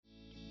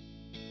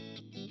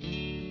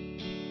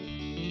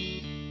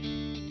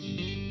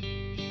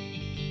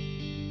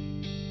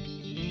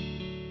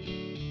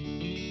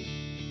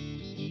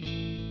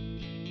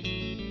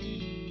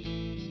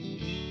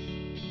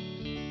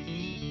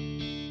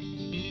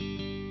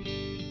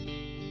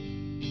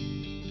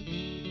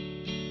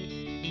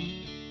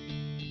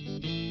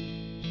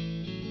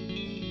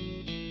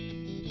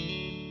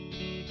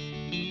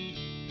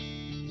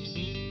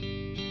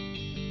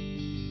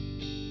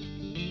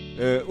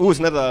Uus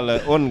nädal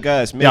on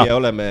käes, meie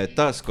oleme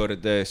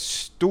taaskord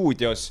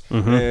stuudios,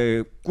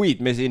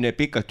 kuid me siin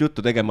pikalt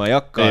juttu tegema ei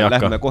hakka.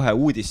 Lähme kohe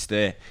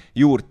uudiste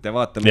juurde,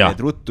 vaatame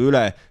need ruttu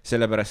üle,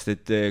 sellepärast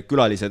et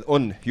külalised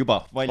on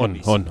juba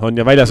valmis. On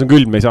ja väljas on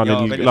külm, ei saa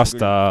neil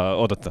lasta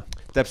oodata.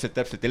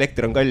 Täpselt,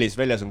 elekter on kallis,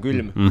 väljas on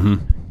külm.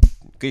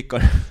 Kõik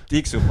on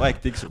aeg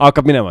tiksub.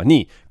 Hakkab minema.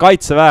 Nii,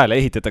 Kaitseväele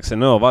ehitatakse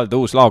Nõo valda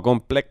uus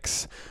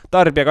laokompleks.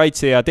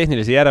 Tarbijakaitse ja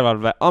tehnilise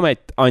järelevalve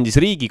amet andis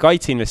riigi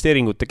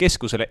kaitseinvesteeringute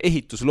keskusele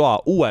ehitusloa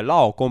uue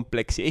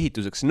laokompleksi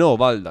ehituseks Nõo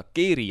valda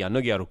Keeri ja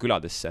Nõgiaru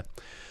küladesse.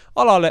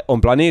 Alale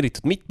on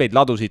planeeritud mitmeid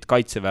ladusid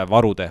Kaitseväe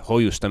varude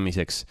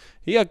hoiustamiseks.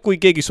 Ja kui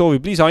keegi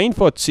soovib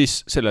lisainfot, siis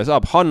selle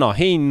saab Hanna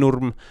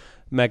Heinnurm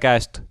me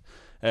käest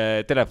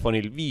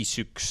telefonil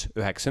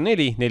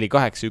 5194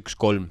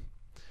 4813.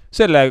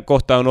 Selle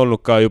kohta on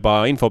olnud ka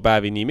juba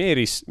infopäevi nii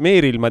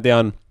Meeril, ma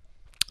tean,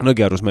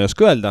 Nõgiarus ma ei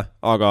oska öelda,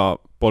 aga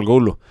pole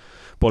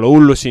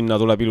hullu, sinna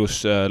tuleb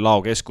ilus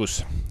laokeskus.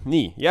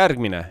 Nii,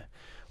 järgmine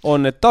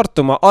on, et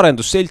Tartumaa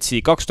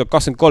Arendusseltsi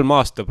 2023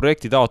 aasta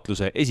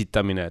projektitaotluse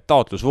esitamine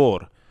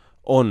taotlusvoor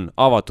on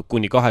avatud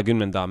kuni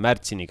 20.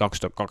 märtsini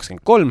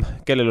 2023,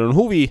 kellel on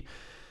huvi.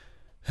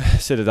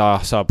 Seda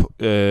saab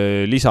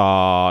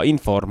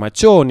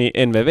lisainformatsiooni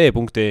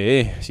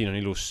nvv.ee, siin on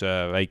ilus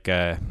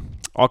väike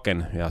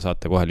aken ja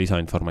saate kohe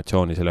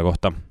lisainformatsiooni selle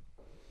kohta.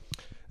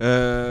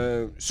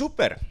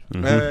 Super,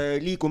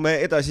 liigume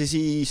edasi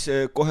siis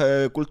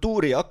kohe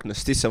kultuuri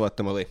aknast sisse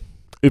vaatama või?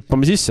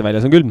 Hüppame sisse,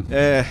 väljas on külm.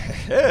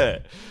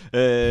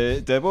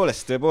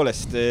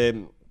 Tõepoolest.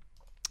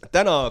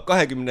 Täna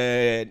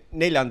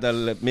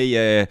 24.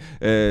 meie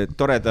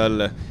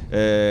toredal,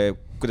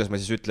 kuidas ma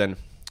siis ütlen?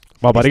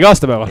 Vabariigi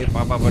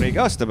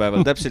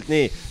aastapäeval, täpselt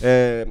nii.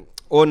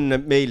 On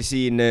meil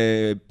siin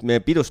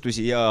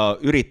pidustusi ja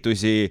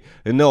üritusi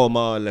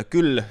Nõomaal,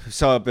 küll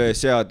saab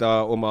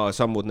seada oma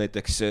sammud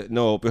näiteks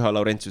Nõo Püha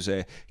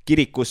Laurentsuse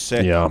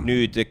kirikusse.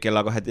 Nüüd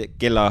kella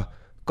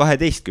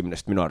 12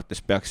 minu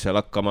arvates peaks seal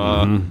hakkama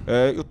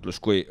jutlus,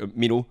 kui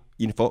minu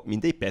info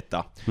mind ei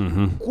peta.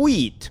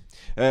 Kuid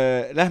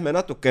lähme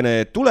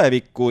natukene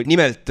tulevikku,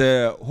 nimelt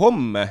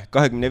homme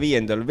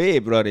 25.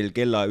 veebruaril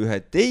kella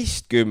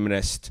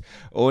 11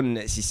 on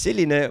siis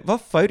selline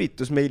vahva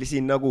üritus meil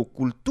siin nagu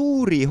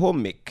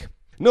kultuurihommik.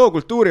 Nõo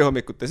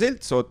kultuurihommikute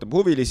selts ootab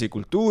huvilisi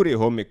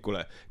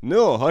kultuurihommikule.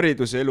 Nõo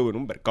hariduselu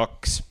number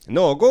 2,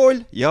 Nõo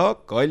kool ja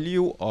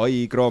Kalju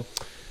Aigro.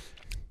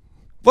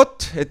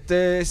 Vot, et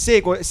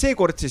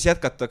seekord siis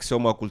jätkatakse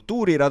oma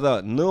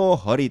kultuurirada Nõo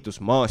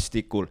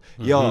haridusmaastikul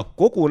ja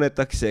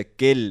kogunetakse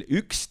kell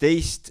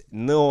 11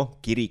 Nõo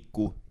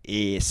kiriku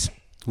ees.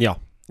 Ja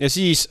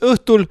siis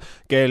õhtul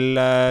kell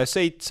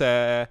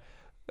 7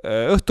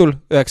 õhtul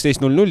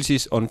 19.00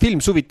 siis on film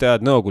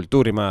Suvitajad Nõo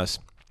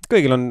kultuurimajas.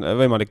 Kõigil on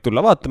võimalik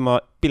tulla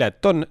vaatama, pilet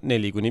on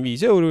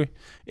 4-5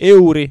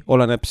 euri,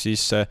 oleneb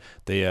siis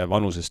teie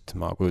vanusest,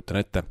 ma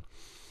kujutan ette.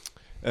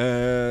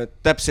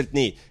 Täpselt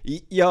nii.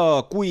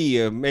 Ja kui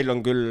meil on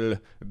küll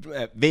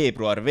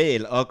veebruar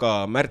veel,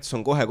 aga märts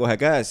on kohe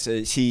käes,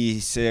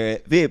 siis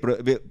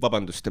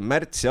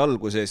märtsi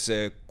alguses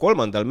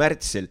 3.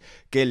 märtsil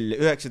kell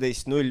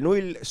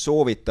 19.00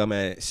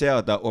 soovitame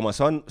seada oma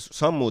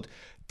sammud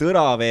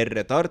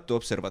Tõraverre Tartu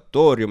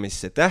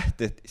observatooriumisse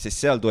tähted,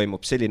 sest seal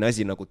toimub selline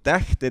asi nagu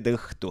tähtede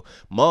õhtu,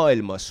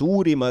 maailma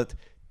suurimad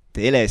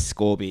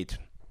teleskoobid.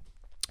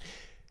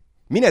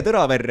 Mine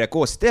Tõraverre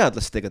koos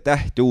teadlastega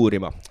tähti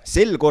uurima.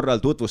 Sel korral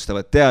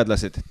tutvustavad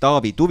teadlased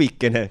Taavi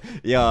Tuvikene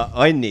ja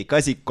Anni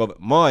Kasikov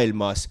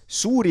maailmas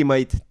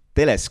suurimaid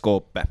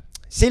teleskoope.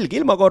 Selge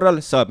ilma korral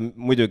saab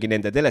muidugi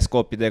nende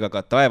teleskoopidega ka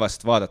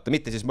taevast vaadata,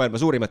 mitte siis maailma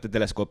suurimate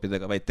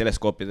teleskoopidega, vaid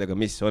teleskoopidega,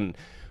 mis on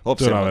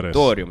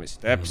observatooriumis.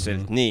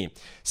 Täpselt nii.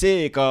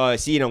 Seega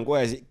siin on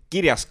kohe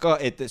kirjas ka,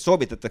 et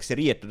soovitatakse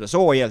riietuda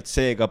soojalt,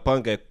 seega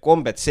pange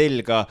kombed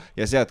selga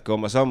ja seadke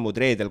oma sammud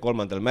reedel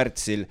 3.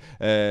 märtsil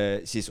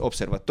siis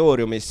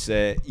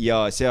observatooriumisse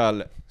ja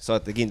seal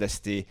saate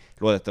kindlasti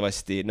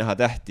loodetavasti näha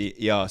tähti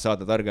ja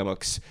saada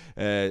targemaks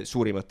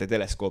suurimate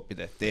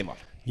teleskoopide teemal.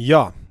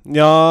 Ja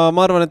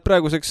ma arvan, et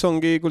praeguseks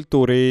ongi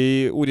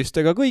kultuuri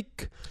uudistega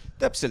kõik.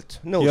 Täpselt,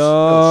 nõus.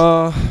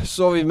 Ja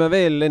soovime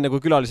veel, enne kui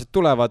külalised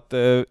tulevad,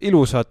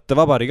 ilusat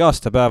vabariigi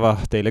aastapäeva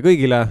teile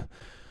kõigile.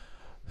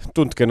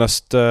 Tundke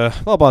ennast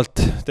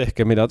vabalt,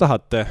 tehke mida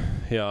tahate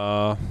ja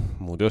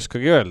muud ei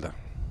oskagi öelda.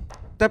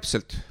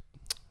 Täpselt,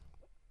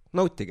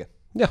 nautige.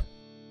 Jah.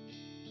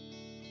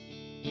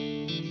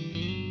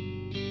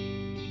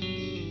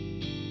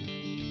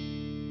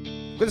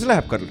 Kuidas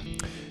läheb, Karl?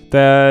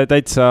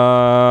 Täitsa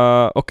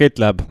okeilt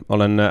läheb,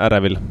 olen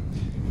ärevil.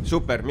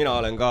 Super, mina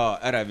olen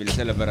ka ärevil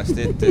sellepärast,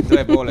 et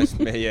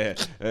tõepoolest meie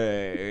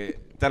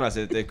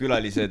tänased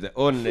külalised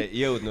on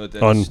jõudnud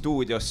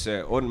stuudiosse,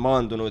 on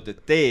maandunud,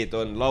 teed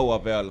on laua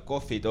peal,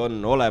 kohvid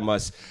on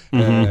olemas,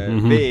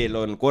 veel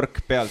on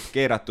kork pealt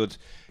keeratud.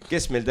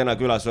 Kes meil täna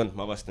külas on?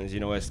 Ma vastan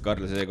sinu eest,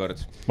 Karl,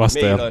 seekord.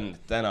 Meil on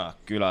täna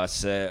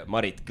külas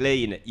Marit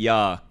Klein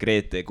ja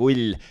Grete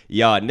Kull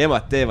ja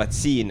nemad teevad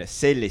siin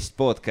sellist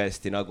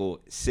podcasti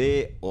nagu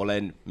See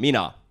olen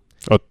mina.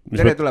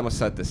 Tere tulemast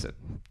saatesse.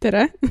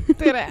 tere.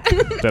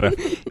 Tere.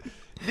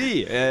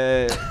 Nii,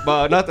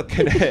 ma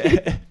natukene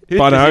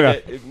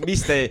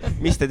ütlesin,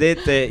 mis te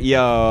teete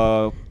ja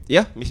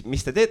jah,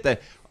 mis te teete,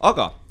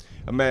 aga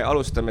me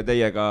alustame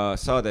teiega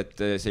saadet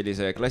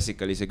sellise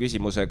klassikalise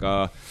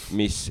küsimusega,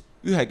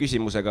 ühe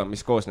küsimusega,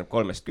 mis koosneb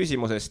 3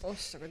 küsimusest.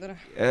 Ossa, kui tere.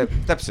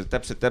 Täpselt.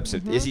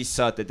 Ja siis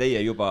saate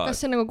teie juba... Kas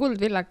see on nagu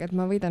kuldvillak, et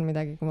ma võidan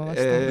midagi, kui ma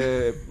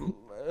vastan?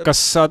 Kas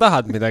sa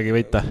tahad midagi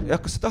võita? Jah,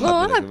 kas sa tahad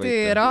midagi alati,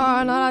 võita? raha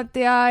on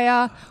alati ja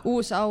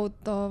uus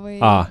auto või...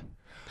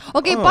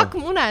 Okei,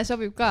 pakkmune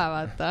sobib ka,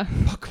 vaata.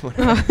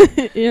 Pakkmune.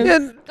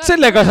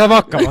 Sellega saab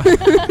hakkama.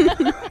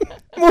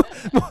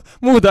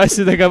 Muude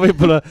asjadega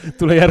võib-olla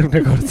tule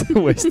järgmine kord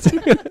uuesti.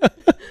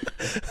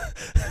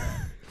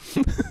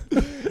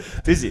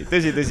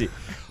 Tõsi.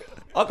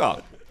 Aga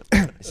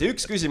see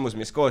üks küsimus,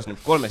 mis koosneb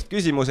 3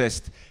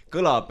 küsimusest,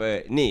 kõlab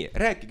nii.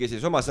 Rääkige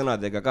siis oma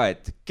sõnadega ka,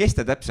 et kes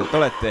te täpselt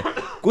olete,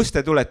 kust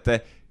te tulete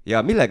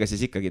ja millega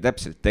siis ikkagi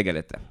täpselt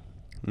tegelete?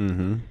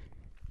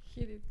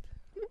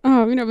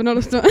 Mina pean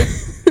alustama.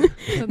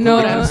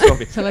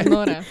 Sa oled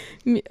noore.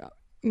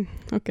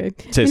 Okei.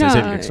 See sai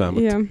selgeks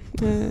vähemalt.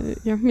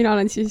 Jah, mina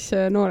olen siis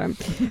noorem.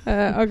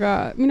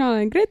 Aga mina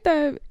olen Grete,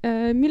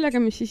 millega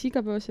me siis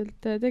igapäevaselt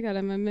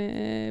tegeleme. Me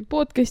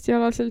podcasti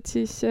alaselt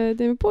siis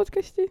teeme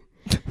podcasti.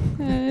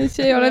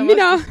 See ei ole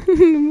mina,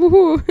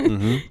 muhu.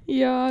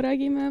 Ja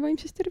räägime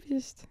vaimsest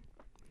tervisest.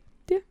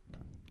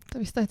 Ta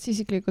vist tahad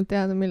isiklikult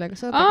teada, millega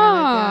sa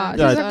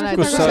tegeled.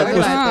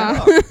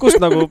 Kust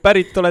nagu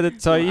pärit oled, et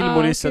sa ilmu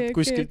lihtsalt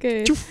kuskilt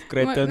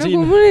Grete on siin.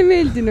 Mulle ei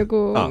meeldi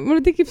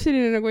mulle tekib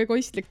selline nagu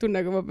egoistlik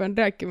tunne, kui ma pean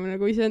rääkima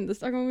nagu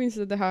iseendast, aga ma võin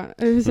seda teha.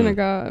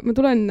 Ühesõnaga, ma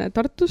tulen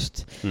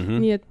Tartust,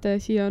 nii et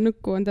siia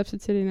Nõkku on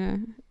täpselt selline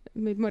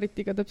meil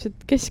Maritiga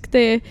täpselt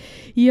kesktee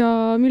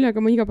ja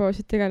millega ma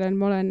igapäevaselt tegelen.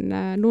 Ma olen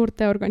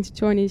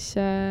noorteorganisatsioonis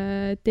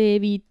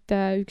T5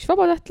 üks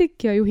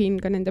vabatahtik ja juhin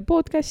ka nende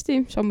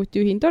podcasti, samuti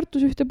juhin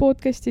Tartus ühte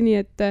podcasti, nii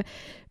et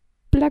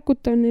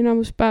pläkutan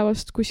enamus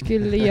päevast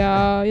kuskil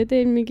ja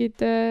teen mingid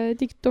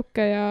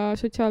TikTokke ja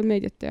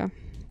sotsiaalmeediat ja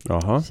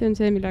see on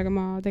see, millega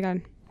ma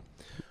tegelen.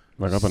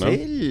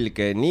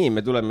 Selge, nii,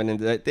 me tuleme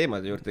nende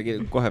teemade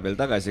juurde kohe veel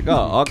tagasi ka,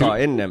 aga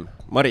ennem,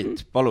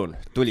 Marit, palun,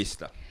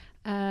 tulista.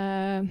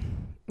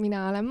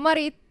 Mina olen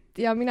Marit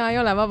ja mina ei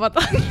ole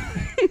vabatahtlik.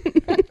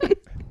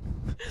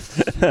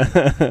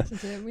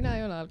 Mina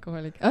ei ole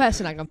alkohoolik.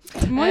 Ühesõnaga.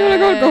 Ma ei ole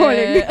ka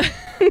alkohoolik.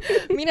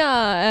 Mina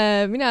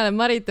olen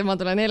Marit ja ma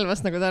tulen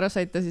Elvast, nagu te aru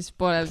saite, siis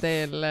poolel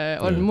teel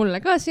on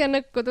mulle ka siia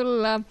Nõkku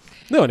tulla.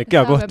 No on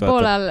ikka hea koht.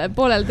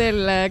 Poolel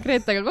teel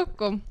Gretaga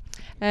kokku.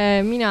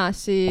 Mina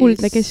siis...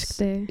 Kuldne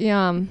kesktee.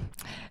 Ja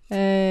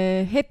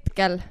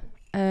hetkel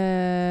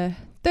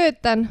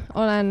töötan,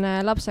 olen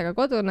lapsega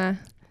kodune.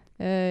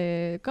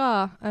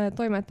 Ka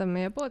toimetan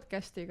meie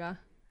podcastiga.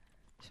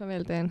 Mis ma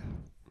veel teen?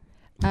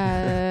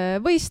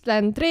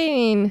 Võistlen,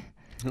 treenin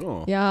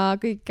ja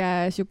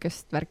kõike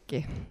siukest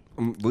värki.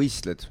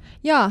 Võistled?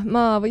 Jaa,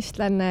 ma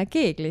võistlen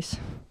keeglis.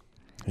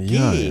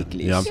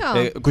 Keeglis?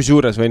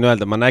 Kusjuures võin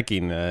öelda, ma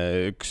nägin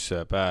üks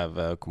päev,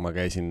 kui ma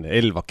käisin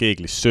Elva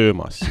keeglis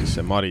söömas, siis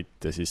Marit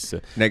ja siis...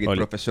 Nägid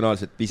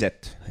professionaalset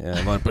piset?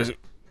 Ja ma olen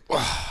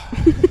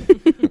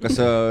Kas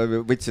sa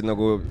võtsid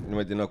nagu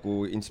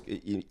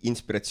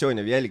inspiratsiooni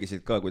või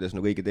jälgisid ka, kuidas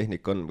nagu õige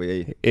tehnik on või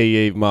ei?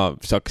 Ei, ma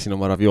hakkasin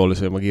oma ravioole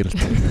sööma kiirelt.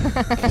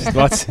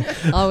 Aus.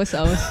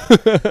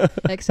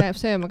 Eks sa jääb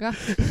sööma ka.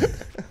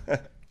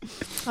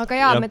 Aga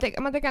jaa,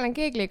 ma tegelen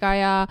keegliga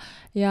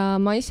ja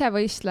ma ise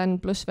võistlen,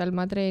 pluss veel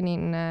ma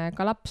treenin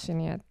ka lapsi,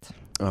 nii et...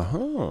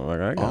 Ahaa,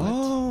 väga äge.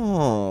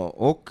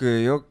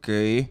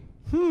 Okei.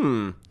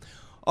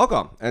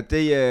 Aga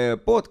teie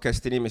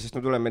podcasti nimi, sest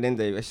me tuleme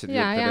nende asjade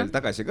juurde veel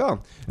tagasi ka.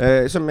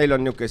 Meil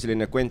on niuke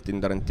selline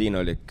Quentin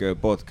Tarantinolik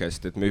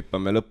podcast, et me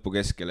hüppame lõppu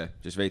keskele,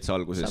 siis veits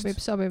algusest.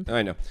 Sobib.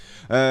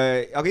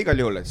 Aga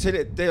igal juhul,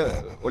 te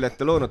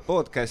olete loonud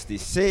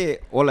podcasti See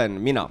olen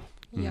mina.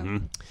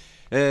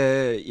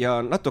 Ja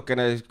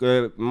natukene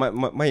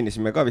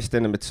mainisime ka vist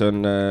ennem, et see on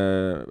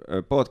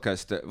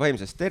podcast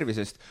vaimsest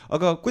tervisest,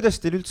 aga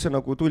kuidas teil üldse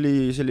nagu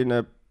tuli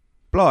selline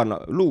plaan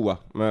luua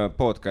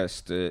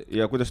podcast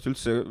ja kuidas te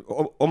üldse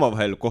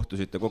omavahel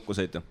kohtusite, kokku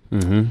saite?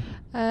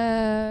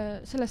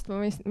 Sellest ma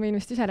võin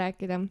vist ise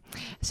rääkida.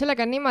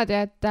 Sellega on niimoodi,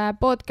 et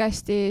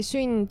podcasti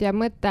sünd ja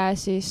mõte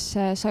siis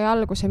sai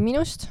alguse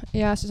minust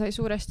ja see sai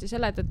suuresti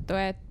selle tõttu,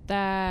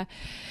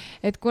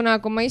 et kuna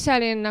kui ma ise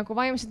olin nagu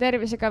vaimse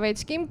tervisega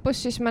veits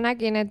kimpus, siis ma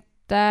nägin,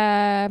 et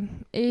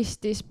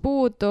Eestis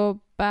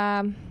puudub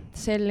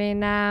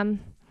selline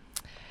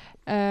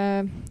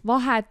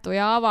vahetu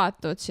ja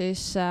avatud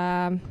siis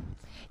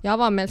ja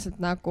avameelselt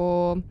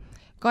nagu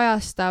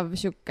kajastav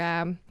siuke,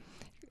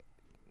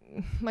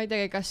 ma ei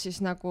teagi, kas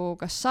siis nagu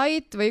kas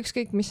sait või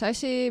ükskõik mis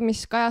asi,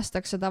 mis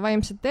kajastaks seda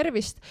vaimset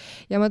tervist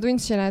ja ma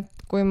tundsin, et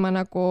kui ma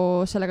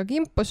nagu sellega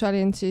kimpus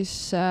olin,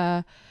 siis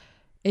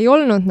ei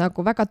olnud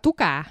nagu väga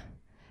tuge.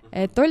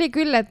 Et oli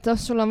küll, et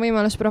sul on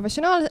võimalus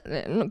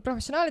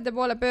professionaalide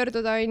poole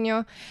pöörduda, on ju,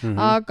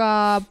 aga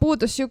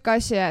puudus siuke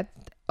asi, et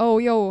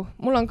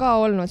mul on ka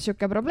olnud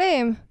siuke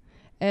probleem,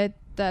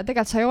 et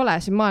tegelikult sa ei ole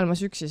siin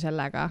maailmas üksi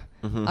sellega,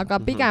 aga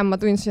pigem ma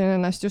tundsin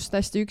ennast just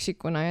hästi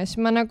üksikuna ja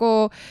siis ma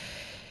nagu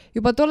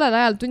juba tollel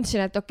ajal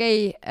tundsin, et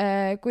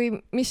kui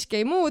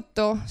miski ei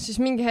muutu, siis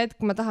mingi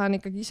hetk ma tahan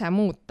ikkagi ise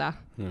muuta.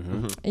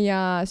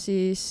 Ja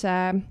siis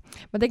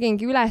ma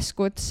tegingi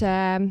üleskutse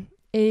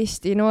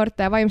Eesti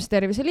noorte vaimse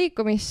tervise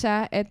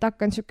liikumisse, et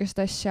hakkan sükest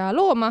asja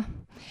looma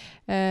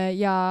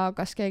ja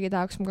kas keegi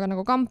tahaks muga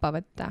nagu kampa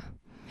võtta.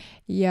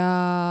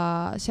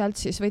 Ja sealt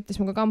siis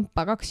võttis muga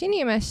kampa 2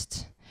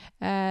 inimest,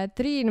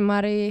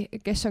 Triin-Mari,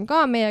 kes on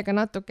ka meiega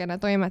natukene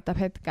toimetab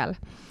hetkel,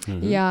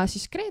 ja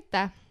siis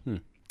Grete.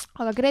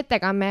 Aga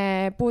Gretega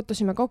me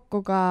puutusime kokku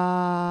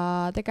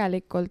ka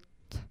tegelikult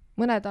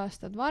mõned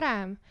aastad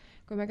varem,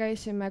 kui me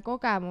käisime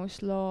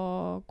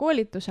kogemusloo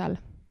koolitusel.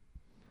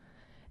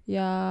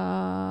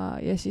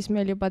 Ja siis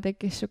meil juba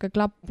tekkis siuke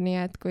klapp, nii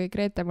et kui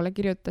Grete mulle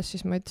kirjutas,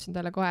 siis ma ütlesin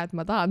talle kohe, et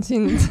ma tahan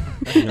sind.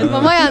 Et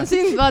ma vajan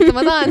sind, vaata,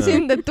 ma tahan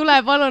sind, et tule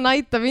palun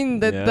aita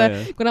mind,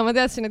 et kuna ma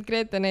teadsin, et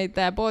Grete neid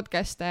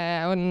podcast'e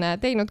on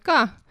teinud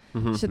ka,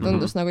 see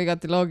tundus nagu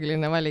igati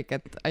loogiline valik,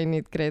 et I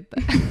need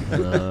Grete.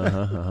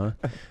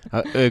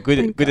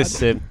 Kuidas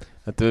see,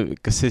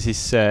 kas see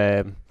siis,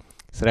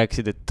 sa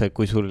rääkisid, et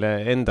kui sul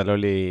endal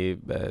oli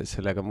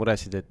sellega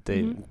muresid, et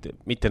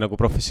mitte nagu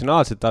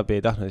professionaalset abi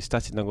ei tahtnud, siis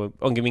tahtsid nagu,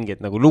 ongi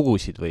mingeid nagu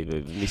lugusid või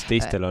mis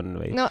teistel on?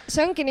 Või? No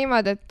see ongi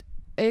niimoodi, et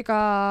ega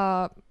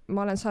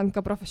ma olen saanud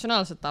ka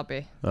professionaalset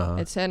abi.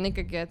 Et see on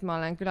ikkagi, et ma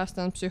olen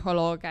külastanud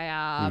psühholooge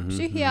ja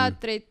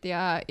psühhiaatrit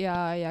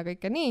ja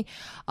kõike nii,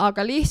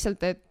 aga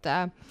lihtsalt, et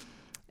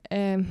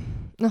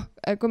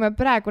kui me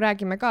praegu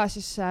räägime ka,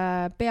 siis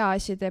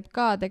Peaasi teeb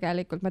ka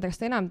tegelikult, ma ei tea,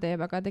 kas ta enam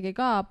teeb, aga tegi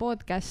ka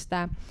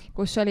podcast'e,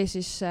 kus oli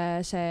siis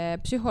see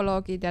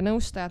psühholoogid ja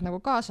nõustajad nagu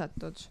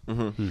kaasatud.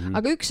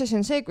 Aga üks asi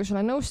on see, kui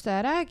sulle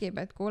nõustaja räägib,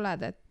 et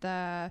kuuled, et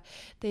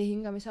tee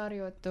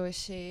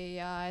hingamisharjutusi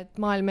ja et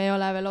maailm ei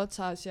ole veel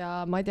otsas ja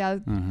ma ei tea,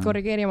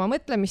 korrigeeri oma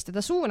mõtlemist ja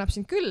ta suunab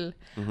sind küll.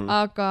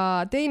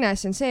 Aga teine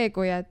asi on see,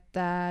 kui et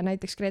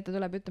näiteks Grete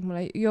tuleb ja ütleb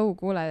mulle,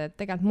 kuule, et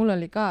tegelikult mul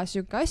oli ka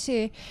siuke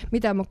asi,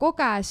 mida ma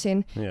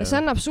kogesin ja see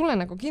annab sulle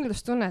nagu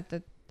kindlustunnet,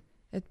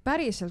 et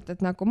päriselt,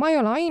 et nagu ma ei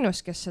ole ainus,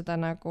 kes seda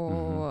nagu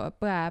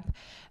põeb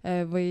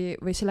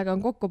või sellega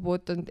on kokku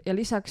puutunud ja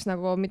lisaks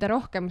nagu mida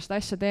rohkem seda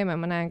asja teeme,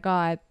 ma näen ka,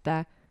 et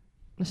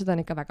seda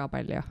on ikka väga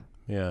palju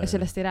ja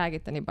sellest ei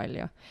räägita nii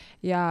palju.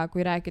 Ja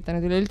kui räägita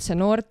nüüd üleüldse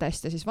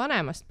noortest ja siis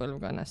vanemast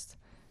põlvkonnast,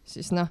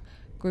 siis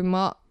kui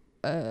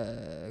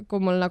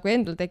mul nagu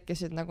endal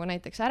tekkisid nagu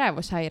näiteks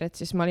ärevushäired,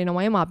 siis ma olin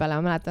oma ema peale,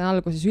 ma mäletan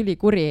alguses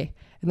ülikuri,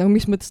 et nagu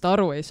mis mõttes ta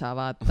aru ei saa,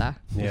 vaata.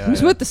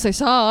 Mis mõttes sa ei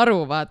saa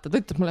aru, vaata,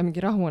 ta ütleb mulle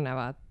mingi rahune,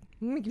 vaata.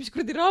 Mis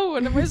kuradi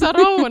rahune, ma ei saa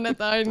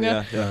rahuneda, on ju.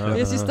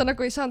 Ja siis ta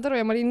nagu ei saanud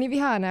aru ja ma olin nii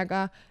vihane,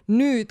 aga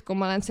nüüd, kui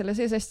ma olen selle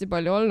sees hästi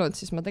palju olnud,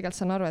 siis ma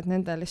tegelikult saan aru, et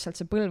nende lihtsalt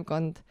see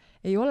põlvkond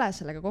ei ole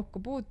sellega kokku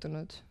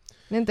puutunud.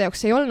 Nende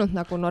jaoks ei olnud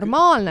nagu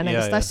normaalne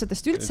nendest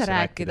asjadest üldse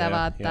rääkida,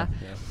 vaata.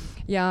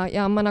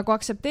 Ja ma nagu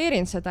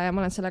aktsepteerin seda ja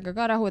ma olen sellega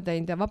ka rahu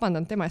teinud ja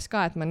vabandanud tema eest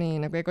ka, et ma nii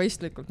nagu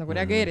egoistlikult nagu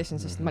reageerisin,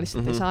 sest ma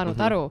lihtsalt ei saanud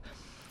aru.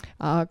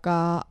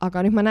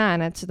 Aga nüüd ma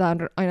näen, et seda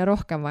on aina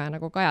rohkem vaja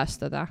nagu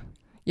kajastada.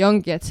 Ja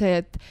ongi, et see,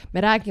 et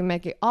me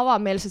räägimegi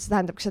avameelselt, see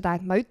tähendab seda,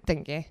 et ma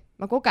ütlengi,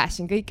 ma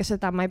kogesin kõike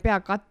seda, ma ei pea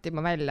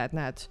kattima välja, et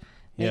näed,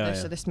 neid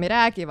asjadest me ei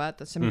räägi,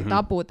 vaata, et see on mingi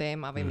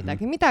tabuteema või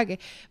midagi,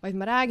 vaid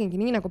ma räägingi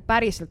nii nagu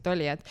päriselt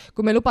oli, et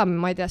kui me lubame,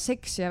 ma ei tea,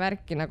 seksi ja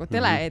värki nagu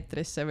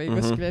tele-eetrisse või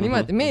kuskile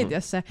niimoodi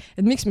meediasse,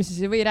 et miks me siis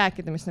ei või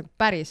rääkida, mis nagu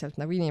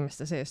päriselt nagu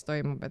inimeste sees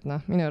toimub, et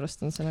minu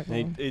arust on see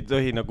nagu... Ei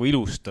tohi nagu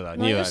ilustada,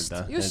 nii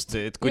öelda.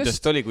 Et kuidas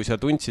ta oli, kui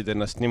sa tundsid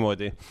ennast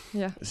niimoodi,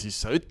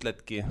 siis sa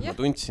ütledki, ma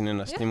tundsin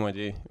ennast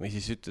niimoodi, või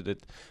siis ütled,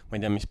 et ma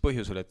ei tea, mis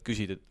põhjusel, et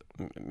küsid,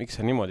 et miks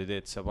sa niimoodi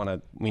teed, sa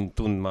paned mind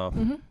tundma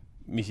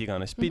mis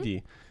iganes pidi.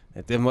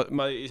 Et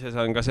ma ise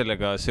saan ka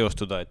sellega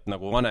seostuda, et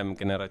nagu vanem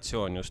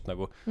generatsioon just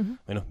nagu,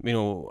 või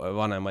minu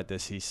vanemad ja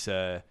siis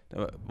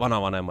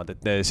vanavanemad,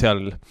 et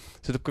seal,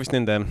 see tuleb ka vist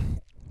nende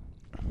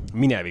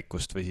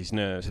minevikust või siis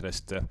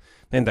sellest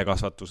nende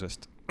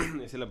kasvatusest.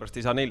 Sellepärast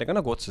ei saa neile ka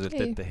nagu otseselt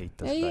ette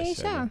heita seda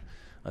asja.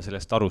 Aga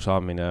sellest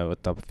arusaamine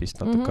võtab vist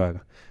natuke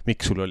aega.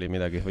 Miks sul oli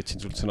midagi? Võtsin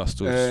sult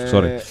sõnast,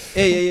 sorry.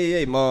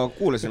 Ei, ma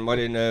kuulasin,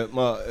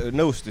 ma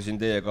nõustusin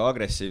teiega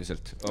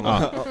agressiivselt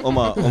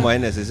oma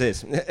enese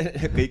sees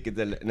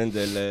kõikidel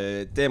nendel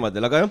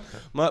teemadel, aga jah,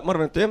 ma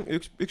arvan, et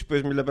üks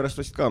põhjus, mille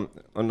pärast vast ka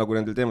on nagu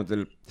nendel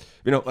teemadel,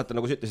 või vaata,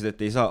 nagu sa ütlesid,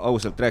 et ei saa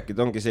ausalt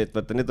rääkida, ongi see, et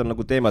vaata, need on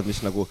nagu teemad,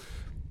 mis nagu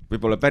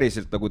võib-olla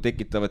päriselt nagu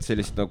tekitavad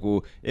sellist nagu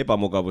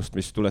ebamugavust,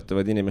 mis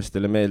tuletavad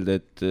inimestele meelde,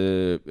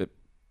 et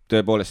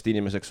tõepoolest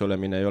inimeseks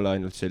olemine ei ole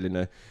ainult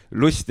selline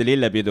lust ja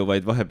lillepidu,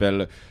 vaid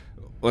vahepeal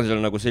on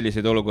seal nagu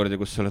selliseid olukordi,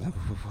 kus sa oled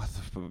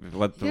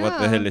what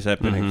the hell is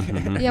happening.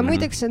 Ja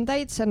muideks see on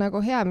täitsa nagu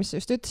hea, mis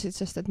sa just ütlesid,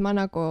 sest et ma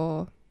nagu,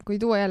 kui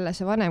tuua jälle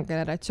see vanem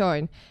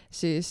generatsioon,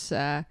 siis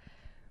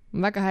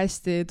väga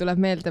hästi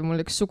tuleb meelde, mul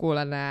üks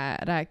sugulane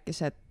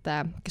rääkis, et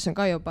kes on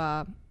ka juba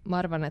ma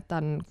arvan, et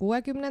ta on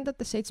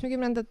 60-ndatest,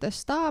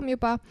 70-ndatest daam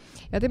juba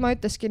ja tema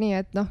ütleski nii,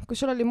 et noh, kui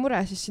sul oli mure,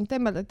 siis sind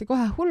tembeldati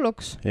kohe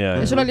hulluks ja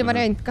sul oli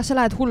variant, kas sa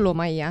lähed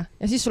hullumajja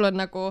ja siis sul on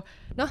nagu,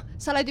 noh,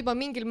 sa oled juba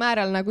mingil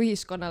määral nagu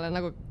ühiskonnale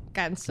nagu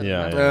cancel.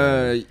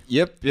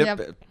 Jep.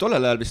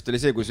 Tollel ajal vist oli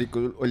see, kus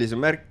ikka oli see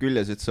märk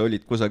küljes, et sa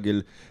olid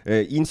kusagil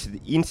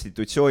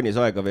institutsioonis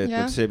aega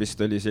veetnud, see vist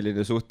oli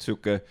selline suht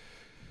siuke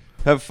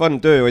have fun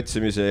töö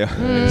otsimise ja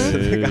no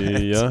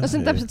see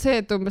on täpselt see,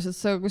 et umbes, et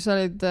sa, kui sa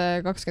olid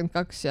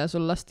 22 ja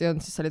sul lasti on,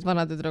 siis sa olid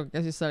vana tüdruk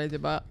ja siis sa olid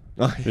juba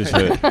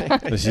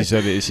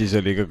siis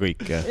oli ka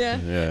kõik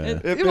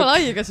et jumala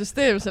haige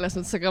süsteem selles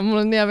mõttes, aga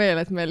mul on hea veel,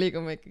 et me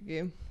liigume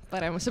ikkagi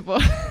paremuse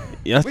poole.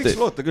 Võiks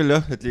loota küll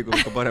jah, et liigume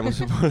ka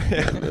paremuse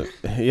poole.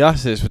 Jah,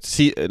 selles mõttes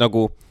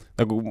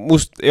nagu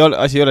must,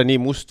 asi ei ole nii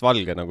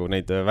must-valge, nagu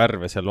neid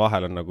värve seal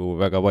vahel on nagu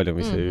väga palju,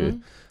 mis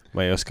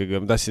ma ei oskagi,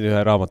 ma tahtsin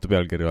ühe raamatu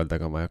pealkirju öelda,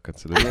 aga ma ei hakanud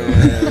seda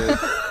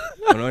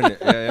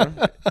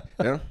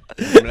jah.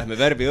 Me lähme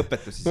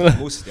värviõpetus, siis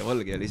must ja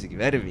valge ei ole isegi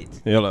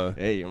värvid. Ei ole?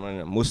 Ei,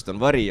 must on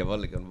vari ja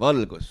valge on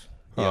valgus.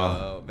 Ja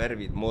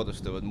värvid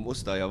moodustavad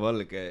musta ja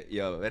valge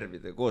ja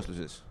värvide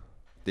koosluses.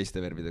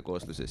 Teiste värvide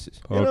koosluses siis.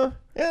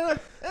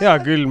 Hea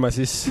küll, ma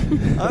siis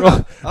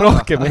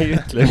rohkem ei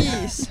ütle.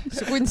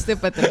 See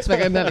kunstiõpetajaks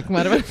väga õnnelik,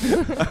 ma arvan.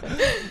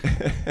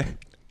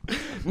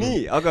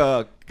 Nii,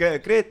 aga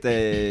Grete,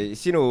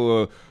 sinu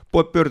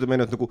pöördume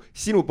nüüd nagu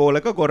sinu poole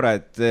ka korra,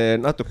 et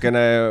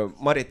natukene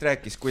Marit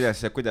rääkis,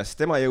 kuidas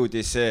tema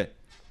jõudis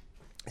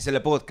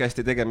selle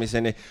podcasti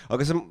tegemiseni,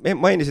 aga sa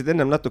mainisid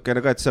ennem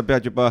natukene ka, et sa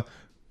pead juba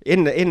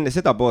enne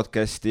seda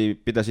podcasti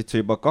pidasid sa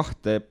juba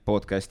 2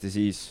 podcasti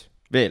siis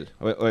veel,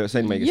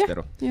 sain ma õigesti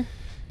aru?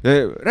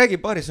 Räägi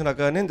paari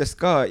sõnaga nendest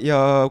ka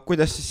ja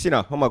kuidas siis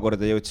sina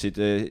omakorda jõudsid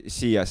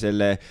siia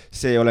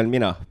See olen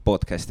mina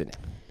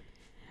podcastini?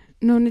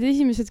 No need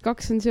esimesed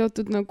 2 on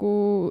seotud nagu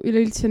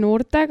üleüldse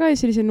noortega ja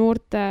sellise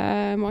noorte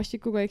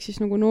maastikuga, ehk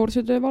siis nagu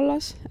noorsootöö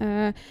vallas.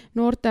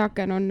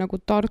 Noorteaken on nagu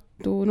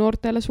Tartu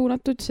noortele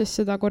suunatud, sest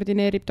seda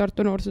koordineerib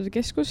Tartu Noorsootöö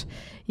Keskus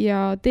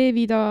ja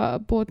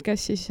T-Vida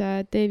podcast siis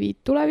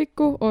T-Vid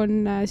tulevikku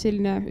on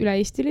selline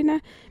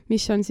üle-eestiline,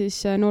 mis on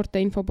siis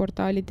noorte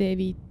infoportaali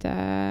T-Vid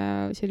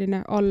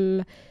selline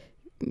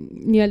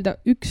nii-öelda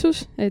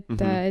üksus, et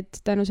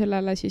tänu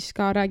sellele siis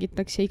ka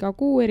räägitakse iga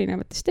kuu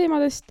erinevatest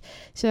teemadest.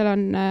 Seal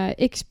on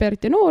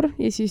ekspert ja noor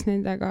ja siis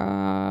nendega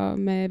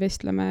me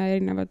vestleme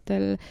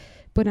erinevatel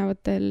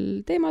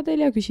põnevatel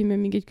teemadel ja küsime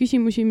mingeid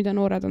küsimusi, mida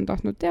noored on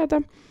tahtnud teada.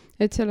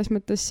 Et selles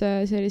mõttes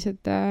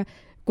sellised,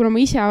 kuna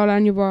ma ise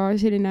olen juba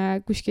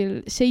selline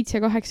kuskil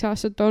 7-8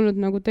 aastat olnud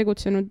nagu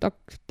tegutsenud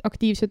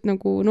aktiivselt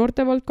nagu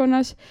noorte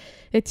valdkonnas,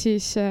 et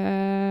siis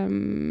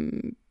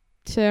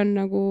see on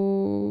nagu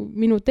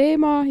minu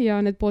teema ja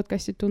need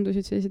podcastid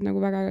tundusid sellised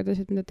nagu väga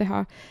ägedased, mida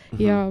teha.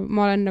 Ja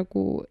ma olen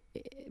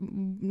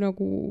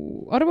nagu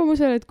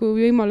arvamusel, et kui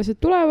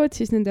võimalused tulevad,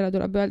 siis nendele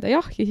tuleb öelda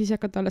jah ja siis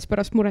hakata alles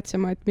pärast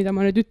muretsema, et mida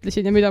ma nüüd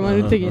ütlesin ja mida ma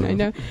nüüd tegin.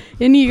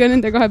 Ja nii ka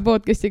nende 2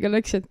 podcastiga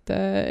läks,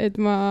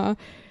 et ma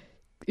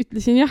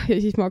ütlesin jah ja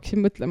siis ma hakkasin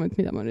mõtlema, et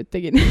mida ma nüüd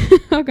tegin.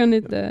 aga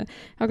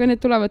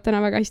need tulevad täna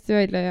väga hästi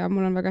välja ja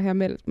mul on väga hea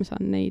meel, et ma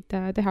saan neid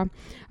teha.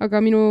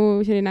 Aga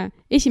minu selline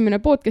esimene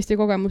podcasti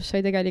kogemus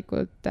sai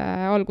tegelikult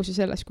alguse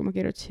sellest, kui ma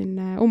kirjutasin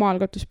oma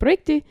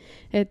algatusprojekti,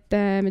 et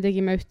me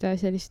tegime ühte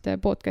sellist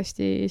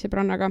podcasti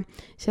sõbrannaga.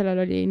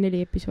 Sellel oli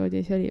 4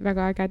 episoodi, see oli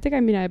väga äge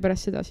tegemine ja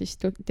pärast seda siis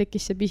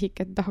tekkis see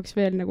pisik, et tahaks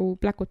veel nagu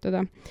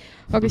pläkutada.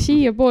 Aga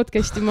siia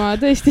podcasti ma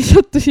tõesti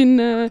sattusin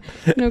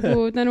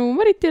nagu tänu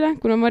Maritile,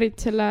 kuna Marit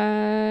selle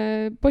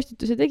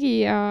postituse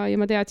tegi ja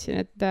ma teadsin,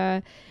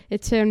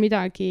 et see on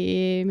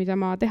midagi, mida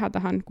ma teha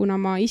tahan, kuna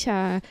ma ise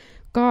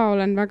ka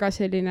olen väga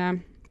selline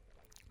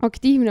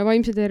aktiivne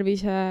vaimse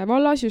tervise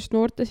vallas just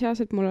noorte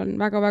seas, et mul on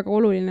väga-väga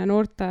oluline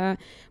noorte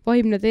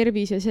vaimne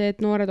tervis ja see,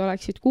 et noored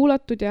oleksid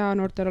kuulatud ja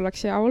noortel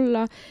oleks hea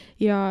olla.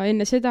 Ja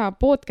enne seda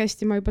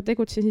podcasti ma juba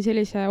tegutsesin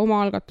sellise oma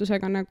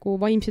algatusega nagu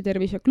vaimse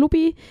tervise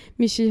klubi,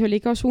 mis siis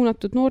oli ka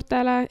suunatud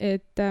noortele,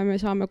 et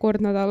me saame kord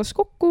nädalas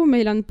kokku,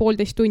 meil on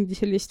 1,5 tundi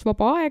sellist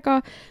vaba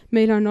aega,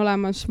 meil on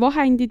olemas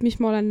vahendid,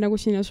 mis ma olen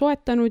nagu sinna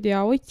soetanud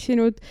ja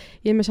otsinud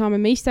ja me saame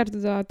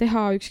meisterdada,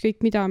 teha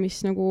ükskõik mida, mis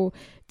nagu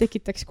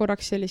tekitaks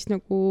korraks sellist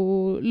nagu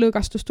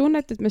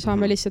lõõgastustunnet, et me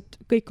saame lihtsalt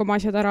kõik oma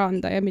asjad ära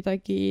anda ja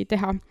midagi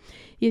teha.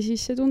 Ja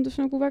siis see tundus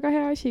nagu väga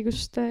hea asi,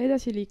 kust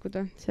edasi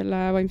liikuda selle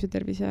vaimse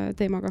tervise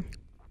teemaga.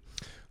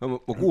 Ma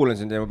kuulen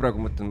sind ja ma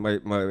praegu mõtlen,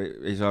 ma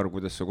ei saa aru,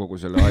 kuidas sa kogu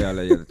selle aja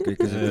leiad, et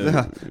kõike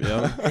seda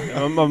teha.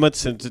 Ja ma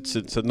mõtlesin, et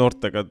ütlesid, et sa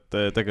noortega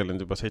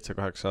tegelenud juba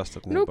 7-8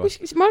 aastat. No ma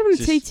arvan,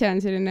 et 7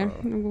 on selline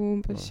nagu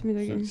umbes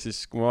midagi.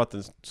 Siis kui ma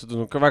vaatan, sa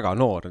tundnud ka väga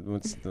noor, et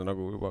mõtlesin, et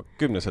nagu juba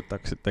 10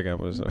 hakkasid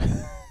tegema.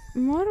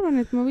 Ma arvan,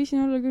 et ma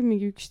võisin olla küll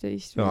mingi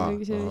 11 või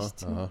midagi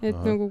sellist. Et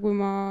nagu kui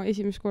ma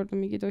esimest korda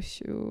mingid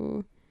asju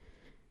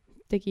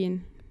tegin.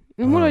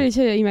 No mul oli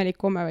see imelik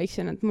komme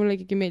väiksena, et mulle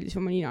ikkagi meeldis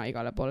oma nina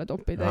igale poole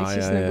toppida,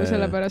 siis nagu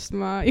sellepärast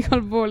ma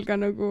igal pool ka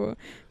nagu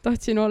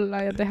tahtsin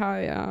olla ja teha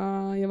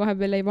ja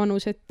vahepeal ei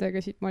vanus ette, aga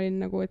siit ma olin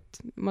nagu,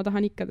 et ma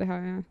tahan ikka teha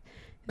ja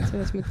et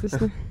selles mõttes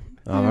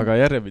väga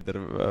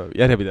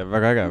järjepidev,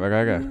 väga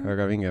äge,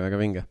 väga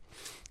vinge.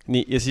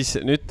 Nii, ja siis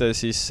nüüd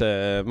siis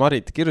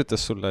Marit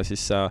kirjutas sulle,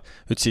 siis sa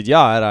ütlesid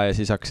jaa ära ja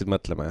siis hakkasid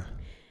mõtlema,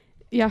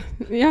 jah,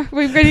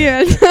 võib ka nii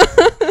öelda.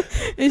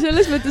 Ei,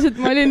 selles mõttes, et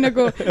ma olin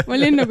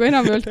nagu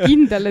enamjaolt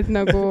kindel,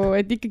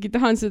 et ikkagi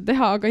tahan seda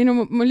teha, aga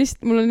ma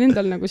lihtsalt, mul on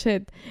endal nagu see,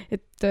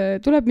 et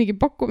tuleb mingi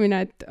pakkumine,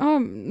 et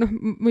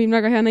võin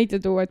väga hea näite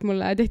tuua, et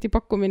mulle tehti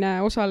pakkumine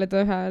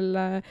osaleda ühel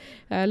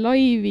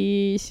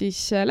laivi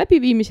siis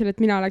läbiviimisel,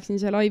 et mina läksin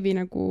see laivi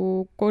nagu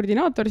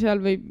koordinaator seal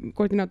või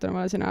koordinaator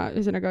on vale sõna,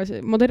 ühesõnaga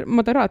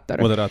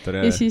moderaator.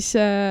 Ja siis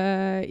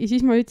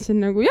ma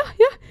ütlesin nagu jah,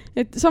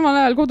 et samal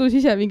ajal kodus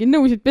ise mingi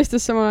nõusid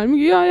pestes samal ajal,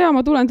 mingi ja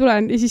ma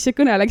tulen ja siis see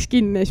kõne läks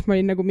kinni ja siis ma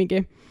olin nagu mingi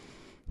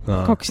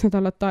 2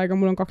 nädalat aega,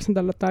 mul on 2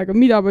 nädalat aega,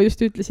 mida ma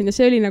just ütlesin ja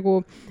see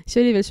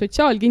oli veel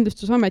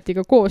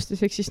Sotsiaalkindlustusametiga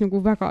koostöös, ehk siis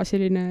nagu väga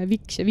selline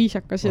viks ja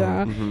viisakas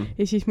ja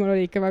siis mul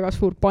oli ikka väga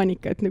suur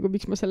paanika, et nagu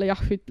miks ma selle jah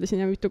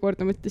ütlesin ja mitu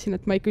korda mõtlesin,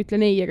 et ma ikka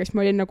ütlen ei, aga siis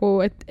ma olin nagu,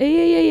 et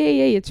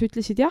ei, et sa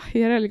ütlesid jah,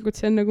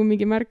 järelikult see on nagu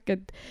mingi märk,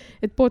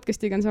 et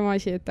podcastiga on sama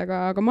asi, et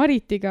aga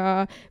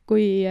Maritiga,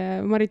 kui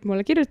Marit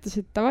mulle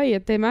kirjutas, et davai,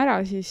 et teeme ära,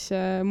 siis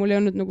mul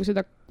ei olnud nagu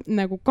seda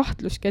nagu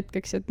kahtluski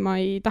hetkeks, et ma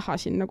ei taha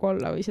siin nagu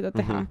olla või seda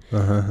teha.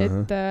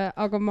 Et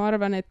aga ma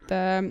arvan, et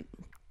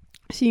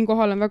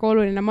siinkohal on väga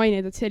oluline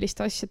mainida, et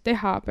sellist asja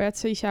teha pead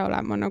sa ise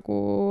olema nagu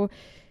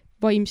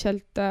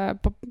vaimselt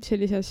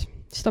sellises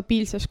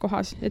stabiilses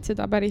kohas, et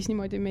seda päris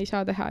niimoodi me ei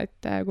saa teha,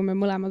 et kui me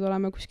mõlemad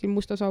oleme kuskil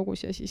mustas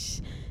augus ja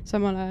siis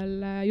samal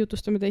ajal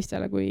jutustame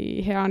teistele, kui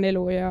hea on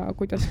elu ja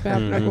kuidas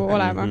peab nagu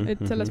olema,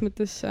 et selles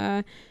mõttes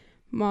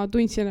ma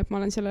tundsin, et ma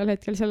olen sellel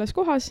hetkel selles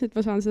kohas, et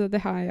ma saan seda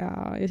teha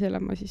ja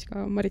selle ma siis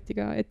ka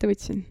Maritiga ette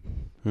võtsin.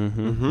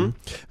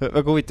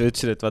 Väga huvitav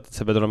ütlesid, et vaata, et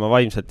sa pead olema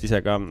vaimselt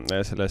ise ka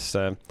selles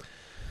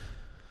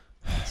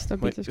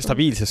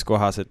stabiilses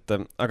kohas, et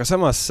aga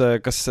samas,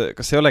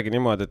 kas ei olegi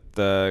niimoodi,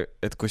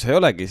 et kui sa ei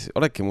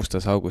olegi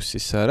mustas augus,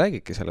 siis sa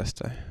räägidki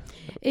sellest või?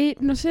 Ei,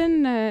 no see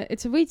on, et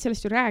sa võid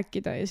sellest ju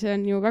rääkida ja see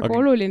on ju väga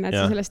oluline, et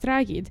sa sellest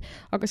räägid,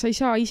 aga sa ei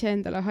saa ise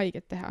endale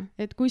haiget teha.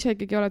 Et kui sa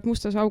ikkagi oled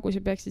mustas augus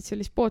ja peaksid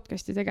sellist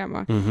podcasti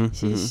tegema,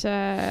 siis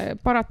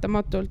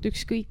paratamatult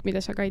ükskõik,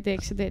 mida sa ka ei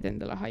teeks, sa teed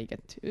endale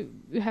haiget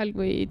ühel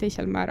või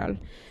teisel määral.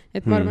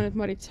 Et ma arvan, et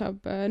Marit saab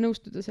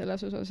nõustuda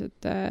selles osas,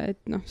 et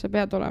sa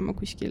pead olema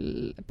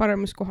kuskil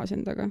paremas kohas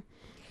endaga.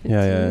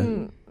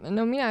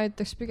 No mina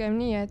ütleks pigem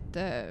nii, et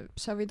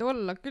sa võid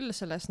olla küll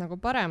selles nagu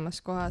paremas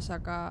kohas,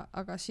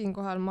 aga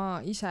siinkohal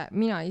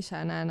mina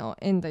ise näen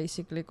enda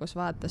isiklikus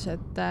vaates,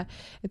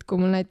 et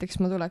kui mul näiteks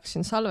ma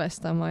tuleksin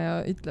salvestama ja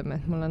ütleme,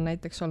 et mul on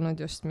näiteks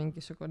olnud just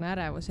mingisugune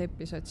ärevus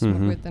episood, siis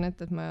ma kujutan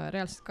ette, et ma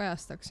reaalselt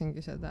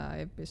kajastaksingi seda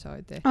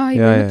episoodi. Ma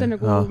mõtlen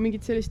nagu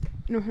mingit sellist,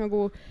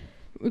 nagu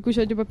kui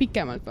sa oled juba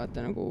pikemalt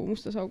vaata nagu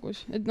mustas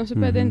augus, et sa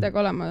pead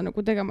endaga olema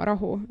nagu tegema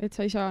rahu, et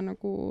sa ei saa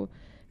nagu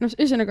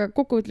ühesõnaga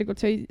kokkuvõtlikult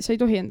sa ei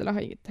tohi endale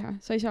haiget teha.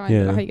 Sa ei saa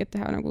endale haiget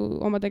teha nagu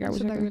oma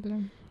tegevusega.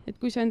 Et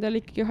kui sa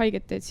endale ikkagi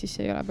haiget teed, siis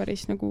ei ole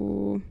päris nagu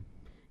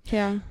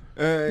hea.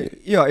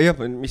 Ja,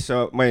 mis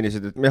sa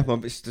mainisid, et ma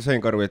vist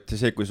sain ka aru, et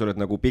see, kui sa oled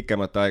nagu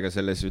pikemat aega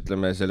selles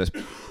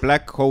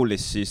black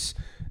hole'is, siis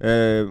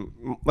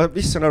ma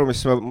vist saan aru,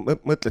 mis sa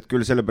mõtled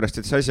küll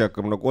sellepärast, et see asi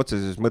hakkab nagu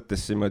otseses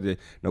mõttes niimoodi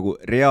nagu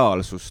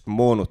reaalsust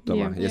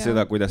moonutama ja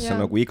seda, kuidas sa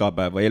nagu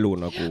igapäevaelu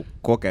nagu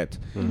koged.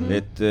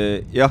 Et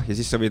ja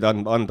siis sa võid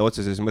anda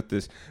otseses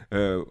mõttes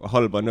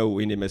halba nõu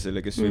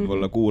inimesele, kes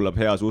võib-olla kuulab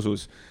heas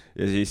usus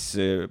ja siis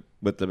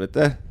mõtleb, et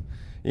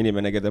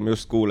inimene, keda ma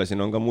just kuulasin,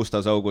 on ka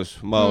mustas augus,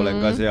 ma olen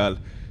ka seal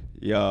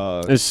ja...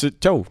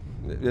 Tšau!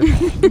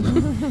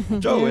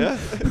 Tšau, jah!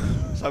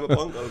 Saame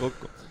pangal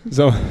kokku.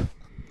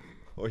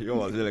 Oi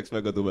jumal, see läks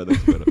väga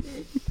tumedaks pära.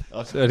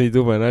 See oli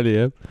tume nali,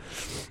 jah.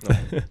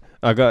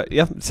 Aga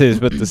jah,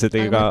 selles mõttes, et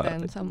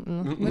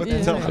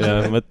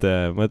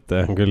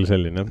mõte on küll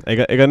selline.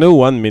 Ega nõu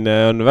andmine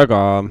on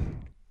väga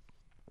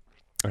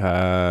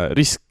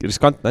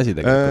riskantne asi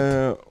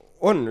tegelikult.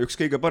 On üks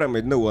kõige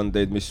paremaid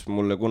nõuandeid, mis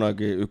mulle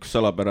kunagi üks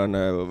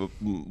salapärane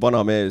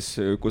vanamees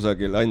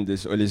kusagil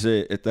andis, oli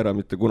see, et ära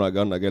mitte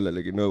kunagi anna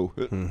kellelegi nõu.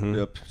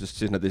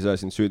 Sest siis nad ei saa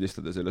sind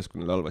süüdistada selles,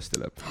 kui neil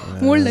halvasti läheb.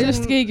 Mulle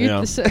just keegi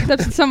ütles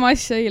täpselt sama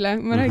asja eile.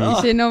 Ma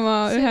rääkisin oma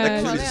ühe...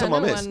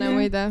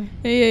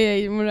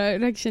 Ei, mulle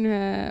rääkisin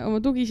ühe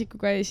oma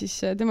tugiisikuga ja siis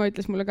tema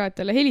ütles mulle ka, et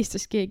talle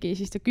helistas keegi ja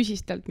siis ta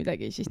küsis talt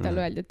midagi ja siis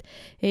talle öeldi, et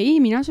ei,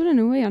 mina sulle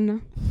nõu ei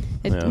anna.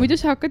 Et muidu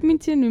sa hakkad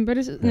mind siin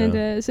ümber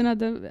nende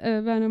sõnade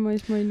väänama ja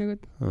siis ma olin nagu,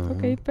 et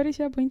okei, päris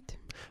hea point.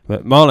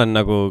 Ma olen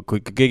nagu,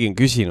 kui keegi on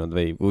küsinud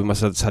või kui ma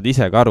saad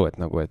ise ka aru, et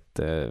nagu,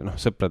 et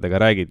sõpradega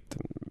räägid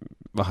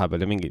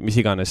vahepeal ja mingi, mis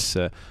iganes,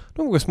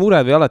 kas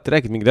mured või alati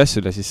räägid mingid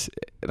asju üle, siis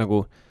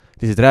nagu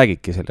lihtsalt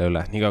räägidki selle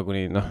üle, nii ka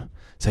kuni,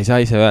 sa ei saa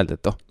ise öelda,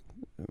 et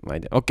ma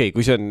ei tea, okei,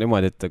 kui see on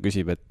niimoodi, et ta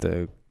küsib, et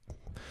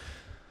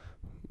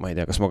ma ei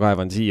tea, kas ma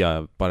kaevan siia,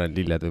 panen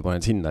lilled või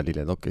panen sinna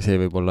lilled, okei, see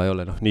võib-olla ei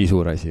ole nii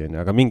suur asi,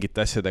 aga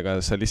mingite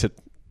asjadega sa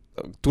lihtsalt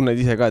tunned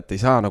ise ka, et ei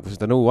saa nagu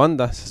seda nõu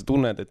anda, sa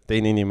tunned, et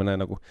teine inimene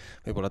nagu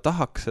võib-olla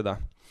tahaks seda,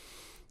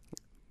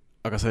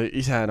 aga sa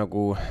ise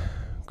nagu,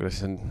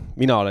 kuidas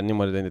mina olen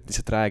niimoodi teinud, et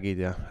lihtsalt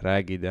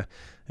räägid ja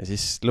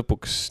siis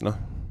lõpuks,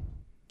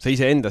 sa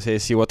ise enda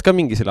sees jõuad ka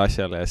mingisele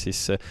asjale ja siis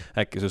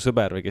äkki su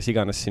sõber või kes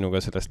iganes sinuga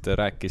sellest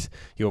rääkis,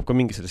 jõuab ka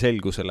mingisele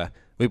selgusele.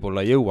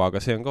 Võib-olla ei jõua, aga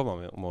see on ka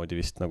omamoodi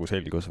vist nagu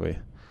selgus või?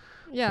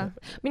 Jaa,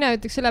 mina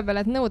ütleks selle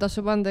peale, et nõu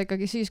tasub anda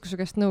ikkagi siis, kui su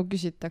käest nõu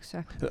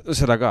küsitakse.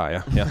 Seda ka,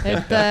 jah.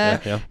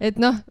 Et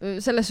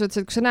selles suhtes,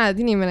 et kui sa näed,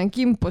 inimene on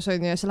kimpus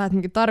on ja sa lähed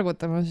mingi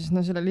targutama, siis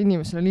sellele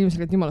inimesele,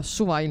 et jumala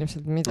suva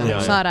ilmselt, mida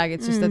sa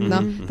räägid, sest et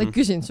ta ei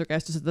küsinud su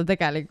käest seda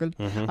tegelikult.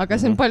 Aga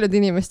see on paljude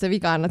inimeste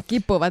viga, nad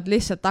kipuvad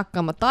lihtsalt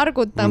hakkama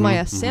targutama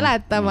ja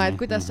seletama, et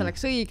kuidas see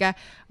oleks õige,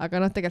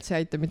 aga tegelikult see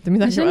ei aita mitte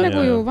midagi. See on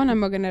nagu ju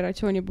vanema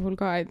generatsiooni puhul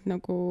ka, et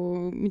nagu,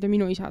 mida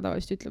minu isa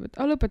tavaliselt ütleb, et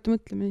lõpeta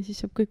mõtlemine, siis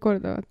saab kõik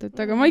korda vaata,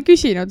 aga ma ei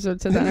küsinud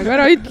sult seda, nagu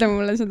ära ütle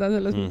mulle seda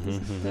selles mõttes.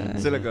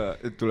 Sellega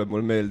tuleb mul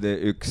meelde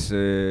üks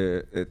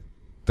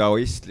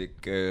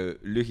taoistlik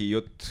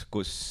lühijutt,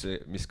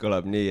 mis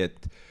kõlab nii,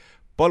 et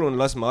palun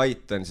las ma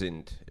aitan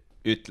sind,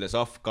 ütles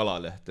ahv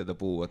kalale teda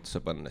puu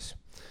otsa pannes.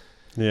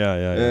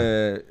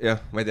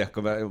 Jah, ma ei tea,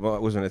 ma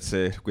usun, et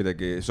see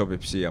kuidagi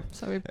sobib siia.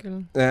 Sobib küll.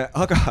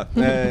 Aga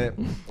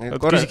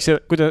küsiks,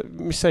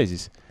 mis sai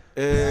siis?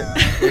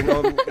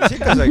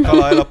 Sikka sai,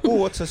 kala elab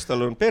puu otsas,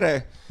 tal on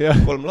pere,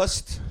 3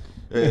 last,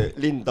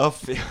 lind,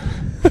 ahv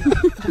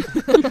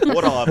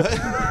orav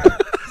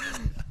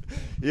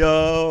ja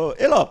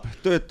elab,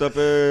 töötab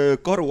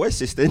karu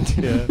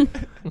assistendina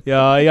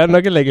ja ei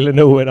anna kellegile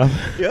nõu enam.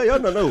 Ja ei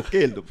anna nõu,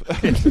 keeldub.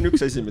 See on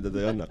üks asi, mida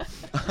ta ei anna.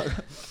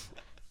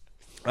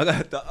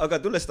 Aga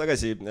tulles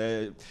tagasi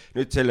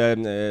nüüd selle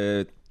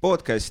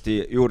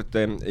podcasti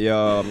juurde ja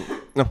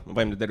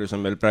vaimne tervis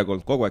on meil praegu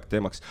olnud kogu aeg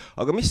teemaks,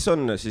 aga mis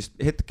on siis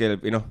hetkel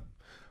või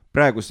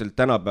praegusel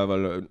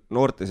tänapäeval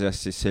noorte seas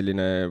siis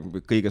selline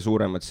kõige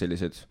suuremad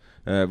sellised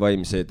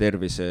vaimse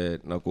tervise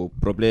nagu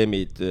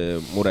probleemid,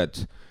 mured?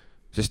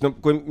 Sest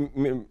kui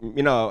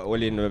mina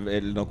olin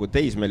veel nagu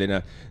teismeline,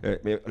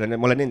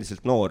 ma olen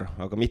endiselt noor,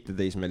 aga mitte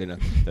teismeline,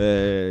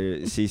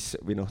 siis,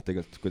 või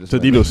tegelikult, kuidas... Sa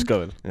oled ilus ka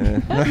veel.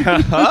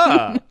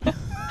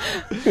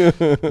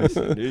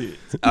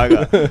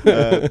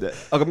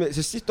 Aga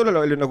sest siis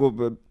tollel oli nagu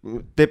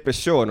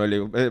depressioon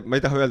oli, ma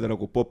ei taha öelda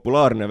nagu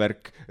populaarne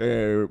värk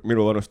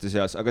minu vanuste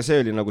seas, aga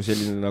see oli nagu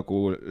selline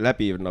nagu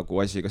läbiv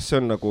nagu asi. Kas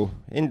see on nagu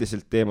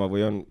endiselt teema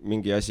või on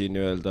mingi asi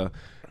nii-öelda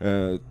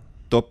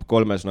top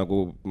 3 nagu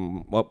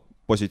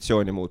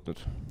positsiooni muutnud?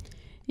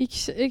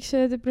 Eks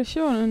see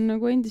depressioon on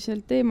nagu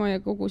endiselt teema ja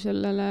kogu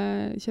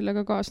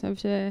sellega kaasnev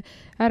see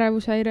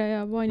ärevushäire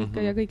ja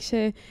paanika ja kõik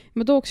see.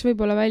 Ma tooks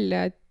võib-olla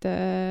välja, et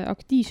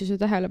aktiivsuse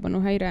tähelepanu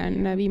häire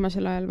on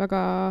viimasel ajal väga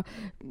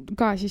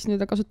ka siis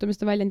nüüd kasutame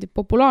seda väljendit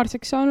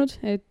populaarseks saanud,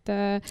 et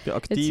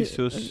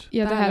aktiivsus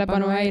ja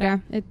tähelepanu häire,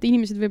 et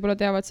inimesed võib-olla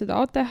teavad seda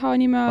ATH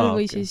nime all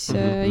või siis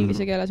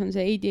inglise keeles on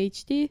see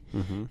ADHD,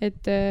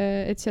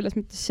 et selles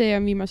mõttes see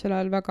on viimasel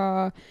ajal väga,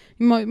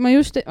 ma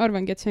just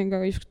arvangi, et see on ka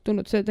just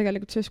tulnud see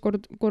tegelikult sellest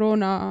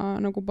koroona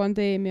nagu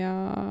pandeemia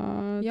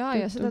ja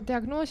seda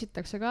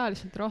diagnoositakse ka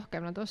lihtsalt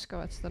rohkem, nad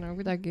oskavad seda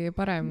nagu kuidagi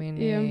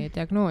paremini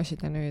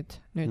diagnoosida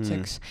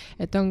nüüdseks,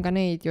 et on ka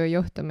neid ju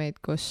juhtumeid,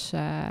 kus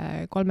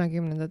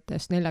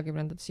 30-ndatest,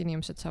 40-ndatest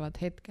inimesed saavad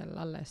hetkel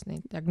alles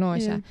neid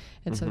diagnoose,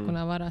 et seal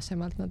kuna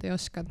varasemalt nad ei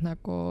oskanud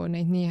nagu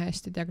neid nii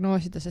hästi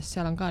diagnoosida, sest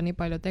seal on ka nii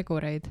palju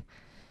tegureid.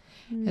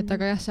 Et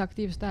aga jah, see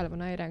aktiivsus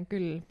tähelepanu häire on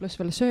küll, pluss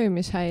veel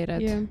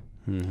söömishäired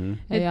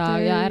ja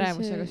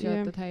ärevusega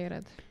seotud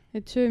häired.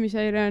 Et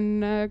söömishäire on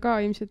ka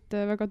ilmselt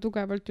väga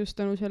tugevalt just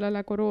tänu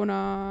sellele koroona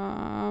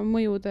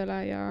mõjudele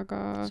ja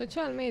ka...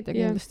 Sotsiaalmeedia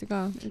kindlasti ka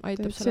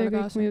aitab sellele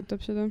kaasa. See kõik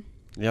mõjutab seda.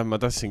 Ja ma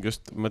tahtsin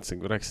just,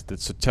 mõtlesin, kui rääkisid,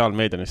 et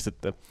sotsiaalmeedia on just,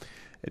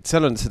 et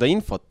seal on seda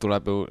infot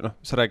tuleb ju,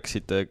 sa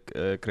rääkisid,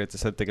 Grete,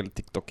 sa tegeled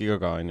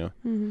TikTokiga ka, on ju.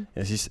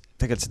 Ja siis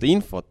tegelikult seda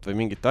infot või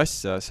mingit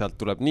asja sealt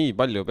tuleb nii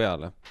palju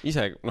peale.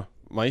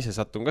 Ma ise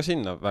satun ka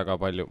sinna väga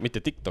palju,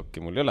 mitte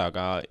TikToki mul ei ole,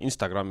 aga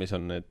Instagramis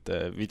on need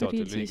videod,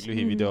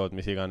 lühivideod,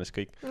 mis iganes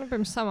kõik.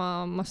 Põhimõtteliselt sama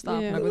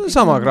mastaab nagu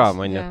sama kraam,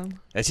 on ju.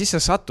 Ja siis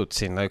sa satud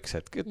sinna üks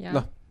hetk, et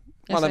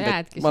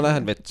ma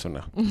lähen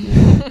vetsuna.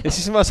 Ja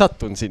siis ma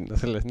satun sinna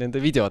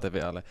nende videode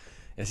peale.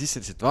 Ja siis sa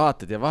lihtsalt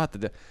vaatad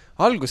ja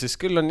alguses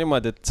küll on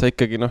niimoodi, et sa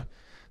ikkagi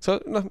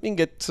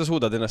mingi hetk sa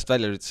suudad ennast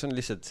välja lülitada, see on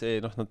lihtsalt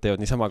see, nad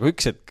teevad niisama, aga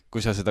üks hetk,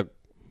 kui sa seda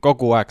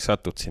kogu aeg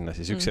satud sinna,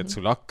 siis üks hetk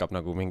sul hakkab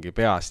nagu mingi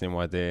peas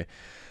niimoodi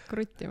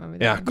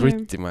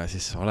kruttima ja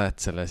siis oled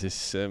selle siis,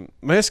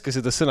 ma ei oska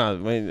seda sõna,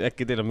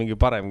 äkki teil on mingi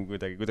parem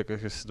kuidagi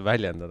seda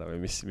väljendada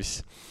või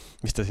mis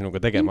ta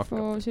sinuga tegema hakkab.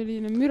 Info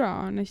selline müra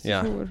on hästi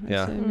suur, et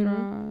see müra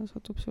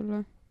satub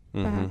sulle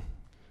pähe.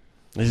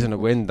 Ja siis on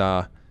nagu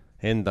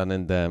enda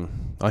nende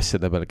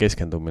asjade peale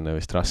keskendumine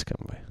vist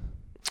raskem või?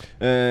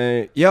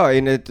 Jaa,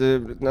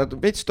 nad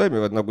veits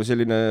toimivad nagu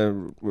selline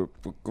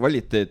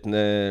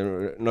kvaliteetne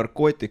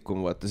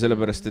narkootikum, vaata,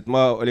 sellepärast, et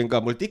ma olin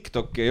ka, mul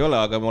TikToki ei ole,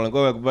 aga ma olen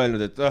kogu aeg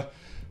mõelnud, et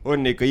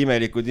on ikka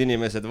imelikud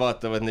inimesed,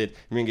 vaatavad neid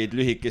mingeid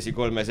lühikesi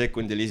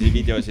 3-sekundilisi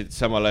videosid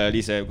samal ajal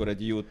ise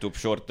kuradi YouTube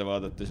short'e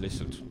vaadates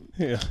lihtsalt.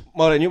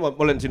 Ma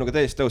olen sinuga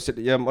täiesti aus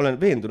ja ma olen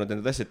veendunud, et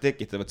need asjad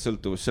tekitavad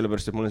sõltuvust,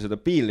 sellepärast, et mul on seda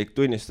piinlik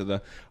tunnistada,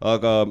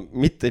 aga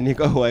mitte nii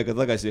kaua aega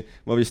tagasi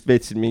ma vist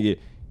veetsin mingi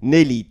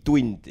 4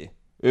 tundi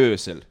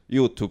öösel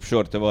YouTube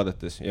short'e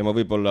vaadates ja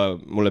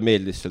mulle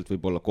meeldis sealt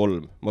võib-olla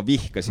 3. Ma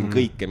vihkasin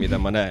kõike, mida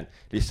ma näen.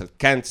 Lihtsalt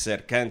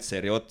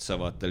canceri otsa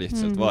vaata,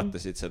 lihtsalt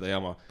vaatasid seda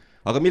jama.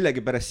 Aga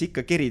millegipärast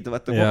ikka kerid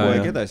vaata kogu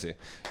aeg edasi.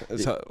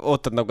 Sa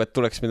ootad nagu, et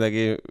tuleks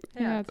midagi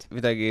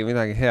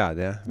head,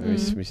 jah,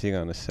 mis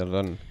iganes seal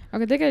on.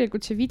 Aga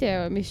tegelikult see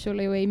video, mis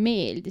sulle ju ei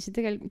meeldi, see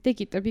tegelikult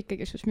tekitab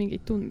ikkagi sus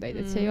mingeid tundeid,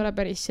 et see ei ole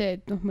päris see,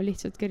 et ma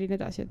lihtsalt kerin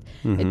edasi,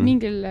 et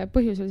mingil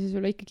põhjusel see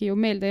sulle ikkagi ju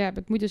meelde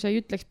jääb, et muidu sa ei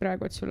ütleks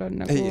praegu, et sul on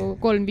nagu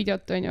 3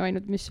 videot on ju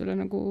ainult, mis sulle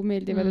nagu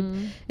meeldivad,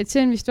 et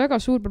see on vist väga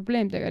suur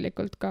probleem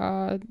tegelikult ka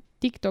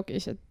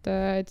TikTokis,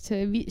 et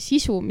see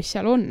sisu, mis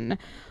seal on,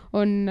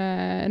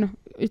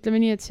 ütleme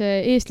nii, et see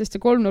eestlaste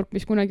kolmnurk,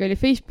 mis kunagi oli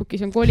Facebookis,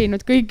 on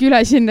kolinud kõik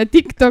üle sinna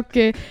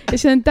TikToki ja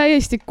see on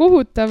täiesti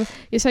kohutav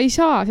ja sa ei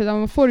saa seda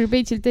oma For You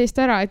page'ilt eest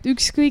ära, et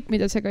ükskõik,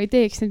 mida sa ka ei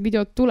teeks, need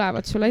videod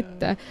tulevad sulle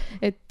ette.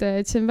 Et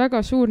see on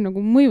väga suur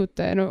nagu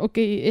mõjutaja. No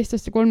okei,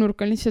 eestlaste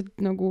kolmnurk on lihtsalt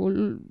nagu,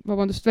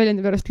 vabandust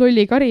väljendi pärast,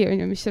 lollikari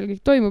on ju, mis seal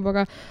kõik toimub,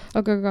 aga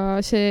ka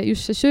see,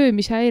 just see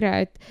söömishäire,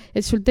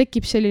 et sul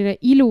tekib selline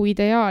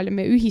iluideaal ja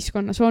meie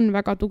ühiskonnas on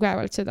väga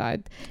tugevalt seda,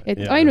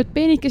 et ainult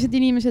peenikesed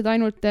inimesed,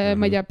 ainult,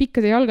 ma ei tea,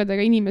 pikkade jalgadega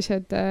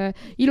inimesed,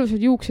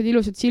 ilusad juuksed,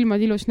 ilusad silmad,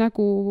 ilus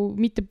nägu,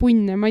 mitte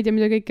punne, ma ei tea,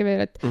 mida kõike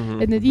veel,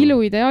 et need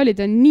iluideaalid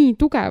on nii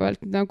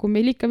tugevalt nagu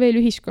meil ikka veel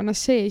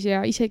ühiskonnas sees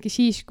ja isegi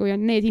siis, kui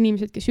on need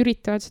inimesed, kes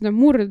üritavad seda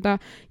murda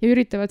ja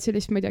üritavad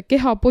sellist, ma ei tea,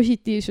 keha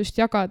positiivsust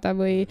jagada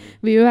või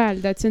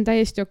öelda, et see on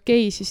täiesti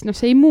okei, siis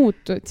see ei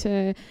muutu, et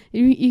see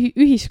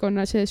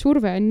ühiskonna see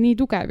surve on nii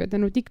tugev ja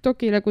tänu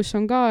TikTokile, kus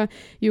on ka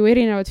ju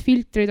erinevad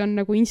filtrid on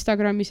nagu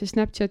Instagramis ja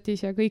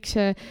Snapchatis ja kõik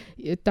see,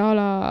 et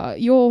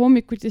joo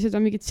hommikuti seda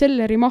mingit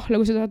selleri mahla,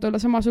 kui sa tahad olla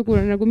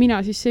samasugune nagu mina,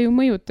 siis see ju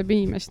mõjutab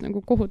inimest nagu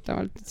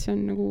kohutavalt, et see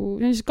on nagu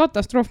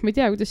katastroof, ma ei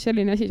tea, kuidas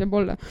selline asi saab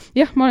olla.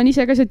 Jah, ma olen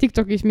ise ka see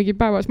TikTokis mingi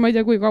päevas, ma ei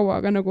tea kui kaua,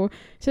 aga nagu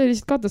see on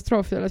lihtsalt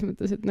katastroof selles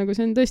mõttes, et nagu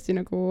see on tõesti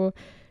nagu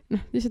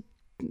lihtsalt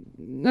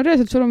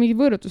reaalselt sul on mingi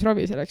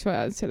võõrutusravi selleks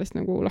vaja, et sellest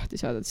nagu lahti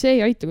saada, et see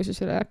ei aita, kui sa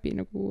selle äpi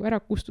nagu ära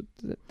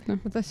kustutad, et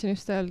Ma tahtsin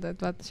just öelda,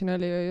 et vaata, siin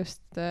oli ju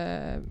just,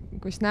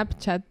 kui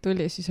Snapchat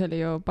tuli, siis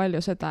oli ju palju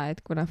seda,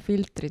 et kuna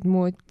filtrid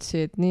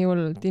muutsid nii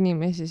hullult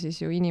inimesi,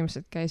 siis ju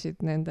inimesed käisid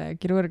nende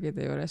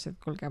kirurgide juures, et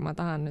kuulge, ma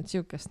tahan nüüd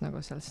siukest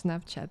nagu seal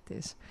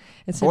Snapchatis.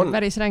 Et see oli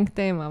päris ränk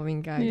teema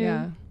mingi aeg,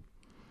 jaa.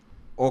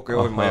 Okei,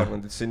 ma ei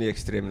arvanud, et see nii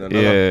ekstreemne on.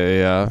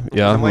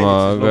 Ja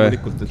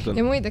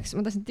muideks,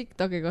 ma tahtsin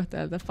TikToki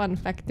kohta öelda fun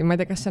fact'i, ma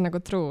ei tea, kas see on nagu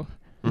true.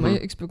 Ma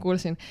ükspäev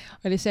kuulsin,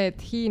 oli see,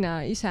 et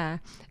Hiina ise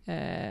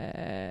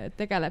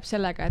tegeleb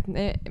sellega,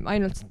 et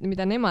ainult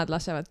mida nemad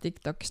lasevad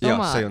TikTokist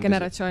oma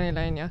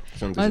generatsioonile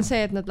on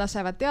see, et nad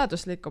lasevad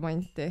teaduslikku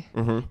manti.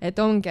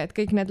 Et ongi, et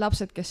kõik need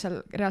lapsed, kes seal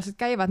reaalselt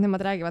käivad,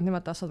 nemad räägivad,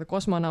 nemad tahtavad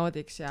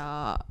kosmonaudiks ja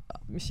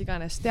mis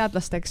iganes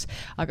teadlasteks,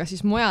 aga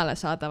siis mujale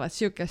saadavad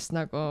siukest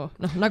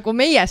nagu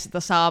meie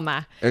seda saame.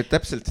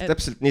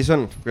 Täpselt nii see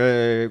on.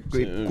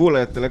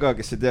 Kuulajatele ka,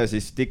 kes ei tea,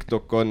 siis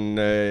TikTok on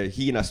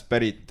Hiinast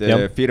pärit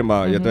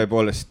firma ja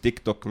tõepoolest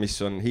TikTok, mis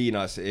on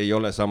Hiinas, ei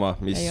ole sama,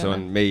 mis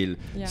on meil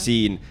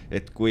siin,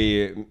 et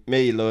kui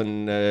meil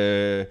on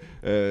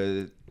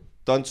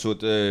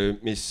tantsud,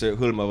 mis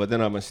hõlmavad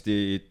enamasti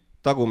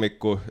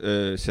tagumikku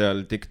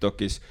seal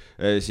TikTokis,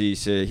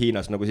 siis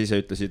Hiinas, nagu sa ise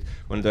ütlesid,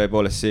 on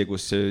tõepoolest see,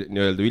 kus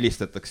nii-öelda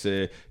ülistatakse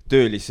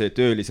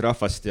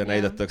töölisrahvast ja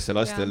näidatakse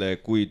lastele,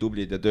 kui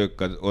tublid ja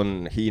töökad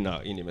on Hiina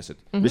inimesed.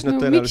 Miks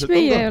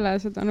meie ei ole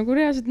seda? Nagu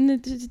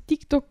reaalselt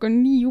TikTok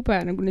on nii jube,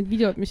 nagu need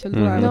videod, mis seal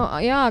tulevad. No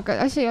jaa, aga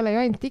asi ei ole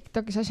ju ainult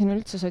TikTokis, asi on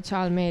üldse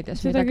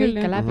sotsiaalmeedias, mida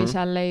kõike läbi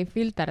seal ei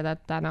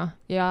filterdata,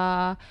 ja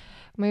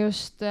ma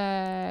just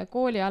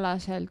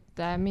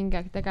koolialaselt mingi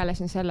aeg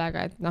tegelesin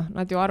sellega, et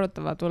nad ju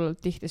arutavad hullult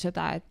tihti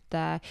seda, et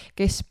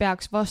kes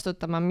peaks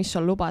vastutama, mis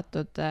on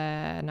lubatud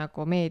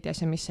nagu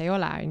meedias ja mis ei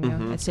ole,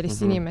 et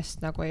sellist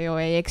inimest nagu ju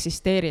ei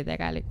eksisteeri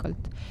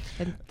tegelikult.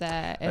 Et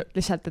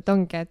lihtsalt, et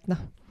ongi, et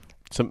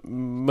sa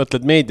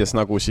mõtled meedias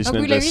nagu siis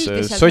nendes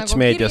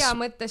sotsmeedias? Nagu kirja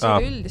mõttes ja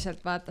üldiselt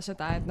vaata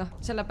seda, et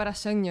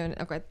sellepärast see on ju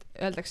nagu, et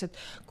öeldakse, et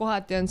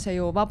kohati on see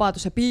ju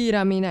vabaduse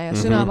piiramine ja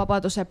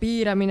sõnavabaduse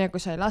piiramine,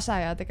 kui sa ei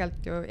lase ja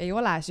tegelikult ju ei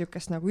ole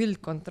siukest nagu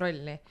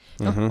üldkontrolli.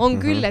 On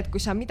küll, et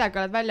kui sa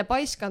midagi oled välja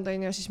paiskanud,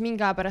 siis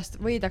mingi aja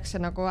pärast võidakse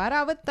nagu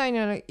ära võtta,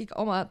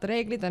 omad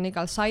reeglid on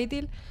igal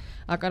saidil,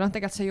 aga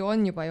tegelikult see ju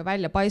on juba ju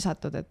välja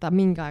paisatud, et ta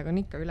mingi aeg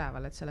on ikka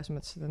üleval, et selles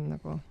mõttes see on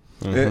nagu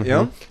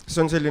jah,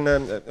 see on selline,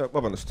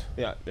 vabandust,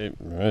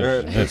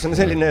 see on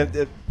selline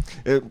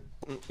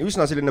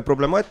üsna selline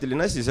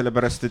problemaatiline asi,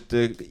 sellepärast,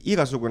 et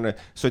igasugune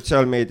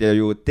sotsiaalmeedia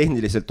ju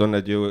tehniliselt on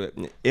need ju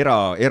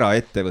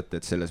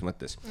eraettevõtted selles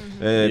mõttes.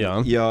 Ta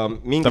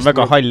on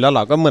väga hall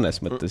ala ka mõnes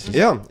mõttes.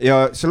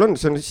 Ja seal on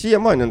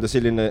siiamaani on ta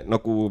selline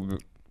nagu,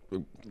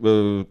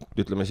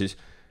 ütleme siis,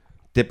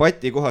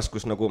 debati kohas,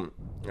 kus nagu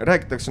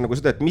räägitakse nagu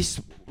seda, et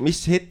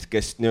mis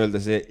hetkest nii-öelda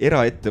see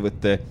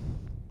eraettevõte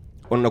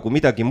on nagu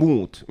midagi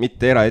muud,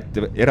 mitte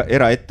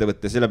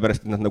eraettevõtte,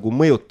 sellepärast, et nad nagu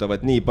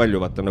mõjutavad nii palju,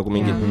 vaata nagu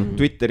mingid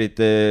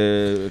Twitterid,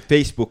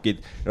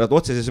 Facebookid, nad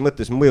otseses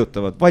mõttes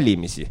mõjutavad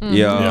valimisi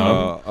ja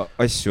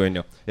asju,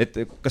 on ju.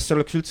 Et kas see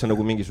oleks üldse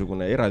nagu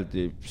mingisugune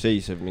eraldi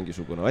seisev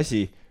mingisugune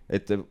asi,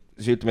 et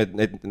ütleme,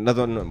 et nad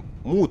on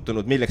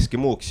muutunud millekski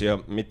muuks ja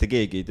mitte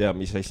keegi ei tea,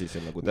 mis asi see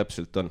nagu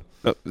täpselt on.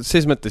 No,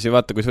 ses mõttes ju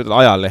vaata, kui sa võtad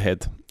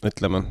ajalehed,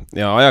 ütleme,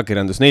 ja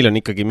ajakirjandus, neil on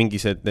ikkagi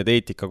mingised need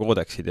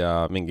eetikakoodeksid ja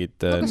mingid...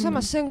 Aga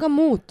samas see on ka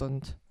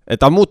muutunud.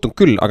 Ta on muutunud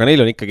küll, aga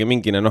neil on ikkagi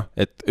mingine,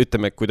 et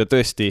ütleme, kui ta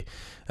tõesti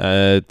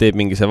teeb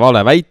mingi see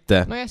vale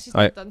väite... No ja siis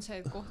nad on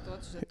see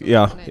kohtuotsused...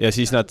 Ja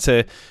siis nad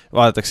see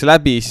vaadatakse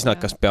läbi, siis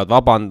nad kas peavad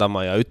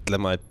vabandama ja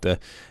ütlema,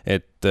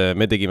 et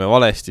me tegime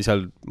valesti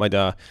seal, ma ei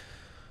tea,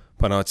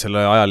 panevad selle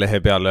ajalehe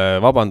peale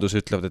vabandus,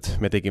 ütlevad, et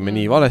me tegime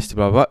nii valesti,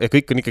 ja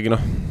kõik on ikkagi,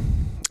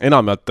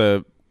 enamalt,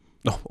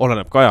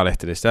 oleneb ka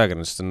ajalehtedest ja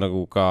ajakirjandusest on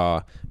nagu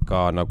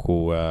ka nagu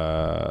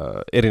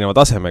erineva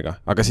tasemega,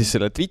 aga siis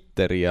selle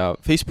Twitteri ja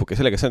Facebooki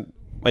sellega, see on,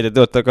 ma ei tea,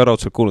 te olete ka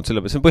raudselt kuulnud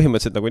selle peale, see on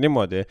põhimõtteliselt nagu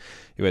niimoodi,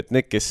 et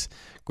need, kes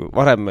kui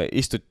varem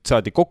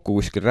saadi kokku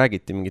kuskil,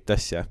 räägiti mingit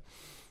asja,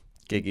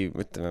 keegi,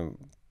 ütleme,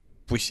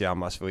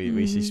 bussijaamas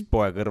või siis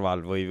poe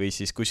kõrval või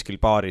siis kuskil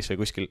baaris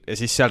või kuskil, ja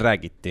siis seal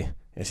räägiti.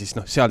 Ja siis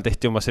seal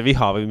tehti oma see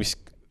viha või mis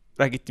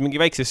räägiti mingi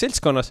väikses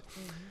seltskonnas,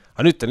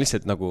 aga nüüd on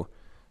lihtsalt nagu,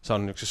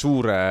 saan niisuguse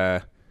suure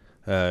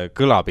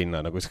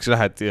kõlapinna, nagu sa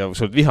lähed ja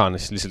sul vihane,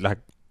 siis lihtsalt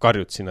lähed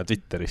karjud sinna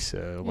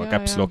Twitterisse oma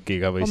caps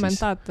lockiga või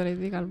kommentaatorid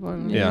siis... igal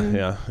pool. Ja,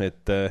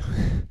 et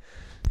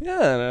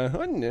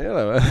on ju, ei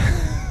ole või?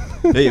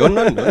 Ei, on.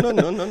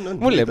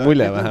 Mul jääb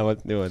mulje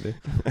vähemalt niimoodi.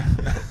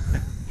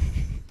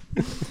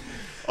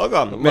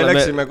 Aga me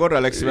läksime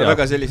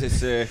väga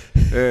sellisesse,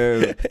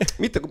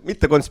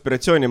 mitte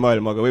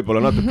konspiratsioonimaailma, aga võib-olla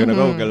natukene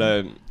kaugele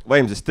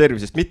vaimsest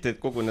tervisest, mitte et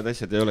kogu need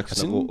asjad ei oleks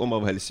nagu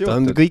omavahel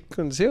seotud. Kõik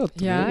on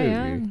seotud.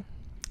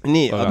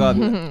 Nii,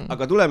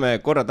 aga tuleme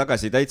korra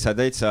tagasi täitsa,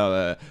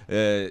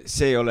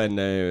 see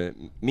olen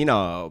mina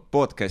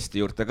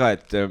podcasti juurde ka,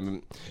 et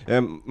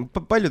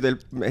palju teil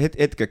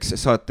hetkeks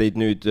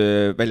saateid nüüd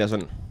väljas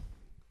on?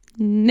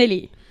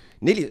 4.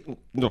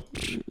 No,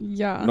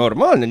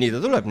 normaalne, nii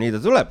ta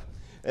tuleb.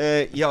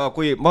 Ja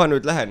kui ma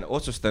nüüd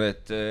otsustan,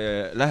 et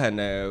lähen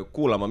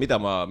kuulama, mida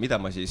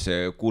ma siis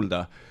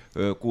kuulda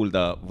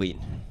võin.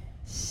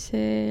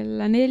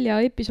 Selle 4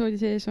 episoodi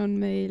sees on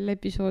meil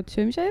episood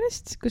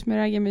söömishairest, kus me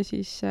räägime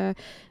siis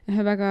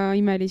ühe väga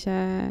imelise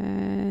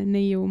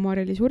neiu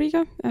Mareli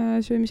Suriga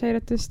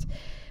söömishairetest.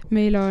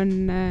 Meil on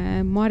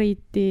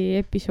Mariti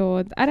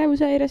episood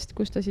ärevushäirest,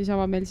 kus ta siis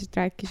avameelselt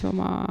rääkis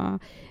oma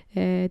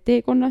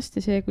teekonnast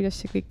ja see, kuidas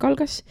see kõik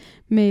algas.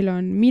 Meil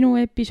on minu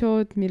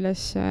episood,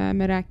 milles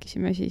me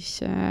rääkisime siis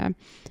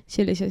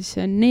sellises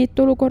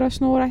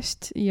neetolukorras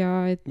noorest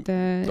ja et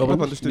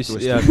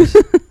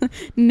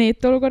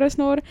neetolukorras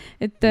noor,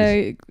 et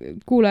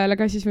kuulajale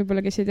ka siis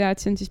võib-olla, kes ei tea, et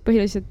see on siis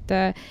põhiliselt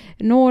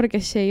noor,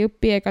 kes ei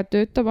õpi ega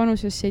tööta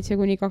vanuses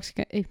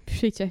 16-20.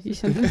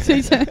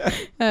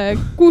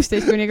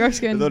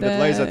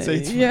 Need laisad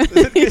 7.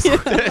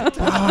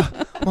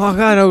 Ma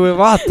ka nagu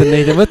vaatan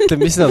neid ja mõtlen,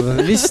 mis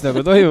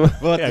nagu toimub.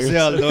 Vaata,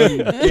 seal on,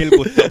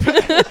 kelgutab.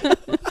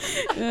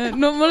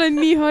 No ma olen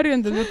nii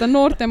harjunud, et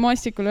noorte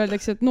maastikul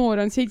öeldakse, et noor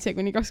on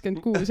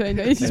 7-26,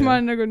 ja siis ma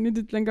olen nagu nüüd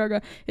ütlen ka,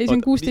 aga see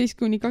on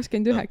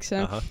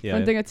 16-29,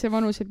 on tegelikult see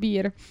vanuse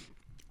piir.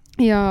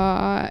 Ja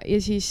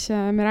siis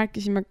me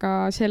rääkisime ka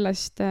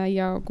sellest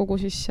ja kogu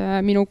siis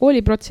minu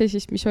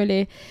kooliprotsessist, mis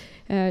oli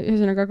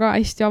ühesõnaga ka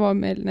hästi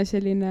avameelne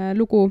selline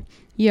lugu.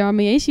 Ja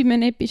meie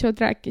esimene episood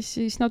rääkis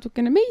siis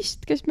natukene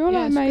meist, kes me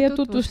oleme ja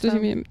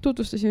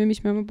tutvustasime, mis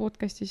me oma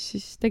podcastis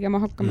siis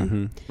tegema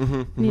hakkame.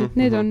 Nii et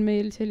need on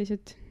meil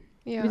sellised,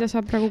 mida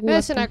saab praegu kuulata.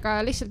 Ühesõnaga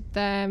lihtsalt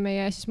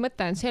meie siis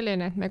mõte on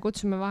selline, et me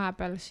kutsume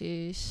vahepeal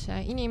siis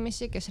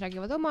inimesi, kes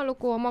räägivad oma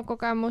lugu, oma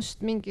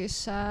kogemust mingis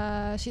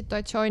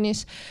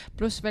situatsioonis,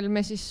 pluss veel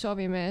me siis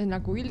soovime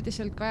nagu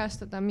üldiselt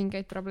kajastada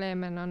mingeid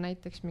probleeme, no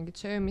näiteks mingid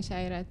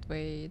söömishäired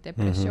või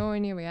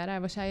depressiooni või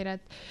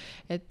ärevushäired,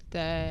 et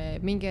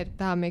mingeid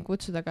tahame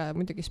kutsuda ka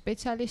muidugi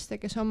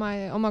spetsialiste, kes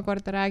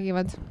omakorda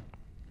räägivad.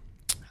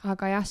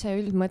 Aga jah, see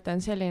üldmõte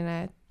on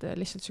selline, et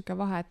lihtsalt siuke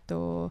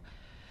vahetu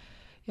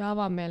ja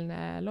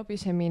avameelne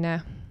lobisemine,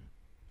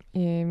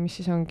 mis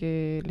siis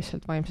ongi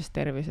lihtsalt vaimsest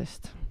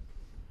tervisest.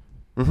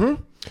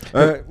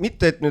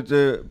 Mitte, et nüüd,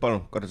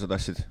 palun, Karl, sa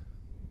tahtsid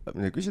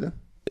midagi küsida?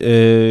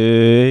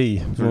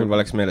 Ei. Sul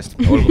oleks meelest.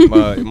 Olgu,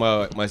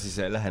 ma siis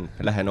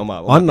lähen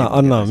oma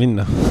Anna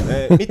minna.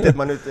 Mitte, et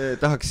ma nüüd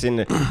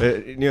tahaksin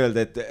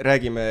nii-öelda, et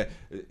räägime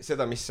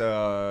seda, mis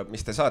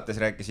te saates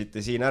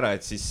rääkisite siin ära,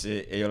 et siis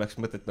ei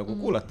oleks mõtet nagu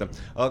kuulata.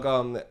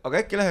 Aga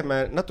äkki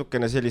läheme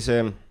natukene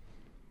sellise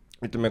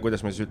ütleme, kuidas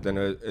ma siis ütlen,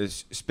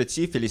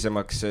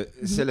 spetsiifilisemaks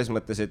selles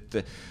mõttes, et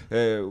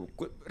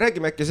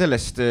räägime äkki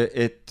sellest,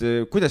 et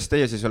kuidas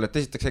teie siis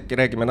olete, esiteks äkki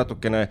räägime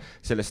natukene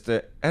sellest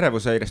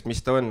ärevushäirest,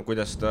 mis ta on,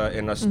 kuidas ta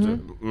ennast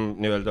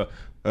nii-öelda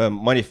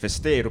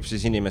manifesteerub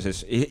siis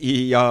inimeses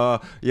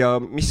ja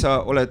mis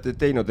sa oled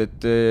teinud,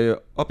 et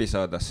abi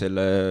saada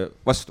selle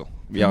vastu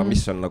ja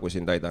mis on nagu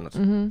sind aidanud?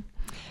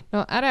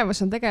 No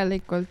ärevus on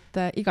tegelikult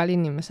igal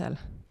inimesel.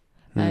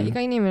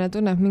 Iga inimene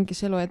tunneb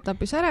mingis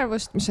eluetapis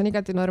ärevust, mis on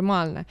igati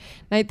normaalne.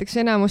 Näiteks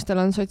enamustel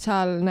on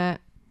sotsiaalne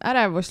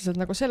ärevus lihtsalt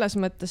nagu selles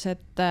mõttes,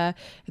 et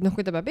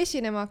kui ta peab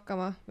esinema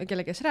hakkama või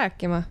kellegis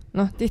rääkima,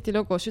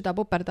 tihtilugu süda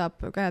puperdab,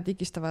 käed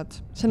higistavad,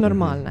 see on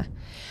normaalne.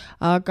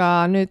 Aga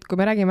nüüd, kui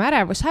me räägime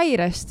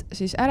ärevushäirest,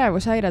 siis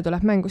ärevushäire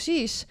tuleb mängu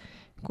siis,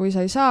 kui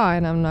sa ei saa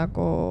enam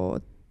nagu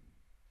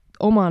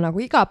oma nagu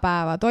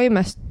igapäeva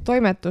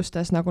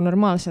toimetustes nagu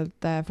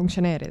normaalselt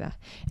funktsioneerida.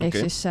 Ehk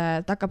siis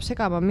ta hakkab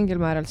segama mingil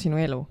määral sinu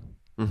elu.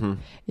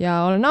 Ja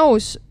olen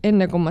aus,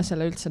 enne kui ma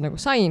selle üldse nagu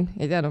sain,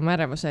 ei teadnud ma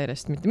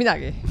ärevushäirest mitte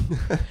midagi.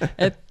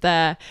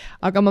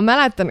 Aga ma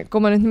mäletan,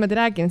 kui ma nüüd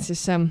niimoodi räägin,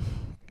 siis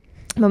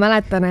ma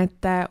mäletan,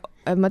 et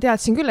ma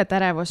teadsin küll, et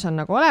ärevus on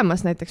nagu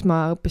olemas, näiteks ma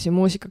õppisin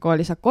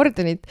muusikakoolis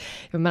akordionit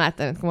ja ma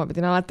mäletan, et kui ma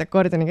pidin alati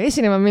akordioniga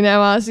esinema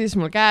minema, siis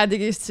mul käed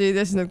higistasid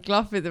ja siis need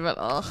klahvide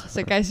peal,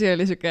 see käsi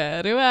oli siuke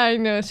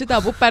rõve,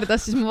 süda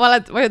puperdas, siis ma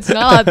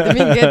vajutasin alati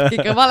mingi hetk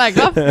ikka vale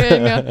klahvi,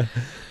 ja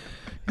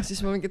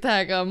siis ma mingi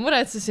tähega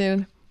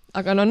muretsesin.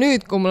 Aga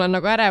nüüd, kui mul on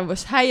nagu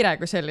ärevushäire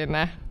kui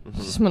selline,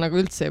 siis ma nagu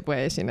üldse ei põe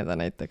esineda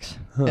näiteks.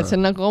 Et see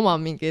on nagu oma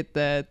mingid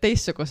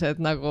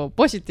teistsugused nagu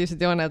positiivsed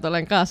jooned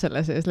olen ka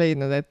selle sees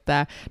leidnud, et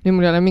nüüd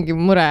mul ei ole mingi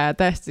mure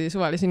täiesti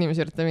suvalise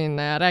inimese juurde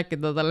minna ja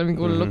rääkida talle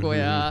mingi hull lugu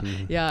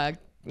ja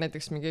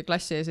näiteks mingi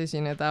klassi ees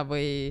esineda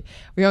või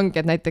ongi,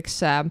 et näiteks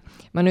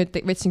ma nüüd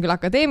võtsin küll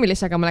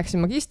akadeemilise, aga ma läksin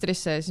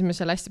magistrisse ja siis me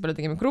seal hästi palju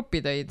tegime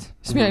grupitöid.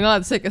 Siis mina olin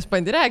alati see, kes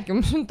pandi rääkima,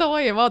 ma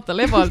davai, vaata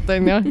lebalt,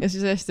 ja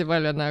siis hästi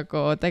palju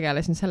nagu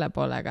tegelesin selle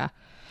poolega.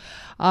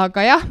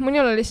 Aga jah,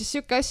 minul oli siis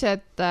siuke asi,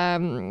 et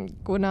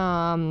kuna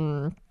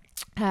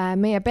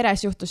meie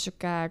peres juhtus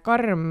siuke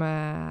karm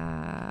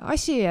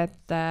asi,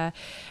 et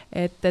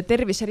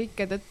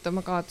terviserikke tõttu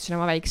ma kaotasin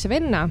oma väikse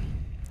venna.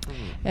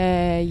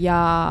 Ja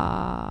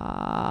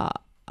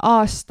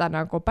aasta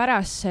nagu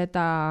pärast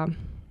seda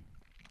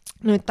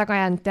nüüd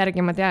tagajäänud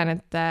järgi ma tean,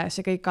 et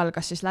see kõik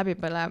algas siis läbi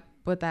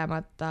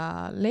põdemata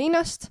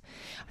leinast,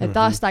 et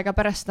aasta aega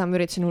pärast seda ma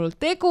üritasin hullult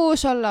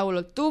tegus olla,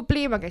 hullult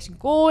tubli, ma käisin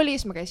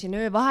koolis, ma käisin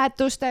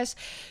öövahetustes,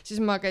 siis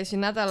ma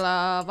käisin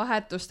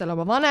nädalavahetustel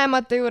oma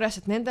vanemate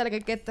juures, et nendele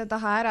kõik ette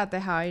taha ära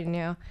teha,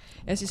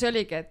 ja siis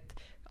oligi,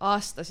 et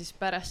aasta siis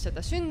pärast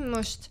seda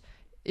sündmust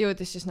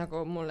jõudis siis nagu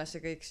mulle see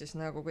kõik siis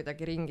nagu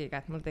kuidagi ringiga,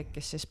 et mul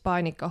tekkis siis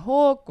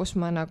paanikahoog, kus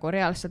ma nagu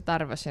reaalselt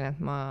arvasin,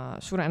 et ma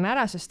suren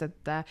ära, sest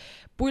et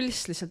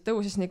pulss lihtsalt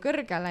tõusis nii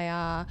kõrgele ja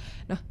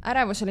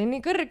ärevus oli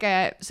nii kõrge,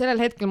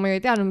 sellel hetkel ma ju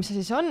ei teadnud, mis see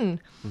siis on.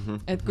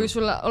 Et kui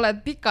sul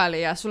oled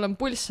pikali ja sul on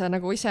pulss,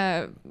 nagu ise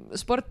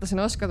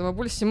sportlasena oskad oma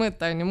pulssi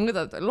mõõta,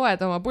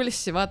 loed oma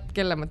pulssi, vaat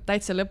kelle ma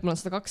täitsa lõpp, mul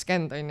on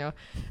 120,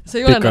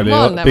 See ei ole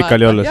normaalne.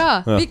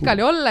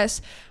 Pikali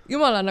olles.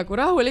 Jumala nagu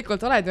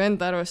rahulikult oled ju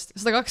enda arvust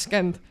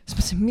 120, siis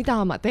mõtlesin, mida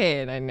ma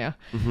teen,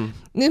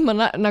 Nüüd ma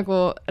nagu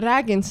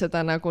räägin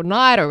seda nagu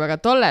naeruga, aga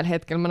tollel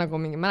hetkel ma nagu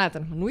mingi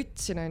mäletan, et ma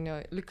nutsin,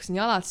 lükkasin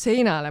jalad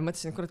seinale,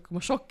 mõtlesin, et kurat, kui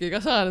ma šokki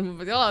ka saan, et ma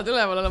pead jalad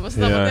üleval olema,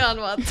 seda ma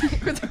tean, vaata,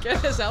 kuidagi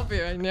enese abi,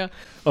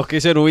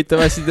 Okei, see on huvitav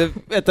asi,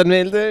 jätan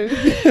meelde.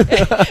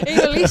 Ei,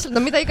 lihtsalt,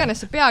 mida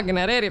iganes see pea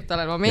genereerib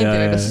tollel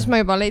momendil, siis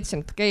ma juba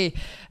leidsin, et okei,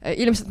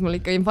 ilmselt mul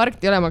ikka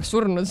infarkti ei ole, ma oleks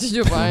surnud siis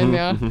juba,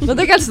 No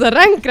tegelikult seda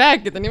ränk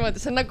rääkida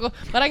niimoodi, see on nagu,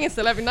 ma räägin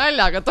seda läbi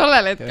nalja, aga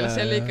tollel hetkel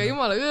see oli ikka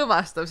jumala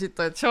õõvastav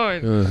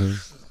situatsioon.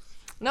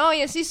 No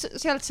ja siis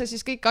sealt see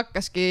siis kõik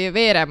hakkaski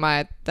veerema,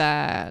 et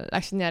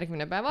läksin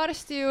järgmine päev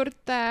arsti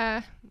juurde,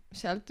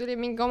 sealt tuli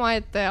mingi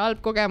omaette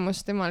halb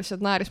kogemus, tema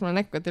lihtsalt naeris mulle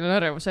näkku, et teil on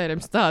ärevushäire,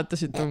 mis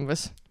tahate siit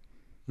umbes.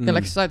 Ja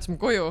läks saatis mu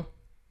koju.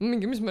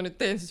 Mingi, mis ma nüüd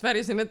teen, siis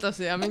värisen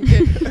edasi ja mingi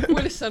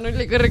pulss on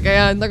ülli kõrge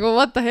ja nagu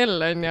what the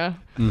hell,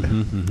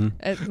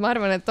 Et ma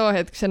arvan, et too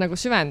hetk see nagu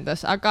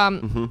süvendas, aga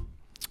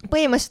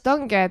põhimõtteliselt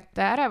ongi,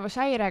 et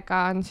ärevushäirega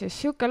on siis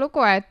siuke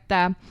lugu, et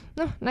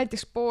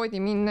näiteks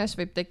poodi minnes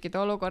võib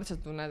tekkida olukord, sa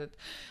tunned,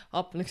 et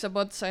hapnik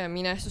saab otsa ja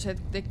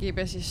minestused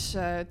tekib ja siis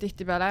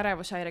tihtipeale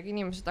ärevushäirega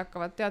inimesed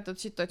hakkavad teatud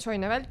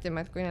situatsioone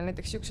vältima, et kui neil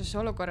näiteks siukses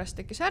olukorras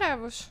tekkis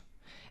ärevus,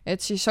 et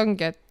siis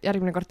ongi, et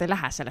järgmine kord ei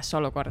lähe sellesse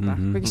olukorda,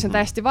 kuigi see on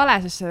täiesti vale,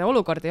 sest see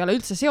olukord ei ole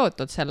üldse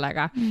seotud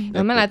sellega.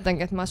 Ma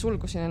mäletangi, et ma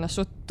sulgusin ennast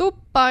suht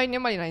tuppa,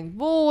 ma olin ainult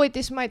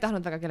voodis, ma ei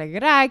tahtnud väga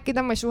kellegi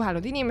rääkida, ma ei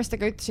suhelnud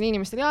inimestega, ütlesin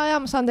inimestele,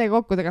 ma saan teiega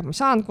kokku, tegelikult ma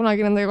ei saanud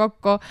kunagi nendega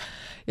kokku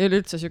ja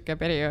üldse siuke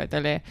periood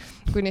oli,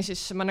 kuni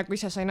siis ma nagu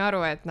ise sain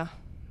aru, et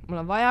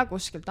mul on vaja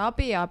kuskilt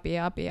abi.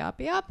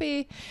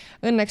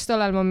 Õnneks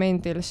tollel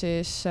momendil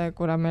siis,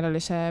 kuna meil oli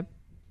see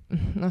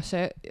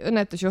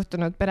õnnetus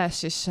juhtunud peres,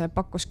 siis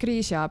pakkus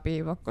kriisiabi,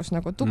 pakkus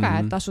nagu tuge,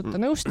 tasuta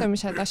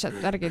nõustamised, asjad,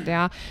 värgid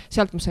ja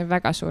sealt ma sain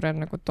väga suure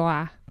nagu toe.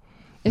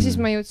 ja siis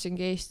ma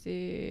jõudsingi Eesti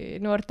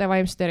noorte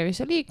vaimse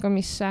tervise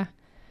liikumisse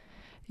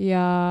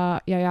ja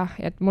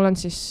et mul on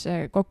siis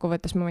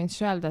kokkuvõttes ma võin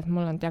siis öelda, et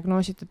mul on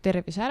diagnoositud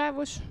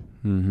terviseärevus,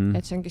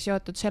 et see ongi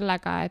seotud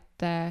sellega,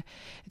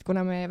 et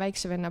kuna meie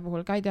väikse venna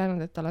puhul ka ei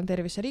teadnud, et tal on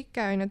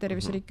terviserike,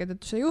 terviserikke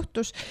tõttu see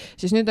juhtus,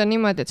 siis nüüd on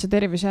niimoodi, et see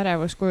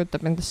terviseärevus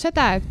kujutab endast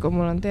seda, et kui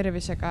mul on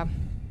tervisega,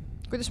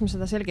 kuidas ma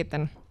seda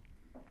selgitan,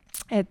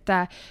 et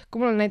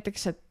kui mul on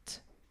näiteks, et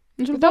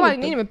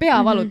tavaline inimene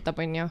pea valutab,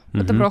 on ju,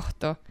 võtab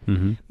rohtu.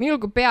 Minul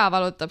kui pea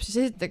valutab, siis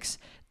esiteks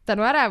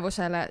tänu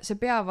ärevusele see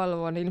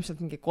peavalu on ilmselt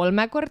mingi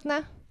 3-kordne.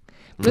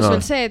 Plus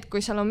veel see, et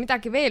kui seal on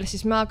midagi veel,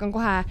 siis ma hakkan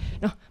kohe,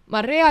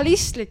 ma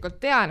realistlikult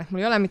tean, et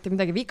mul ei ole mitte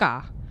midagi viga,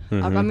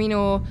 aga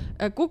minu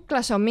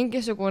kuklas on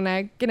mingisugune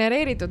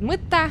genereeritud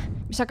mõte,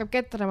 mis hakkab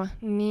ketrama,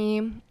 nii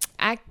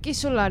äkki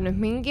sul on nüüd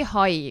mingi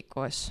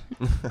haigus.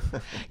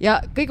 Ja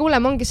kõige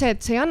hullem ongi see,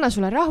 et see ei anna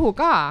sulle rahu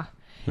ka.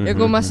 Ja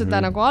kui ma seda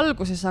nagu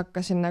alguses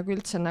hakkasin nagu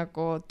üldse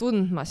nagu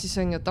tundma, siis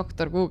on ju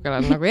doktor Google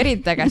on nagu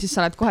eritege, siis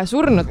sa oled kohe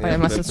surnud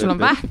põhimõtteliselt, sul on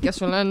vähk ja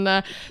sul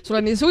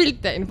on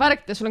insult ja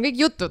infarkt ja sul on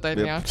kõik jutud,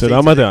 on ju. Seda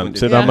ma tean.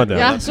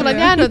 Jah, sul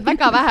on jäänud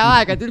väga vähe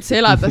aega, et üldse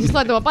elada, siis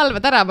loed oma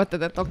palved ära,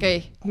 mõtled, et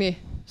okei, nii,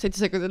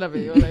 7 sekundit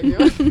läbi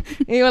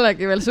ei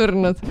olegi veel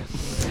surnud.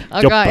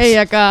 Aga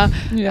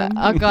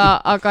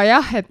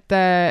jah, et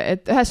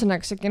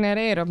ühesõnaga see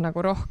genereerub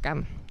nagu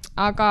rohkem.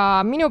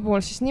 Aga minu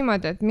puhul siis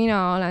niimoodi, et mina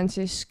olen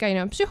siis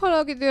käinud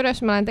psühholoogide juures,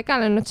 ma olen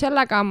tegelenud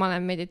sellega, ma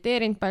olen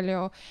mediteerinud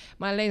palju,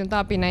 ma olen leidnud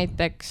abi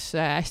näiteks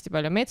hästi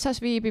palju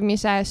metsas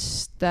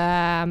viibimisest,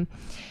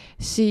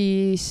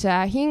 siis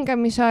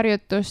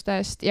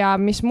hingamisharjutustest ja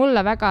mis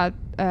mulle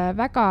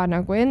väga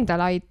nagu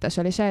endale aitas,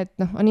 oli see,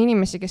 et on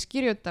inimesi, kes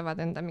kirjutavad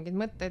enda mingeid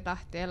mõtteid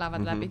lahti ja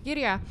elavad läbi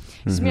kirja,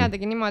 siis mina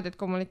tegin niimoodi, et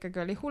kui mul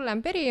ikkagi oli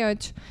hullem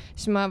periood,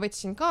 siis ma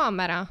võtsin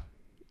kaamera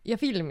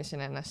ja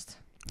filmisin ennast.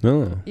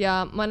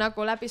 Ja ma nagu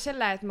läbi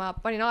selle, et ma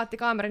panin alati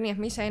kaamera nii, et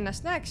ma ise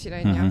ennast näeksin,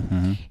 on ju,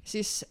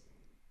 siis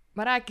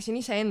ma rääkisin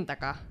ise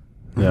endaga.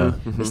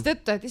 Mis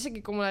tõttu, et isegi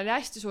kui mul oli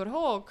hästi suur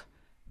hoog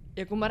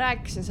ja kui ma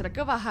rääkisin selle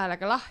kõva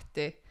häälega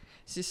lahti,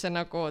 siis see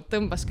nagu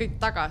tõmbas kõik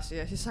tagasi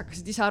ja siis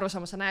hakkasid ise aru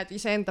saama, sa näed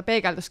ise enda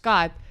peegeldust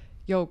ka, et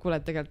kuule,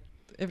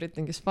 tegelikult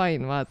everything is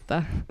fine, vaata.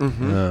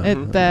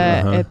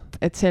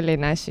 Et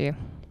selline asi,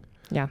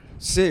 jah.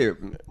 See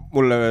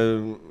mulle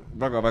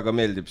väga-väga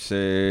meeldib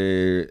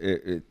see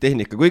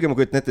tehnika, kuigi ma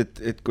kujutan ette,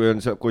 et kui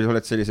sa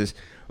oled sellises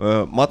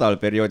madal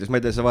perioodis, ma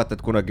ei tea, sa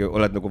vaatad kunagi,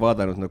 oled nagu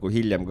vaadanud nagu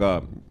hiljem ka,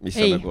 mis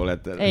sa nagu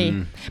oled. Ei,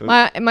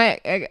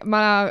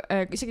 ma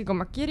isegi kui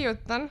ma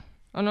kirjutan,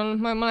 ma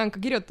olen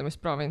ka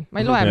kirjutamist proovinud, ma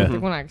ei loe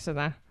mitte kunagi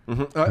seda.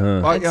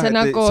 Et see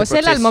nagu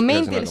sellel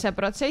momendil see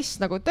protsess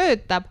nagu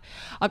töötab,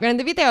 aga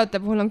nende videote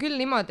puhul on küll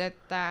niimoodi,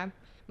 et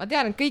ma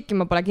tean, et kõiki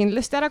ma pole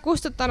kindlasti ära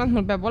kustutanud,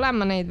 mul peab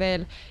olema neid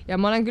veel ja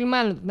ma olen küll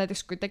mõelnud, et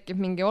näiteks kui tekib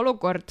mingi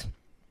olukord,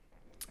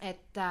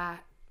 et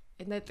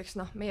näiteks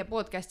meie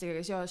podcastiga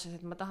seoses,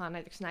 et ma tahan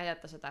näiteks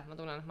näidata seda, et ma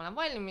tunnen, et ma olen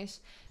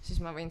valmis, siis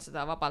ma võin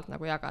seda vabalt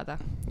nagu jagada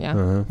ja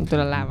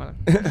tulen lähemale.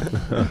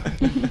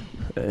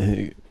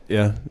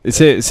 Jah,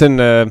 see on,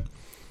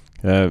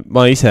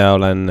 ma ise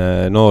olen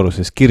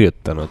nooruses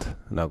kirjutanud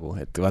nagu,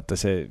 et vaata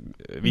see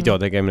video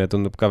tegemine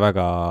tundub ka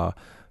väga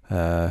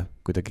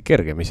kuidagi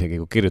kergem isegi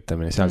kui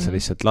kirjutamine, seal sa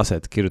lihtsalt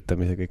lased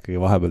kirjutamisega ikkagi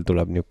vahepeal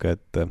tuleb niuke,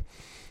 et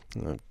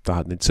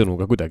tahad neid sõnu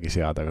ka kuidagi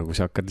seada, aga kui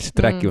sa hakkad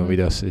lihtsalt rääkima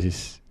videosse, siis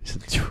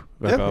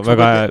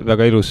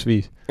väga ilus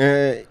viis.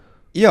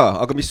 Jaa,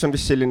 aga mis on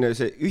vist selline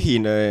see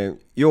ühine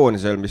joon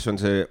seal, mis on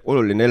see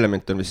oluline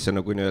element on vist see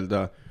nagu nii-öelda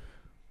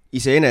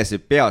iseenese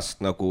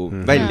peast nagu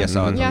välja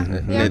saada.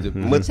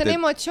 See on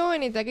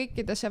emotsioonide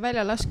kõikidesse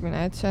välja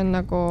laskmine, et see on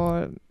nagu,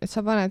 et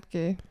sa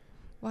panedki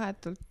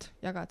vahetult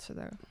jagad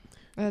seda.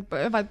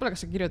 Pole,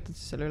 kas sa kirjutad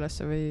siis selle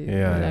ülesse või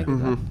räägid?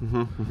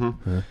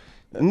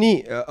 Nii,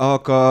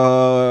 aga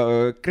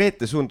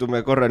Grete, suundume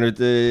korra nüüd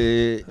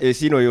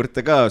sinu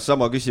juurde ka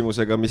sama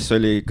küsimusega, mis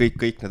oli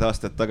kõik need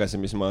aastad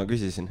tagasi, mis ma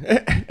küsisin.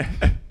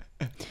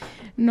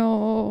 No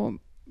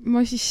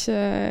ma siis,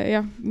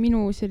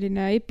 minu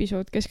selline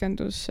episood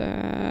keskendus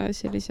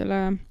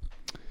sellisele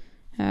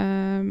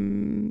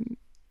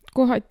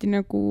kohati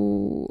nagu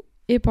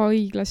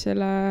ebaõiglust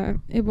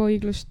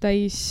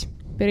täis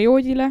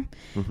perioodile,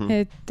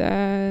 et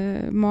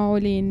ma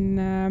olin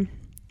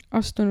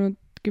astunud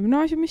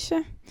gümnaasiumisse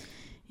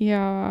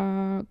ja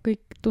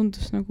kõik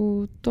tundus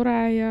nagu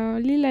tore ja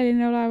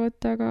lilleline olevat,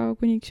 aga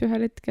kuniks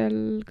ühel hetkel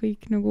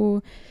kõik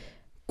nagu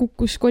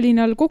kukkus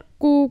kolinal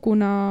kokku,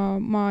 kuna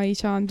ma ei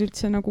saanud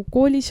üldse nagu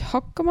koolis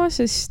hakkama,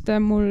 sest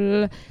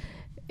mul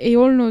ei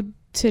olnud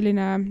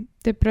selline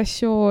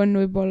depressioon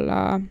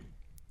võib-olla,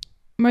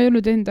 ma ei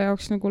olnud enda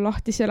jaoks nagu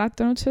lahti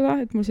seletanud seda,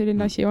 et mul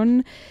selline asi on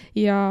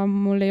ja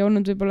mul ei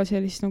olnud võib-olla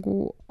sellist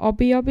nagu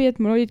abi,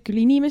 et mul olid küll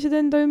inimesed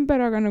enda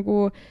ümber, aga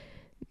nagu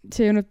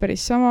see ei olnud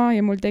päris sama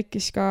ja mul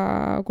tekkis ka,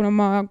 kuna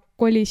ma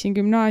kolisin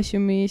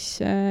gümnaasiumis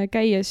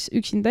käies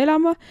üksinda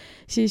elama,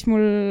 siis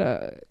mul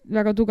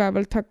väga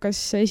tugevalt hakkas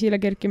esile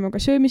kerkima ka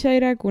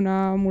söömishäire,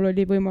 kuna mul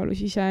oli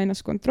võimalus ise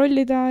ennast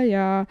kontrollida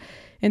ja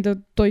enda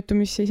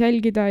toitumisse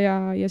jälgida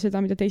ja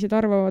seda, mida teised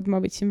arvavad, ma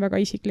võtsin väga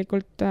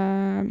isiklikult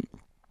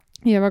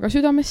ja väga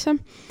südamesse.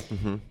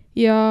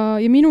 Ja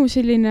minu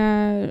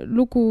selline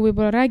lugu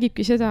võib-olla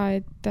räägibki seda,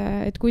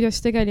 et kuidas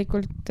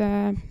tegelikult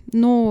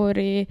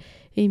noori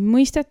ei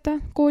mõisteta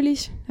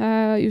koolis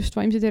just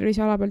vaimse tervise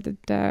ala pealt,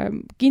 et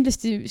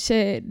kindlasti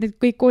need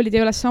kõik koolid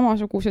ei ole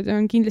samasugused ja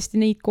on kindlasti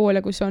neid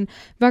koole, kus on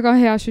väga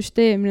hea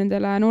süsteem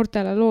nendele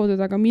noortele loodud,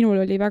 aga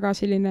minul oli väga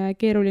selline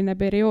keeruline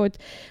periood.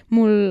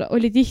 Mul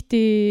oli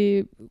tihti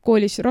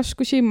koolis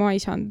raskusi, ma ei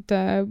saanud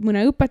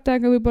mõne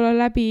õpetajaga võib-olla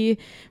läbi,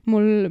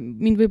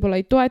 mind võib-olla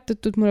ei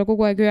toetatud, mulle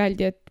kogu aeg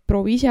öeldi, et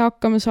proovi ise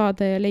hakkama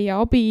saada ja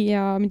leia abi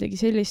ja midagi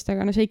sellist,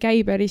 aga no see ei käi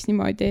päris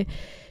niimoodi.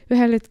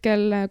 Ühel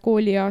hetkel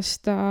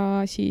kooliaasta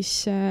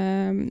siis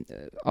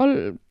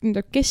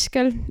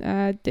keskel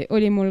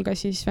oli mul ka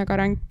siis väga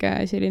ränk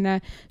selline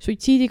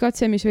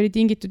suitsiidikatse, mis oli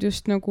tingitud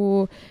just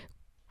nagu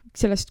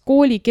sellest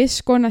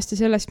koolikeskkonnast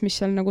ja sellest, mis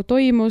seal nagu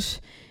toimus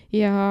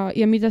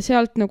ja mida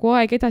sealt nagu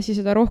aeg edasi,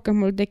 seda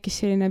rohkem mul tekkis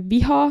selline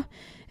viha,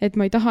 et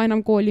ma ei taha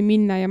enam kooli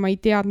minna ja ma ei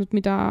teadnud,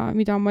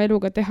 mida oma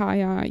eluga teha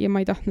ja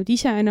ma ei tahtnud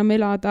ise enam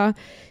elada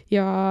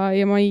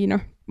ja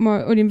ma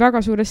olin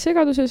väga suures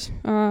segaduses.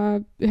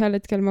 Ühel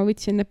hetkel ma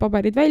võtsin need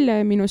paberid välja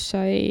ja minust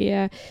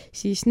sai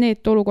siis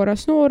need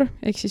olukorras noor,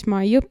 ehk siis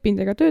ma ei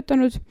õppinud ega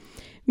töötanud.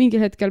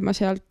 Mingil hetkel ma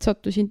sealt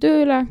sattusin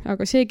tööle,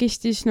 aga see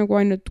kestis nagu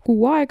ainult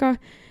 6 aega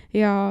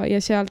ja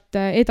sealt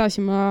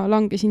edasi ma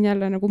langesin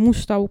jälle nagu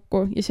musta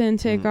auku ja see on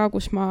see ka,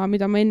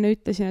 mida ma enne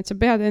ütlesin, et sa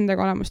pead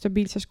endaga olema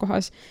stabiilses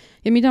kohas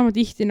ja mida ma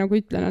tihti nagu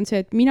ütlen, on see,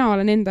 et mina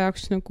olen enda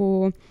jaoks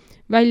nagu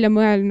välja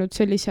mõelnud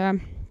sellise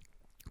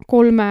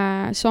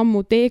 3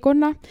 sammu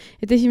teekonna,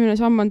 et esimene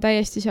samm on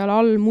täiesti seal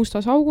all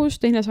mustas augus,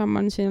 teine samm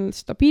on seal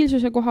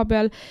stabiilsuse koha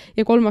peal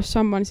ja 3.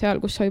 samm on seal,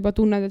 kus sa juba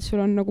tunned, et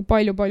sul on nagu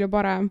palju-palju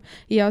parem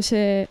ja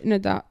see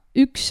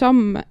üks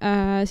samm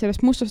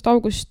sellest mustast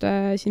august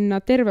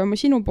sinna terve oma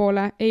sinu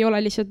poole ei ole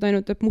lihtsalt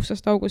ainult, et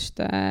mustast august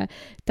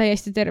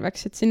täiesti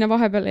terveks, et sinna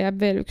vahepeale jääb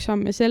veel üks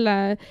samm ja selle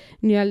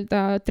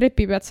nii-öelda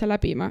trepi pead sa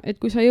läbima, et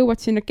kui sa jõuad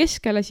sinna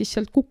keskele, siis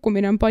sealt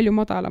kukkumine on palju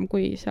madalam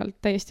kui sealt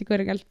täiesti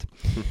kõrgelt.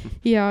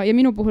 Ja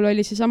minu puhul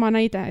oli see sama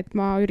näide, et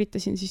ma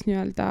üritasin siis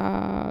nii-öelda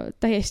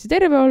täiesti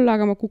terve olla,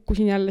 aga ma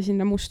kukkusin jälle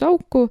sinna musta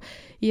auku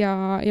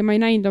ja ma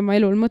ei näinud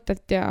oma elul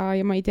mõtet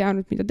ja ma ei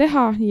teadnud, mida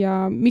teha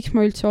ja miks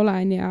ma üldse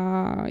olen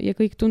ja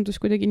kõik tundus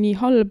kuidagi nii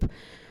halb,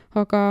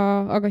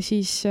 aga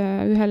siis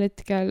ühel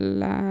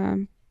hetkel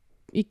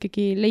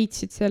ikkagi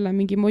leidsid selle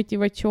mingi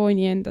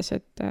motivatsiooni endas,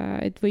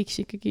 et võiks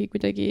ikkagi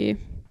kuidagi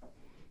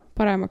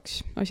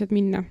paremaks asjad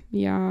minna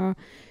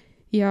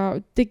ja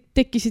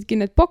tekkisidki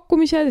need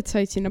pakkumised, et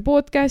said sinna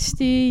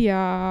podcasti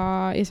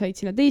ja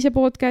said sinna teise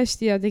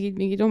podcasti ja tegid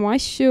mingeid oma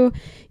asju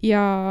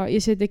ja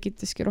see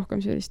tekitaski rohkem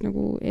sellist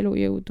nagu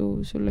elujõudu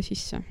sulle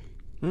sisse.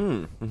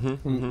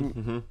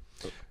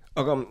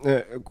 Aga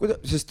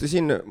sest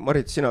siin,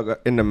 Marit, sina ka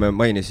ennem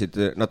mainisid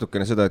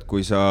natukene seda, et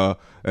kui sa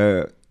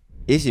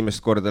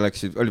esimest korda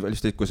läksid,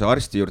 kui sa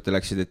arsti juurde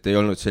läksid, et ei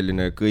olnud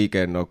selline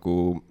kõige nagu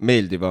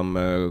meeldivam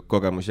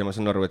kogemus ja ma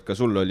saan aru, et ka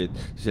sul olid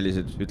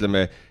sellised,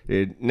 ütleme,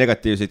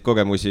 negatiivseid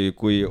kogemusi,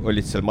 kui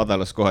olid seal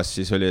madalas kohas,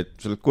 siis oli, et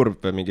sul oled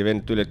kurb, mingi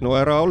vend tuli, et no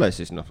ära ole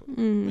siis,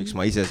 miks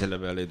ma ise selle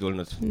peale ei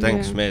tulnud,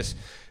 thanks mees.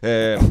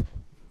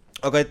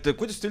 Aga et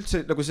kuidas te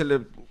üldse nagu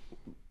selle,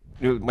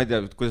 ma ei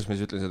tea, kuidas ma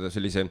siis ütlen seda,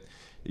 sellise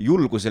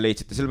julguse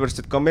leidsite, sellepärast,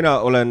 et ka mina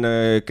olen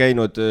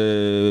käinud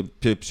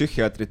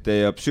psühhiaatrite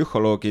ja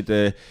psühholoogide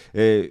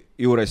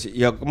juures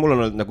ja mul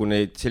on olnud nagu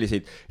neid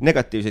selliseid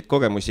negatiivseid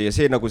kogemusi ja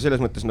see nagu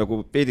selles mõttes nagu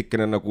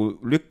peedikene nagu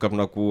lükkab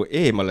nagu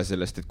eemale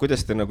sellest, et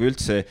kuidas te nagu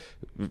üldse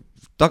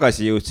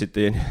tagasi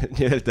jõudsite ja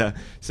nii-öelda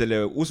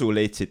selle usu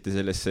leidsite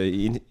sellesse,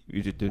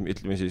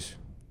 ütleme siis,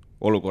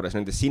 olukorras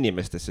nendesse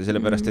inimestesse,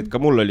 sellepärast, et ka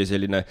mul oli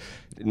selline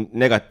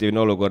negatiivne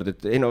olukord,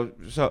 et ei no,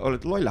 sa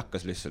oled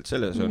lollakas lihtsalt,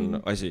 selles on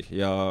asi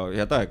ja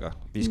head aega,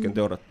 50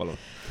 eurot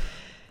palun.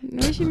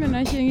 No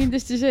esimene asi on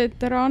kindlasti see,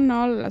 et ära anna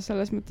alla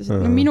selles mõttes,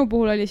 et no minu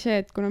puhul oli see,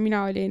 et kuna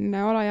mina olin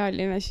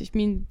alaealine, siis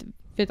mind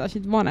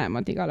vedasid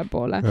vanemad igale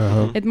poole.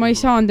 Et ma ei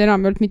saanud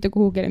enam mitte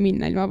kuhugile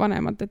minna ilma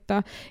vanemateta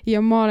ja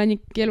ma olen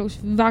ikka elus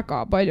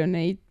väga palju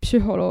neid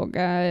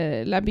psühholooge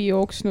läbi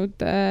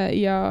jooksnud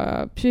ja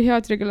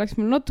psühhiaatriga läks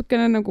mul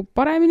natukene nagu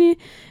paremini.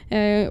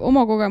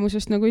 Oma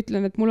kogemusest nagu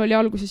ütlen, et mul oli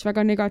alguses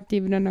väga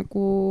negatiivne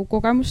nagu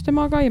kogemus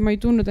temaga ja ma ei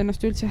tundnud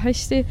ennast üldse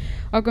hästi,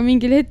 aga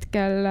mingil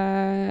hetkel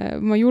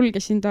ma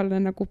julgesin talle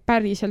nagu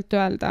päriselt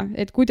öelda,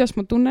 et kuidas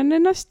ma tunnen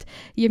ennast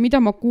ja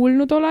mida ma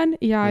kuulnud olen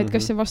ja et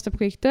kas see vastab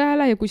kõik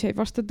tõele ja kui see ei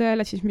vasta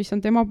tõele, siis mis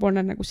on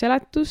temapoolne nagu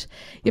seletus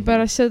ja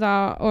pärast seda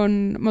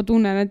ma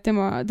tunnen, et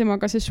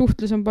temaga see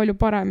suhtlus on palju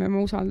parem ja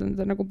ma usaldan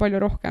ta nagu palju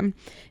rohkem.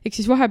 Ehk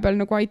siis vahepeal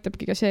nagu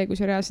aitabki ka see, kui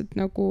sa reaalselt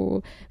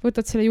nagu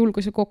võtad selle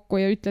julguse kokku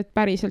ja ütled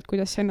päriselt,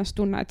 kuidas sa ennast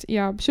tunned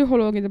ja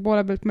psühholoogide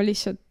poole pealt ma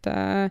lihtsalt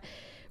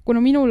kuna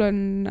minul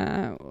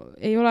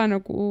ei ole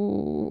nagu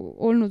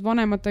olnud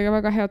vanematega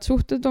väga head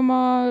suhted oma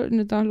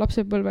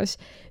lapsepõlves,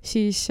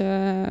 siis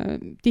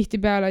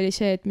tihtipeale oli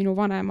see, et minu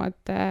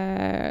vanemad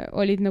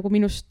olid nagu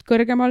minust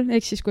kõrgemal,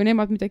 ehk siis kui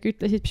nemad midagi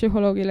ütlesid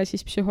psühholoogile,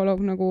 siis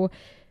psühholoog nagu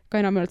ka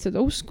enam ei olnud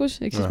seda uskus,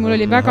 ehk siis mul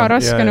oli väga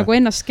raske nagu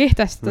ennast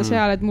kehtestada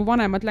seal, et mu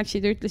vanemad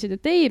läksid ja ütlesid,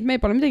 et ei, me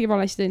pole midagi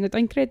valesti teinud, et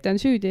ainult Grete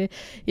on süüdi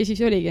ja siis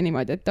oligi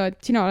niimoodi,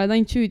 et sina oled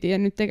ainult süüdi ja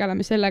nüüd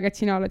tegeleme sellega, et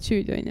sina oled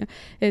süüdi, on ju.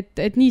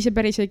 Et nii see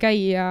päris ei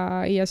käi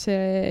ja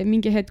see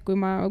mingi hetk,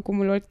 kui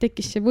mul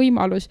tekkis see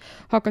võimalus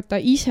hakata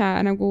ise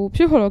nagu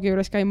psühholoogi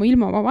juures käima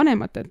ilma oma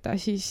vanemateta,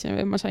 siis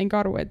ma sain ka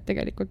aru, et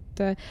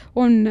tegelikult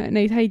on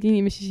neid häid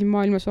inimesi siin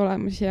maailmas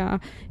olemas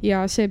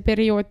ja see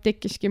periood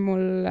tekkiski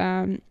mul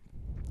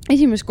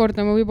esimest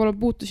korda ma võib-olla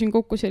puutusin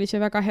kokku sellise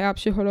väga hea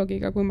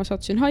psühholoogiga, kui ma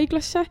sattusin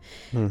haiglasse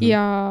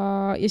ja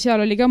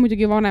seal oli ka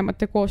muidugi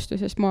vanemate koostöö,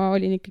 sest ma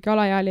olin ikkagi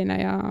alaealine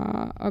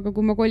aga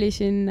kui ma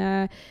kolisin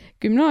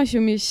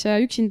gümnaasiumis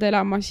üksinda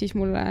elama, siis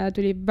mulle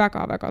tuli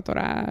väga-väga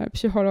tore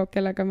psühholoog,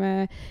 kellega me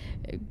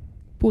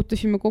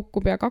puutusime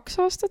kokku pea 2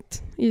 aastat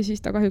ja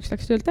siis ta kahjuks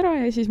läks töölt ära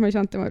ja siis ma ei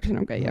saanud tema juures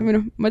enam käia. Või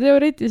ma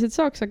teoreetiliselt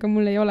saaks, aga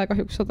mul ei ole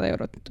kahjuks 100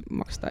 eurot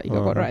maksta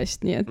iga korra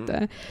eest, nii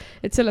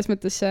et selles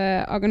mõttes,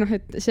 aga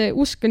et see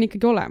usk on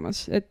ikkagi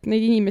olemas, et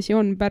neid inimesi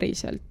on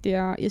päriselt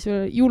ja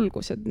see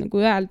julgus, et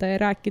nagu öelda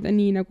ja rääkida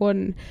nii nagu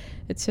on,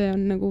 et see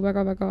on nagu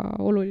väga-väga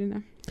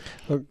oluline.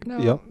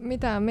 No,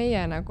 mida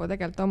meie nagu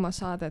tegelikult oma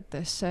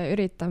saadetes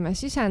üritame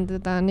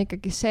sisendada, on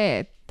ikkagi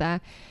see,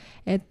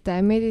 et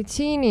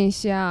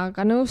meditsiinis ja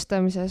ka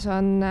nõustamises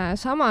on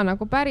sama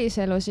nagu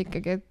päriselus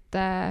ikkagi, et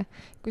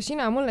kui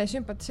sina mulle ei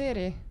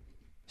sümpatiseeri,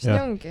 siis nii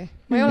ongi.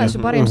 Ma ei ole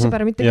su parim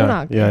sõber mitte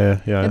kunagi.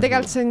 Ja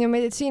tegelikult see on ju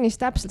meditsiinis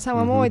täpselt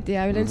samamoodi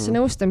ja üleüldse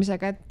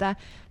nõustamisega, et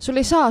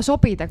sul ei saa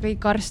sobida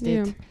kõik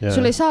arstid,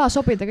 sul ei saa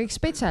sobida kõik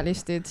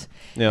spetsialistid.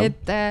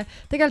 Et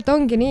tegelikult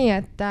ongi nii,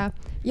 et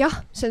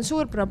jah, see on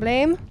suur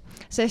probleem,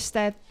 sest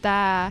et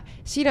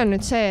siin on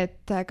nüüd see,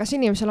 et kas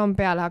inimesel on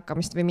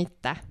pealehakkamist või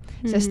mitte.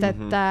 Sest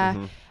et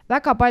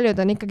väga paljud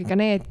on ikkagi ka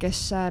need,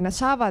 kes nad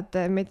saavad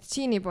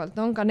meditsiini poolt,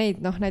 on ka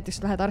neid,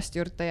 näiteks lähed arsti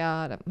juurde ja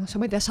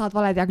sa ma ei tea, saad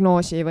vale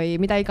diagnoosi või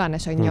mida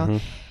iganes on ju,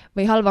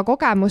 või halva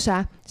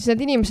kogemuse, siis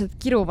need inimesed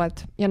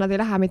kiruvad ja nad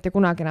ei lähe mitte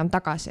kunagi enam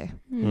tagasi.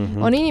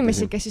 On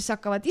inimesi, kes siis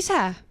hakkavad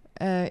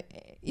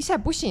ise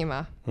pusima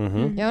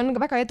ja on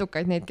ka väga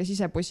edukaid neid, kes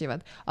ise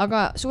pusivad,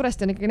 aga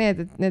suuresti on ikka need,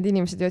 et need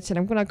inimesed ei otsi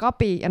enam kunagi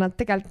abi ja nad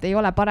tegelikult ei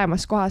ole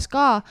paremas kohas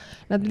ka,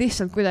 nad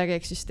lihtsalt kuidagi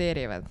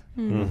eksisteerivad.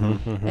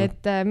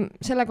 Et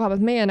selle koha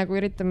pealt meie nagu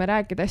üritame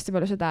rääkida hästi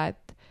palju seda,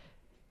 et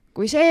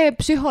kui see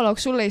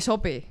psühholoog sulle ei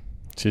sobi,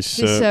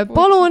 siis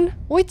palun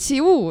otsi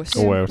uus,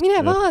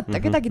 mine vaata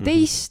kedagi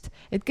teist,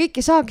 et kõik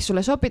ei saagi sulle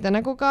sobida,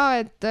 nagu ka,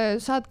 et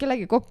saad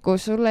kellegi kokku,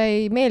 sulle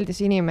ei meeldi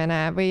see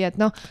inimene või et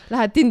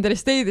lähed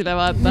Tinderist date'ile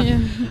vaata.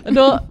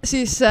 No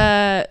siis,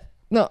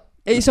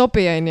 ei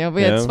sobi on ju,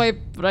 või et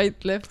swipe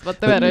right, left,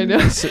 whatever on ju.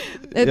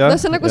 Et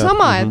see on nagu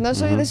sama,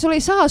 et sul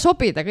ei saa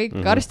sobida kõik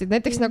arstid,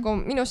 näiteks nagu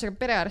minu see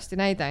perearsti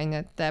näide on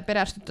ju, et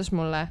perearst ütles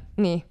mulle,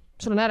 nii,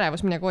 sul on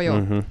ärevus, mine koju.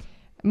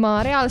 Ma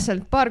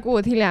reaalselt 2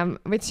 kuud hiljem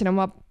võtsin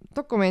oma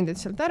dokumendid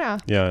sealt ära,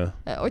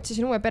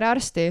 otsisin uue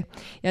perearsti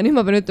ja nüüd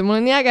ma pean ütlema, mul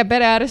on nii äge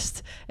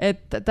perearst,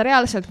 et ta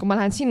reaalselt, kui ma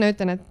lähen sinna,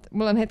 ütlen, et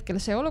mul on hetkel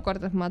see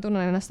olukord, et ma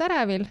tunnen ennast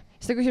ärevil,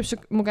 siis ta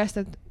küsib mu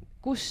käest, et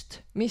kust,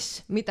 mis,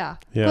 mida,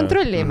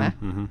 kontrollime,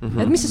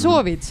 et mis sa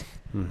soovid.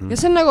 Ja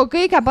see on nagu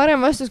kõige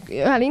parem vastus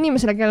ühele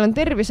inimesele, kellel on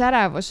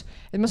tervisärevus,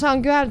 et ma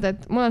saangi öelda,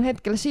 et mul on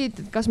hetkel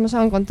siit, et kas ma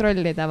saan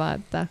kontrollida,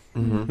 vaata.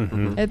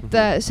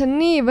 Et see on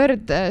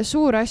niivõrd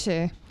suur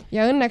asi.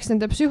 Ja õnneks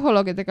nende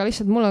psühholoogidega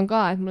lihtsalt mul on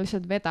ka, et mul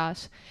lihtsalt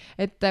vedas.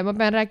 Et ma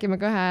pean rääkima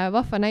ka ühe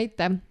vahva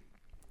näite.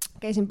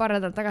 Käisin paar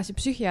nädalat tagasi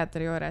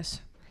psühhiaatri juures.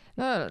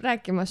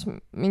 Rääkimas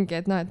mingi,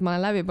 et et ma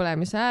olen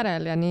läbipõlemise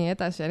äärel ja nii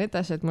edasi,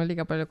 et mul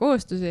liiga palju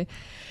kohustusi.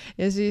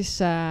 Ja siis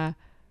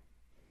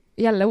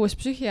jälle uus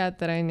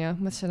psühhiaater on ju.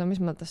 Mõtlesin,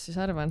 mis ma tast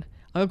siis arvan.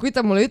 Aga kui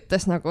ta mulle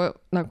ütles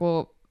nagu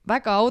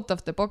väga out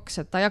of the box,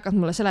 et ta ei hakanud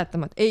mulle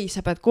seletama, et ei,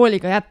 sa pead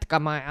kooliga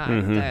jätkama ja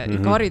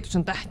ikka haridus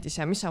on tähtis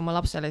ja mis sa oma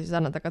lapsele siis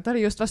annad, aga ta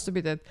oli just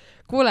vastupidi, et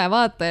kuule,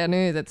 vaata ja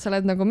nüüd, et sa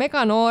oled nagu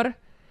mega noor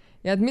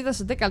ja et mida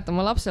sa tegelikult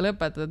oma lapsele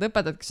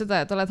õpetadki seda,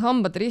 et oled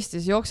hambad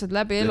ristis, jooksed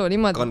läbi elu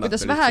niimoodi,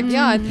 kuidas vähegi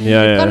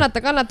et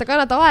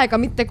kannata aega,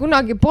 mitte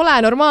kunagi pole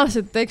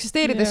normaalselt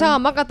eksisteerida ei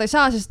saa, magada ei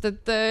saa, sest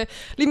et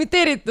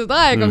limiteeritud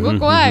aeg on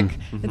kogu aeg.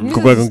 Et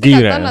kogu aeg on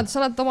kiire.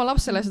 Sa annad oma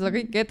lapsele seda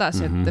kõike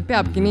edasi, et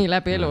peabki nii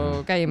läbi elu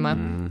käima.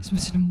 Siis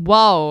mõtlesin,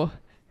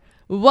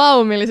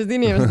 vau, millised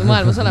inimesed on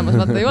maailmas olemas.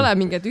 Vaata, ei ole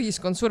mingi, et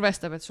ühiskond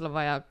survestab, et sul on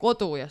vaja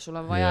kodu ja sul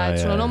on vaja, et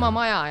sul on oma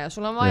maja ja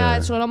sul on vaja,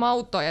 et sul on oma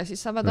auto ja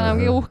siis sa pead olema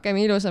kõige uhkem,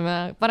 ilusam ja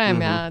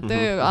parem ja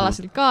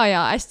tööalaselt ka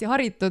ja hästi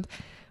haritud.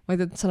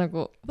 Vaid, et sa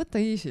nagu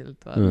võta easylt,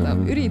 vaata,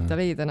 ürita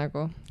leida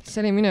nagu.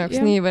 See oli minu jaoks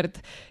niivõrd.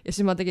 Ja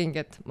siis ma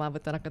tegingi, et ma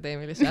võtan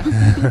akadeemilise.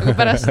 Nagu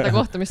pärast seda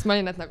kohtumist ma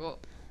olin, et nagu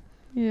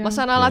ma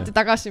saan alati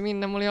tagasi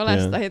minna, mul ei ole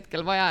seda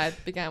hetkel vaja, et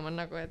pigem on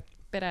nagu, et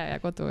pere ja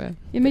kodu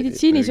ja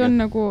meditsiinis on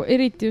nagu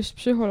eriti just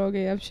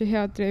psühholoogi ja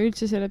psühhiaatri ja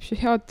üldse selle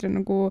psühhiaatri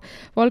nagu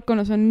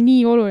valdkonnas on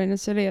nii oluline,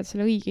 et sa leiad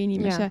selle õige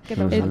inimese.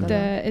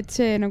 Et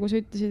see, nagu sa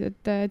ütlesid,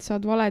 et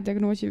saad vale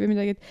diagnoosi või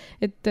midagi,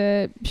 et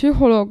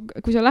psühholoog,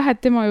 kui sa lähed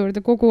tema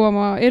juurde kogu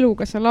oma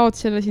eluga, sa laod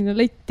selle sinna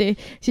letti,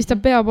 siis ta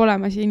peab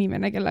olema see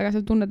inimene, kellega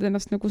sa tunned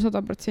ennast nagu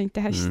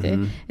 100% hästi.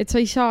 Et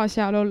sa ei saa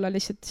seal olla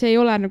lihtsalt, see ei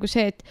ole nagu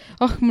see, et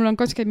mul on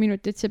 20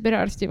 minutit see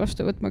perearsti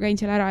vastuvõtt, ma käin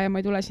seal ära ja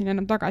ma ei tule sinna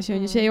enam tagasi,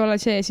 on ju, see ei ole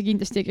see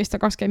kindlasti ei kesta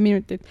 20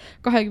 minutit.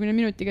 20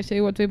 minutiga sa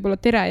jõuad võib-olla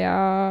tere ja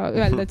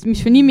öelda, et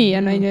mis su nimi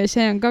on, ja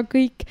see on ka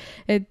kõik,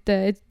 et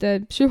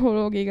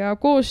psühholoogiga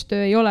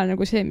koostöö ei ole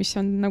nagu see, mis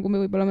on nagu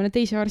me võib-olla mõne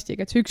teise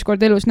arstiga, et sa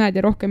ükskord elus näed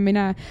ja rohkem ei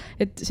näe.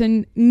 Et see on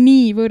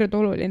niivõrd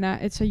oluline,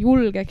 et sa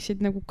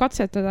julgeksid nagu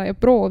katsetada ja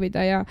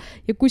proovida ja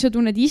kui sa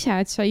tunned ise,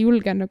 et sa ei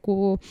julge nagu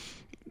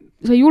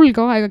sa ei julge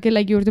aega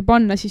kellegi juurde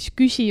panna, siis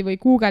küsi või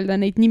guugelda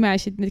neid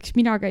nimesid. Näiteks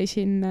mina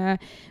käisin,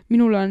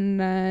 minul on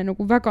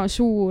nagu väga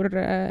suur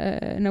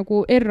nagu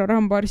error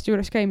hambaarsti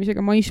juures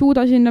käimisega. Ma ei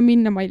suuda sinna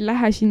minna, ma ei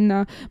lähe sinna,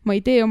 ma ei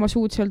tee oma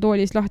suud seal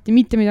toolis lahti,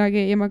 mitte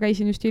midagi. Ja ma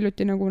käisin just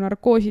hiljuti nagu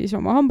narkoosis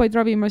oma hambaid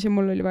ravimas ja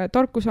mul oli vaja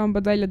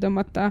tarkushambad välja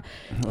tõmmata.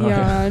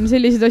 Ja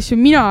selliseid asju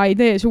mina ei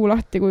tee suu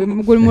lahti,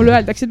 kui mulle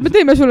öeldakse, et me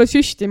teeme sulle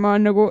süsti. Ma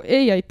on nagu,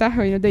 ei aitäh,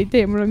 te ei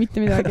tee mulle mitte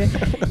midagi.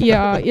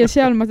 Ja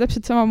seal ma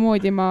täpselt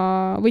samamoodi ma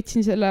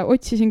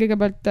otsisin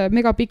kõigepealt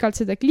mega pikalt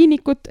seda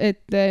kliinikut,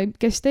 et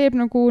kes teeb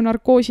nagu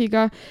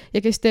narkoosiga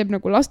ja kes teeb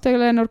nagu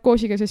lastele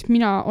narkoosiga, sest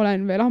mina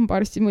olen veel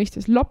hambaarsti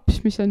mõistes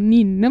laps, mis on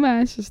nii nõme,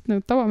 sest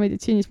nagu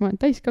tavameditsiinis ma olen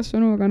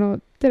täiskasvanu, aga no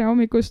tere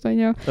hommikust, on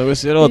ju. No kus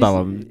see on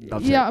odavam?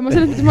 Ja ma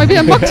selles mõttes, ma ei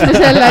pidanud maksma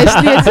selle eest,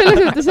 nii et selles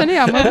mõttes on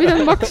hea, ma ei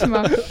pidanud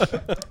maksma.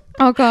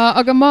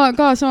 Aga ma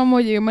ka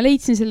samamoodi, kui ma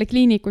leidsin selle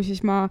kliiniku,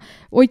 siis ma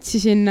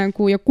otsisin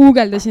nagu ja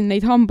guugeldasin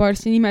neid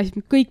hambaarsti nimesid,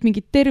 kõik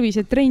mingid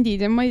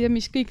tervisetrendid ja ma ei tea,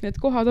 mis kõik need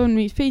kohad on,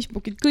 mingid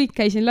Facebookid, kõik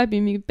käisin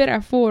läbi, mingid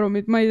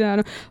perefoorumid, ma ei tea,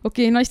 no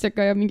okei,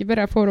 naistega ja mingi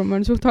perefoorum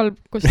on suht halb,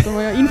 kus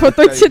oma infot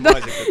otsida.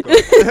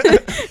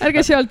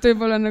 Ärge sealt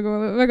võib-olla nagu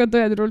väga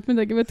tõetrult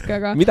midagi võtke,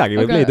 aga midagi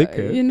võib leida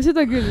ikka.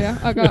 Seda küll, jah.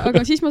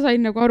 Aga siis ma sain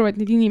nagu aru, et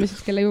need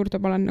inimesed, kelle juurde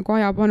ma olen nagu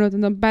aja pannud,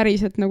 nad on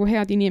päriselt nagu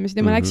head inimesed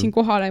ja ma läksin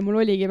kohale ja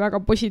mul oligi väga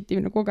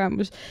positiivne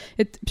kogemus.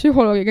 Et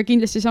psühholoogiga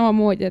kindlasti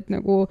samamoodi, et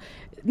nagu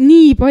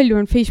nii palju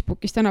on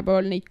Facebookis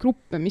tänapäeval neid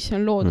gruppe, mis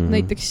on loodud.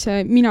 Näiteks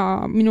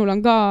minul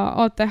on ka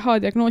ATH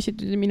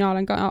diagnoositud ja mina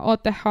olen ka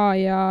ATH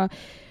ja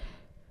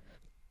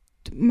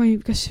ma ei,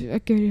 kas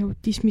äkki oli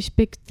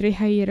autismispektri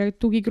häire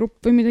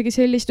tugigrupp või midagi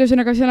sellist,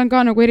 ühesõnaga seal on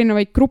ka nagu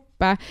erinevaid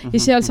gruppe ja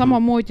seal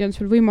samamoodi on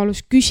sul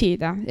võimalus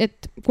küsida,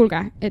 et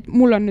kuulge, et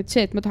mul on nüüd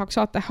see, et ma tahaks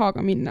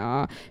ATH-ga minna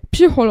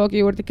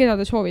psühholoogi juurde, keda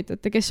te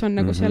soovitate, kes on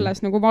nagu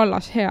selles nagu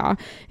vallas hea,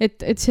 et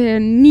see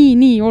on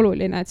nii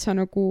oluline, et sa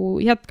nagu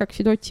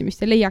jätkaksid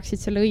otsimist ja leiaksid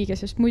selle õige,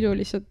 sest muidu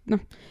lihtsalt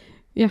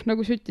jah,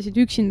 nagu sa ütlesid,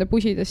 üksinda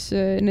pusides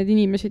need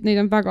inimesed,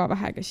 neid on väga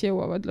vähe, kes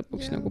jõuavad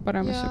lõpuks nagu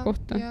paremasse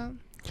kohta.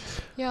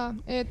 Ja,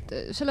 et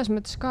selles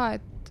mõttes ka,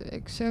 et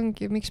eks see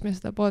ongi, miks me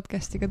seda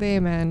podcasti ka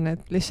teeme, on,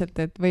 et lihtsalt,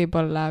 et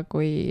võib-olla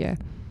kui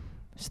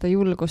seda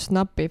julgust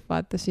napib,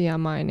 vaata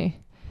siiamaani,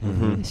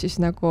 siis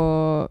nagu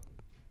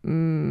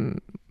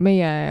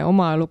meie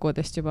oma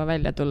lugudest juba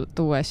välja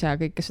tuues ja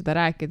kõike seda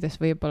rääkides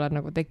võib-olla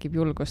nagu tekib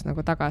julgus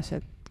nagu tagasi,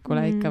 et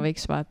kuule ikka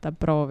võiks vaata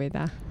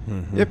proovida.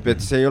 Jep,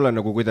 et see ei ole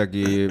nagu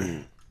kuidagi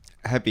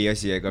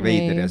häbiasi ega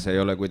veider ja see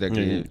ei ole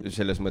kuidagi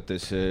selles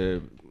mõttes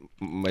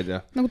ma ei tea.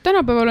 Nagu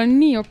tänapäeval on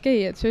nii okei,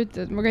 et sa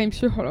ütled, et ma käin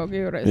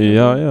psühholoogi juures.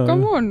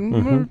 Come on,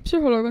 mul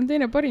psühholoog on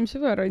teine parim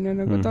sõber, on ju,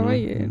 nagu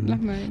davai,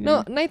 lähme. No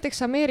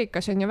näiteks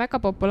Ameerikas on ju väga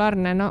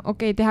populaarne, no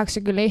okei,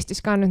 tehakse küll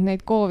Eestis ka nüüd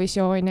neid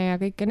K-visioone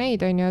ja kõike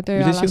neid on ju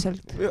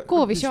tööalaselt.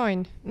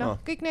 K-visioon, no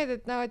kõik need,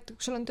 et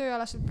kui sul on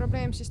tööalaselt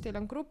probleem, siis teil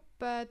on grupp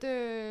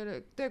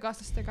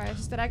töökaaslastega ja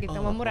siis te räägite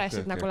oma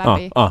muresid nagu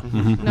läbi.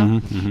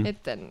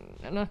 Et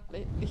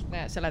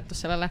lihtne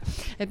seletus sellele.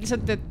 Et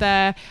lihtsalt, et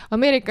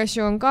Ameerikas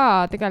ju on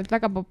ka tegelikult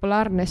väga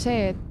populaarne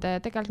see, et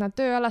tegelikult nad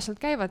tööalaselt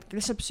käivadki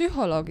lihtsalt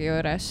psühholoogi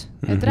juures,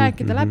 et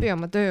rääkida läbi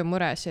oma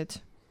töömuresid.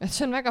 Et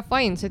see on väga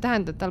fine, see ei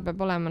tähenda, et tal peab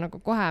olema nagu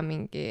kohe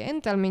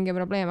endal mingi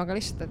probleem, aga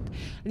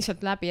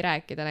lihtsalt läbi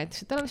rääkida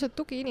näiteks, et tal on lihtsalt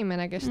tugi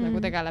inimene, kes nagu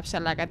tegeleb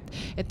sellega,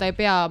 et ta ei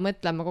pea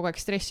mõtlema kogu aeg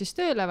stressis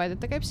tööle, vaid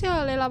et ta käib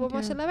seal, elab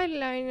oma selle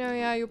välja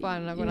ja juba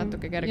on nagu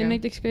natuke kerge. Ja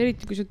näiteks ka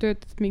eriti, kui sa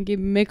töötad mingi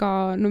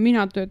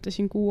mina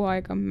töötasin 6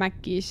 aega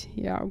Mäkis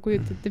ja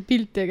kujutate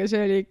pilti, aga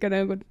see oli ikka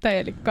nagu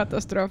täielik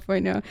katastroof,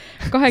 on ju.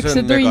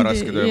 8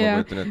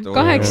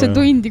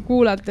 tundi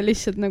kuulata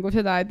lihtsalt nagu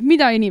seda, et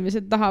mida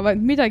inimesed tahavad,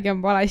 midagi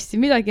on valesti,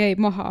 midagi jäi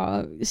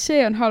maha, see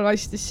on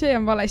halvasti, see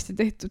on valesti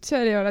tehtud,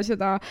 seal ei ole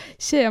seda,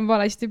 see on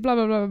valesti,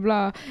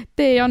 blablabla,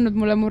 te ei andnud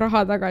mulle mu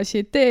raha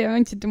tagasi, te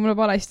andsite mulle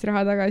valesti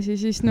raha tagasi,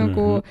 siis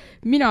nagu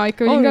mina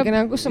ikka olin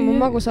ka... kus on mu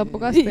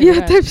magusapu kaste? Jah,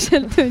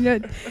 täpselt on ju,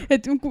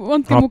 et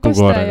andke mu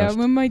kaste ja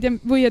ma ei tea,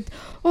 või et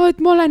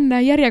ma olen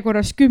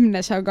järjekorras 10,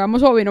 aga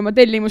ma soovin oma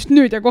tellimust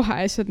nüüd ja kohe,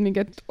 ja siis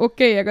mingi, et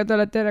okei, aga te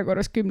olete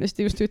järjekorras 10,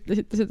 te just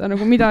ütlesite seda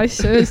nagu mida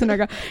asja,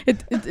 ühesõnaga,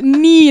 et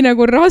nii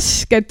nagu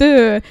raske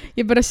töö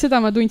ja pärast seda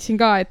ma tundsin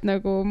ka, ka, et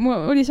nagu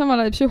mul oli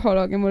samal ajal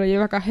psühholoog ja mul oli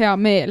väga hea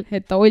meel,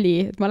 et ta oli,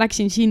 et ma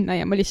läksin sinna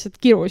ja ma lihtsalt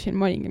kirusin,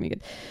 ma olingi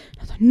mingi, et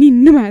nad on nii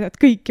nõmedad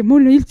kõik ja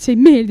mulle üldse ei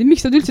meeldi,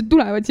 miks nad üldse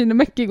tulevad sinna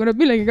Mäkki, kui nad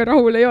millegiga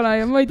rahul ei ole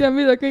ja ma ei tea,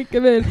 mida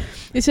kõike veel.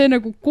 Ja see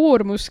nagu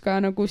koormus ka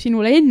nagu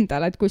sinule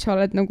endale, et kui sa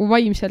oled nagu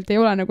vaimselt ei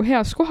ole nagu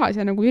heas kohas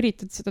ja nagu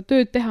üritad seda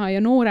tööd teha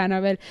ja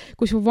noorena veel,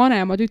 kui su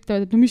vanemad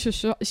ütlevad, et no mis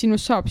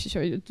sinust saab siis,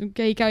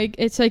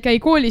 et sa ei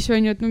käi koolis,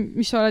 on ju, et no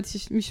mis sa oled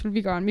siis, mis sul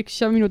viga on, miks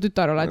sa minu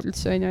tütar oled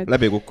üldse, on ju.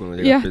 Läbi kukkunud.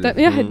 Jah,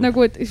 et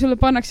nagu, et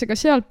sulle pannakse ka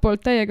sealt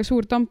poolt täiega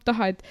suur tamp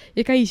taha, et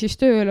ja käi siis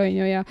tööl, on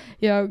ju,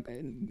 ja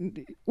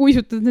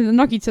uisutad nende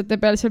nagitsate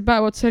peal seal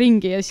päev otsa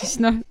ringi ja siis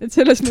noh, et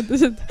selles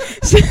mõttes, et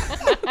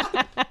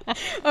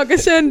aga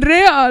see on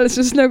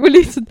reaalsus nagu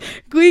lihtsalt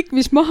kõik,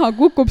 mis maha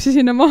kukub, see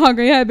sinna maha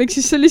ka jääb, eks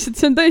siis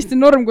see on täiesti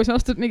norm, kui sa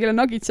astud mingile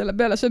nagitsele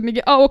peale, sa oled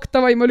mingi, ok,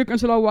 tavai, ma lükkan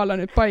su laua alla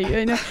nüüd pai,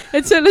 on ju,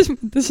 et selles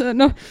mõttes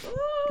noh,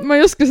 ma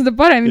ei oska seda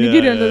paremini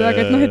kirjeldada,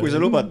 aga et noh, et kui sa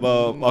lubad, ma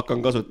hakkan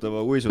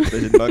kasutama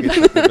uisutasid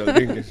nagitsate peal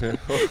ringis.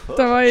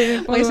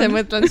 Ma ise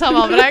mõtlen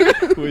sama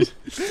praegu.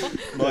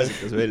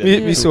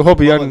 Mis su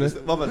hobi on?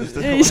 Vabandust.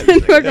 Ei, see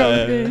on väga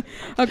okei.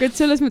 Aga et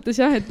selles mõttes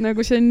jah, et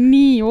nagu see on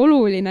nii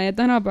oluline ja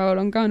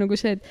tänapäeval on ka nagu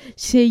see, et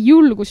see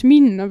julgus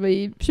minna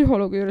või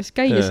psühholoogi juures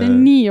käia, see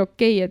on nii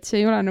okei, et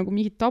see ei ole nagu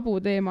mingi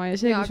tabuteema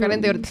ja see... Ja, aga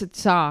nende juurde lihtsalt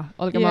ei saa,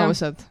 olgem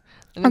ausad.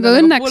 Aga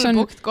õnneks on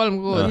 3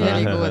 kuud,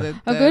 4 kuud,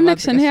 aga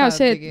õnneks on hea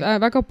see,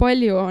 et väga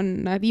palju on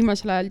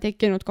viimasel ajal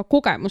tekkinud ka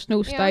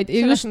kogemusnõustajaid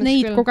ja just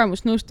neid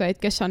kogemusnõustajaid,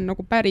 kes on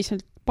nagu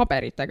päriselt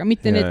paberitega,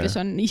 mitte need, kes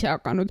on ise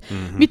hakanud.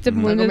 Mitte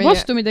mul nende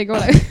vastu midagi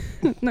ole,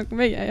 nagu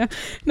meie, jah.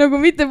 Nagu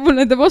mitte mul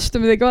nende vastu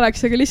midagi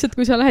oleks, aga lihtsalt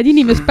kui sa lähed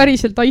inimest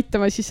päriselt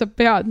aitama, siis sa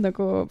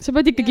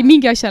pead ikkagi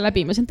mingi asja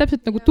läbima. See on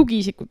täpselt nagu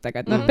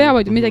tugiisikutega, et nad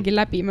peavad ju midagi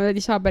läbima, nad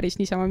ei saa päris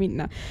niisama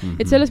minna.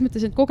 Et selles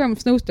mõttes, et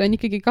kogemusnõustaja on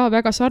ikkagi ka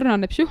väga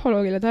sarnane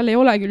psühholoogile, tal ei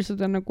ole küll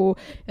seda nagu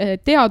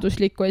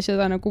teaduslikku ja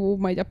seda nagu,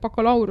 ma ei tea,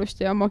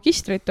 bakalaurust ja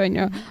magistrit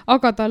on ju,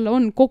 aga tal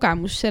on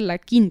kogemus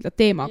selle kindla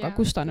teemaga,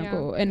 kus ta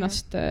nagu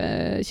ennast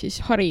siis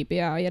harib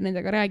ja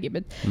nendega räägib,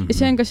 et ja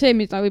see on ka see,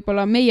 mida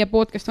võib-olla meie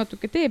podcast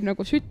natuke teeb,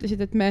 nagu sa ütlesid,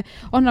 et me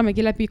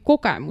annamegi läbi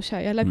kogemuse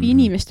ja läbi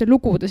inimeste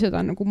lugude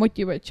seda nagu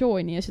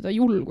motivatsiooni ja seda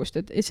julgust,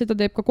 et seda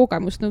teeb ka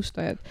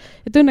kogemusnõustajad.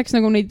 Et õnneks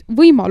nagu neid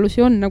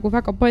võimalusi on nagu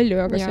väga palju,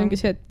 aga see ongi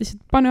see, et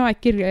lihtsalt pane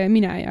aeg kirja ja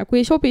mine ja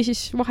kui ei sobi,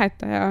 siis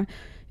vaheta ja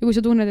kui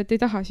sa tunned, et ei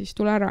taha, siis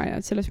tule ära ja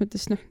selles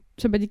mõttes, noh,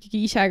 sa pead ikkagi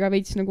ise ka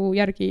veits nagu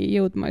järgi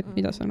jõudma, et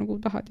mida sa nagu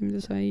tahad ja mida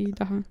sa ei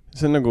taha.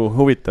 See on nagu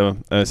huvitav,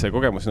 see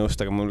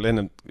kogemusnõust, aga mul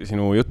enne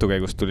sinu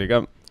jutukäigust tuli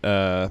ka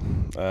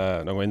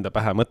nagu enda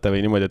pähe mõte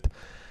või niimoodi,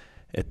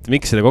 et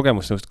miks selle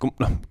kogemusnõust,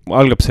 noh,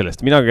 algab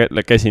sellest, mina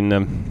käisin,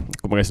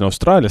 kui ma käisin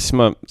Austraalias, siis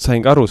ma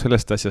sain ka aru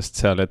sellest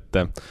asjast seal, et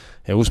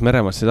ja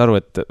Uus-Meremaalt said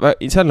aru, et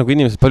seal nagu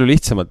inimesed palju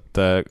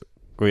lihtsamalt,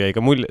 kui jäi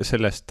ka mul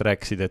sellest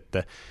rääkisid,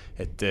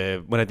 et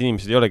mõned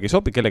inimesed ei olegi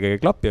sobi, kellega ei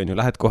klapi, on ju,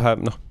 lähed kohe,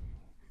 noh,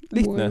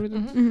 lihtne,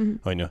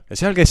 on ju. Ja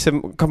seal käis see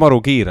ka maru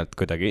kiirelt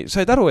kuidagi.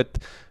 Said aru, et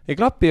ei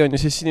klapi, on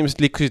ju, siis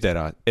inimesed liikusid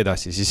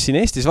edasi. Siis siin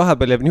Eestis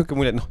vahepeal jääb niisugune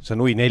mulje, et noh, sa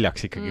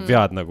 0-4 ikkagi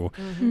pead nagu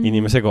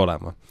inimesega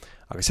olema.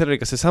 Aga seal oli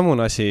ka see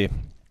samune asi,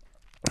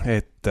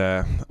 et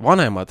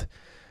vanemad,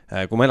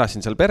 kui ma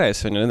elasin seal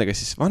peres, on ju, nendega,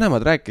 siis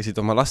vanemad rääkisid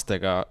oma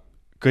lastega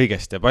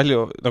kõigest ja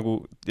palju nagu,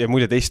 ja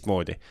mulje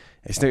teistmoodi.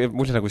 Ja siis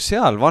mulje nagu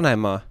seal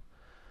vanema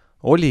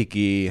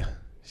oligi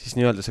siis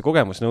nii-öelda see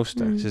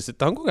kogemusnõustaja, sest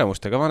ta on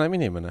kogemustega vanem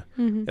inimene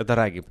ja ta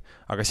räägib.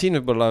 Aga siin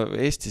võib-olla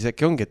Eestis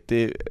äkki ongi, et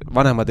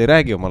vanemad ei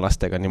räägi oma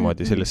lastega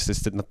niimoodi sellest,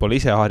 sest et nad pole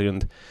ise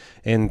harjunud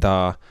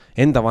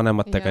enda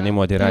vanematega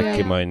niimoodi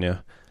rääkima, on ju.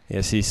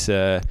 Ja siis...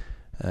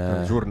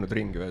 surnud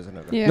ringi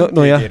ühesõnaga.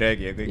 No jah. Ei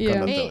räägi ja kõik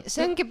kannatavad. Ei,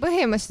 see ongi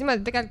põhimõtteliselt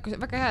niimoodi,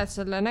 tegelikult väga hea, et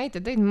selle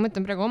näite tõid, ma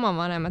mõtlen praegu oma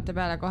vanemate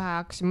peale kohe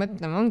hakkasin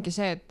mõtlema, ongi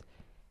see, et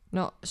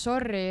no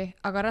sorry,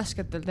 aga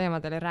rasketel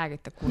teemadel ei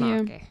räägita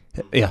kunagi.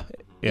 Ja,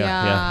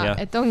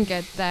 et ongi,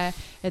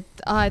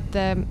 et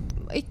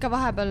ikka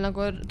vahepeal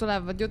nagu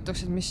tulevad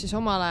jutuks, et mis siis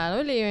omal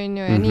ajal oli, on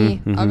ju, ja nii,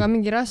 aga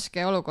mingi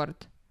raske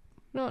olukord.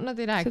 No nad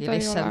ei räägi seda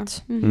lihtsalt.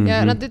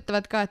 Ja nad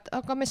ütlevad ka, et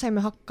aga me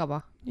saime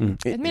hakkama.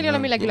 Et meil ei ole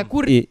millegile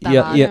kurta.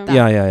 Ja.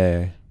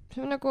 See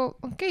on nagu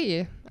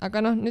okei,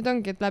 aga noh, nüüd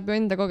ongi, et läbi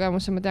enda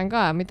kogemuse ma tean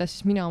ka, mida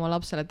siis mina oma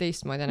lapsele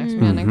teistmoodi annaks.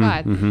 Mina näen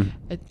ka,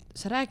 et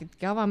sa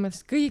räägidki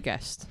avameelest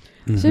kõigest.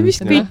 See on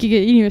vist kõiki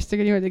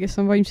inimestega niimoodi, kes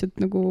on vaimselt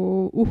nagu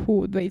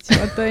uhuud veits,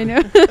 vaata, on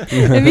ju.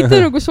 Ja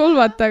mitte nagu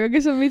solvata, aga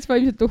kes on veits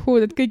vaimselt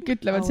uhuud, et kõik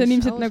ütlevad, see on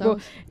ilmselt nagu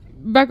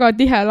väga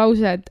tihe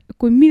lause, et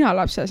kui mina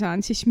lapse saan,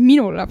 siis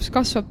minu laps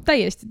kasvab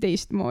täiesti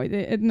teistmoodi,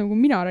 et nagu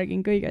mina räägin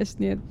kõigest,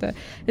 nii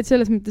et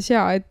selles mõttes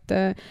hea, et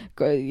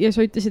ja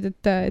sa ütlesid,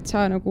 et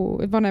sa nagu,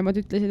 et vanemad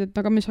ütlesid, et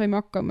aga me saime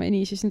hakkama ja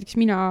nii, siis näiteks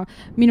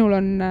minul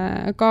on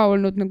ka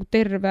olnud nagu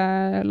terve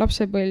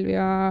lapsepõlv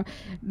ja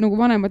nagu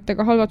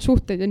vanematega halvad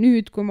suhted ja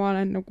nüüd, kui ma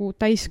olen nagu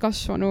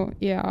täiskasvanu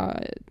ja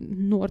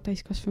noor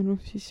täiskasvanu,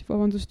 siis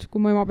vabandust,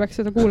 kui mu ema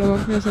peaks seda kuulama,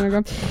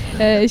 ühesõnaga,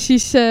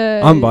 siis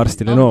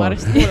hambaarstile noor.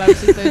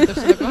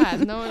 ütleb seda kohe,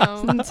 et no.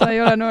 Sa ei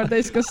ole noor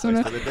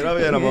täiskasvanu.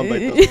 Ravi enam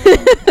hambaid.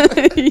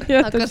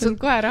 Hakkad sul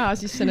kohe raha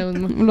sisse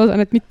nõudma. Ma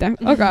loodan, et mitte.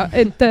 Aga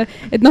et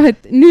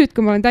nüüd,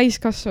 kui ma olen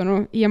täiskasvanu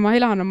ja ma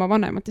elan oma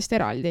vanematest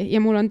eraldi ja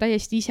mul on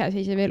täiesti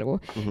iseseisev elu,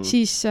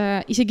 siis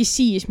isegi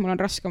siis mul on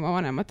raske oma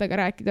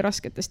vanematega rääkida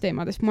rasketest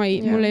teemadest.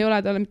 Mul ei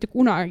ole talle mitte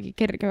kunagi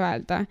kerge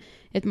öelda,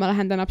 et ma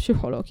lähen täna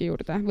psühholoogi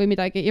juurde või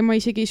midagi ja ma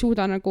isegi ei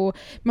suuda nagu,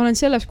 ma olen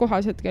selles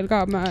kohas hetkel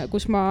ka,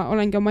 kus ma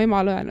olengi oma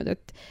emale öelnud,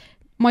 et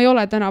ma ei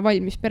ole täna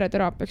valmis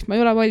pereteraapiaks, ma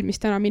ei ole valmis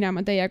täna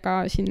minema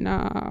teiega sinna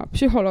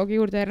psühholoogi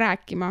juurde ja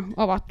rääkima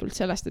avatult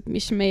sellest, et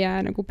mis meie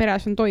nagu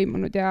peres on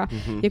toimunud ja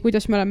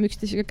kuidas me oleme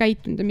üksteisega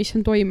käitunud ja mis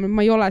on toimunud.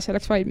 Ma ei ole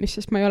selleks valmis,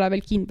 sest ma ei ole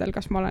veel kindel,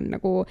 kas ma olen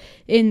nagu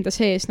enda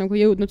sees nagu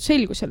jõudnud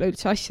selgusele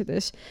üldse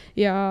asjades.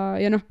 Ja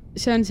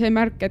see on see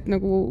märk, et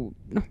nagu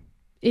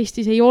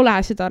Eestis ei ole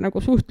seda nagu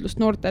suhtlust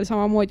noortel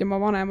samamoodi oma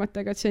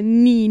vanematega, et see on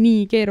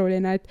nii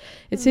keeruline, et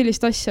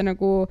sellist asja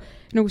nagu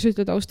sa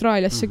ütled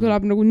Austraalias, see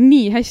kõlab nagu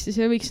nii hästi,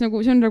 see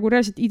on nagu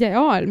reaalselt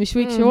ideaal, mis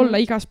võiks ju olla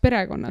igas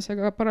perekonnas,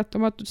 aga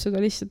paratamatult seda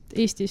lihtsalt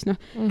Eestis,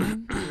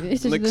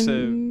 Eks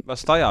see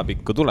vast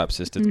ajapikku tuleb,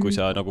 sest et kui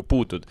sa nagu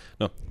puutud,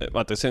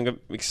 vaata, see on ka,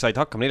 miks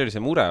said hakkama, neil oli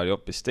see mure oli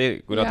hoopis,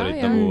 kui nad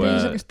olid nagu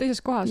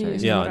teises kohas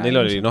oli see mure.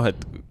 Neil oli,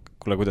 et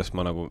kuule, kuidas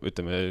ma nagu,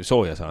 ütleme,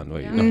 sooja saan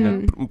või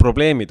need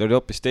probleemid oli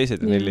hoopis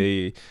teised ja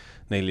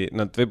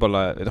nad võib-olla,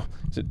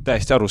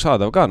 täiesti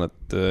arusaadav ka,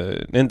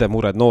 nende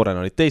mured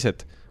noorena olid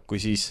teised, kui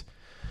siis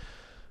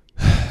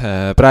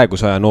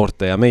praeguse aja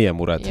noorte ja meie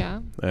mured.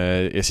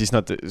 Ja siis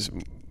nad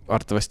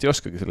arvatavasti ei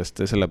oskagi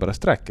sellest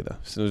sellepärast rääkida.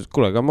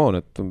 Kuule, come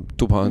on, et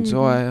tuba on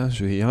soe ja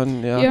sühi on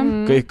ja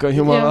kõik on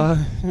jumala,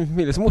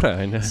 milles mure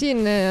on. Siin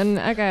on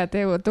äge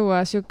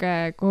tuua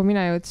siuke, kuhu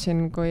mina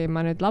jõudsin, kui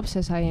ma nüüd lapse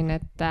sain,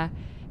 et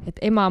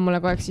ema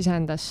mulle kogu aeg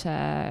sisendas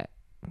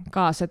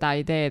ka seda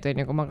ideed,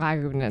 kui ma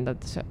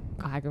 20ndate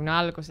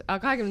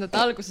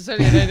alguses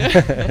olin,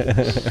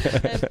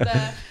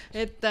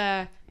 et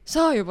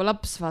saa juba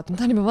laps, vaata, ma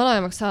tahan juba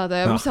vanemaks saada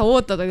ja mis sa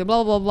ootad,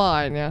 blablabla,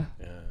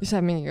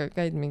 ise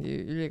käid mingi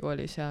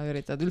ülikoolis ja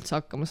üritad üldse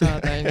hakkama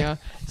saada,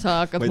 sa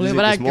hakkad mulle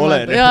juba rääkima,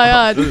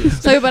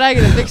 sa juba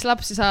räägid, et võiks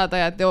lapsi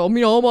saada ja et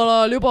mina omal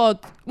ajal juba,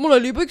 mul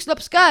oli juba üks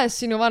laps käes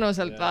sinu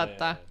vanuselt,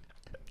 vaata.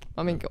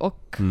 Ma mingi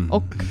ok.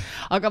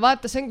 Aga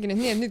vaata, see ongi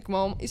nii, et nüüd, kui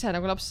ma ise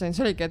nagu lapse sain,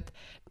 see oligi, et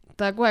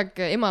ta kogu aeg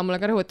ema mulle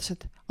ka rõhutas,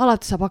 et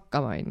alati saab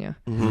hakkama,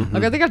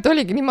 Aga tegelikult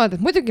oligi niimoodi,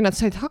 et muidugi nad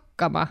said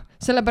hakkama,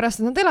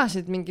 sellepärast, et nad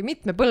elasid mingi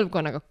mitme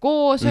põlvkonnaga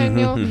koos,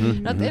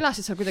 nad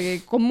elasid seal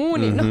kuidagi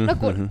kommuuni,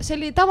 nagu see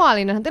oli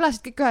tavaline, nad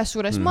elasid kõik ühes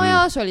suures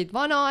majas, olid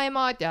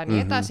vanaemad ja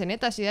nii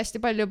edasi,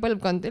 hästi palju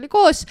põlvkondi oli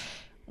koos.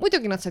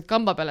 Muidugi nad said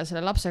kamba peale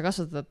selle lapse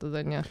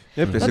kasvatatud,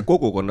 see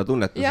kogukonna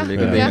tunnetus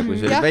oli ka teine, kui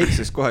see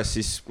väikses kohas,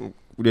 siis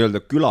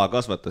nii-öelda küla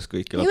kasvatas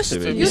kõiki lapsi.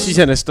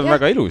 Iseenesest on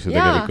väga ilus ju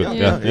tegelikult.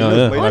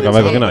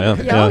 Väga kena,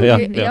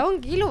 ja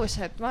ongi ilus,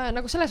 et ma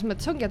nagu selles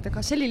mõttes ongi, et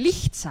see oli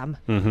lihtsam.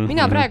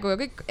 Mina praegu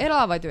ja kõik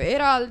elavad ju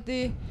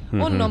eraldi,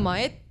 on oma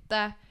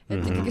ette,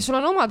 et ikkagi sul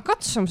on omad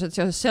katsumused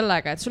seoses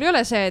sellega, et sul ei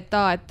ole see,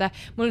 et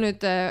mul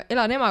nüüd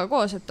elan emaga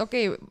koos, et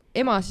okei,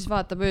 ema siis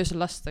vaatab öösel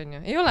last,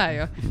 ei ole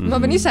ju. Ma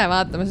pean ise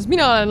vaatama, sest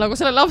mina olen nagu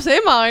selle lapse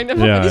ema, ma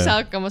pean ise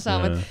hakkama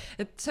saama.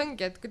 Et see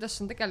ongi, et kuidas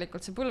on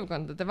tegelikult see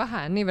põlvkondade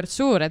vahe niivõrd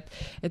suur, et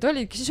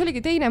siis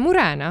oligi teine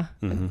murena.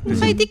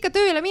 Said ikka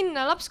tööle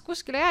minna, laps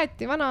kuskile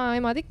jäeti,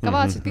 vanaemad ikka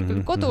vaatasid, kõik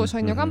olid kodus,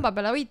 kamba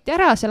peale võiti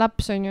ära see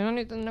laps, no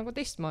nüüd on nagu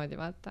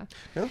teistmoodi, vaata.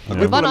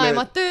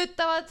 Vanaemad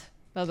töötavad,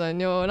 nad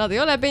ei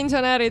ole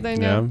pensionäärid,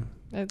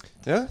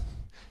 Jah,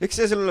 eks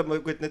see seal ma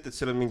kujutan ette, et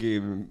seal on mingi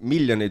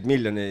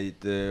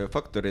miljoneid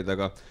faktorid,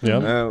 aga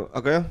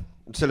jah,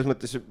 selles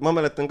mõttes ma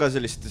mäletan ka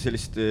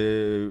sellist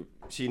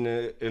siin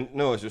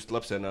Nõos just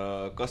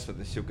lapsena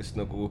kasvades siukest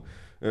nagu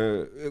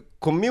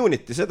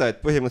community seda, et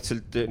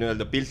põhimõtteliselt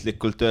nii-öelda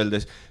piltlikult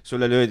öeldes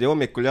sulle löödi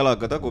hommikul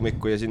jalaga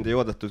tagumikku ja sind ei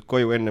oodatud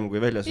koju ennem, kui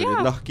väljas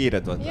olid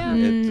nahkkiired, vaata.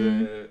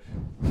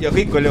 Ja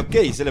kõik oli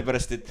okei,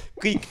 sellepärast, et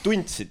kõik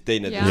tundsid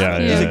teineteist.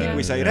 Isegi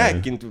kui sa ei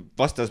rääkinud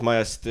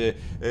vastasmajast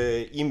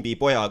imbi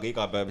pojaga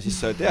iga päev, siis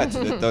sa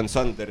teadsid, et ta on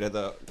Sander ja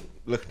ta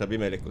lõhnab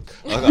imelikult.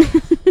 Aga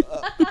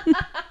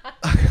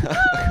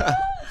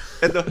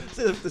et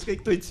selles mõttes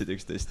kõik tundsid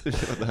üksteist.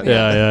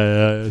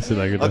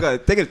 Seda küll. Aga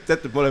tegelikult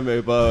teatud, me oleme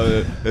juba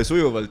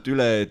sujuvalt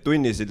üle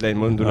tunnisid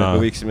läinud, mul on tunne, et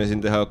me võiksime siin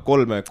teha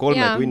kolme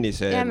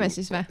tunnise jääme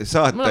siis või?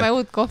 Saate. Mul on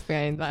uut kohvi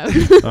ainult vaja.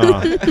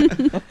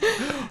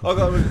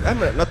 Aga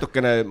lähme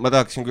natukene, ma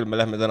tahaksin küll, me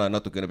lähme täna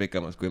natukene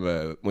pikemalt, kui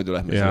me muidu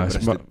lähme.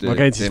 Ma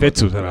käin siis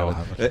vetsus ära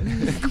vahepeal.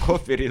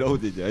 Kohvi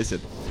reloadid ja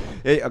asjad.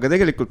 Ei, aga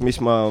tegelikult,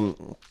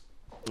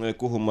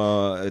 kuhu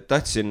ma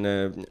tahtsin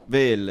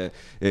veel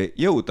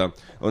jõuda,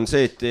 on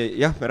see, et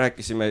jah, me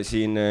rääkisime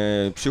siin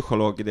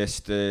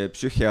psühholoogidest,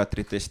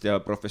 psühhiaatritest ja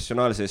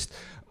professionaalsest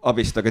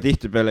abist, aga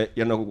tihtipeale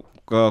ja nagu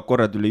ka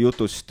korra tuli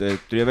jutust,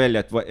 tuli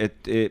välja,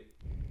 et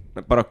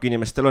paraku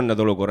inimestel on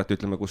need olukorrad,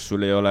 ütleme, kus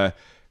sul ei ole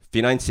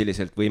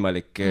finantsiliselt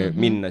võimalik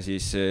minna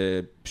siis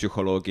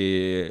psühholoogi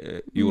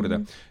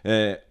juurde.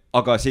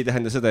 Aga see ei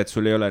tähenda seda, et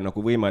sul ei ole nagu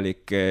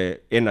võimalik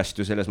ennast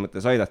ju selles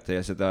mõttes aidata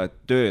ja seda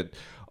tööd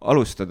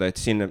alustada, et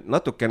siin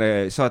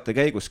natukene saate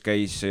käigus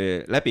käis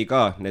läbi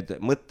ka need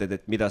mõtted,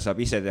 et mida saab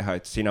ise teha,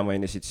 et sina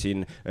mainisid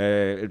siin,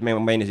 me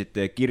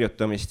mainisite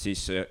kirjutamist,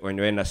 siis on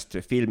ju ennast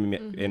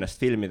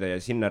filmida ja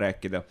sinna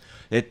rääkida.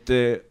 Et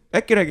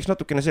äkki räägiks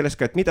natukene sellest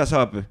ka, et mida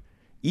saab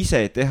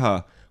ise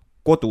teha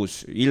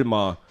kodus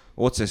ilma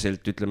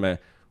otseselt, ütleme,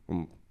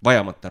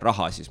 vajamata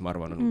raha, siis ma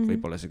arvan, on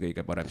võib-olla see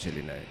kõige parem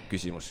selline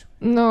küsimus.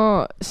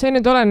 No see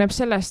nüüd oleneb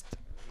sellest,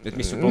 et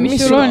mis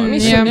sul on,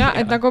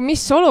 et nagu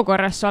mis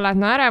olukorras sa oled,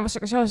 no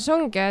ärevusega seoses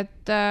ongi,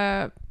 et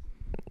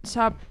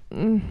saab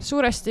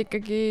suuresti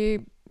ikkagi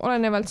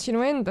olenevalt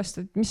sinu endast,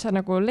 et mis sa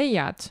nagu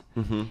leiad.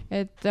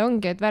 Et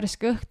ongi, et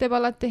värske õhk teeb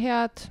alati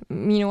head,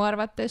 minu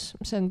arvates,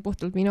 see on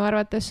puhtalt minu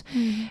arvates,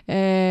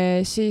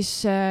 siis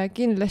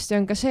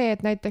kindlasti on ka see,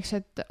 et näiteks,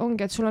 et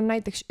ongi, et sul on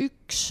näiteks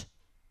üks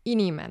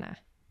inimene,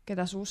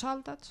 keda sa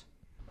usaldad,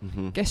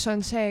 kes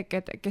on see,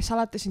 kes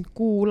alati sind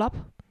kuulab.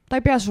 Ta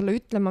ei pea sulle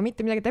ütlema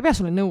mitte midagi, ta ei pea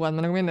sulle nõu andma,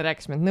 nagu me enne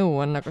rääkisime, et nõu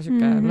on nagu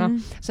siuke, noh,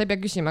 sa ei pea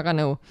küsima ka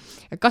nõu.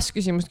 Kas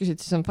küsimust küsid,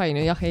 siis on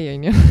fine, jah, ei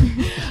on ju.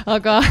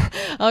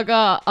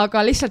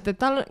 aga lihtsalt,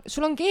 et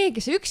sul on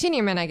keegi, see üks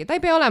inimenegi, ta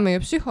ei pea olema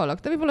ju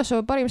psühholoog, ta võib olla su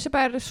parim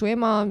sõber, su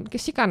ema,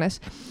 kes iganes,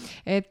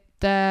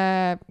 et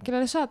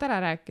kellele saad ära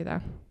rääkida.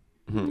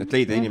 Et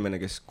leida inimene,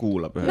 kes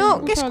kuulab.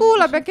 No, kes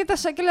kuulab ja kelle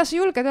sa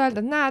julged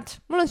öelda, et näed,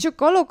 mul on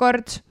siuke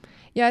olukord.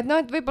 Ja et noh,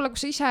 et võib-olla kui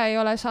sa ise ei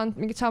ole saanud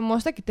mingit sammu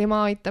astuda, äkki tema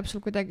aitab sul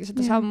kuidagi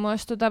seda sammu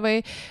astuda või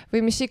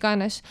mis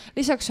iganes.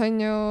 Lisaks on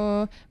ju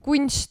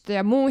kunst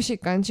ja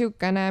muusika on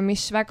siukene,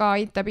 mis väga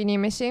aitab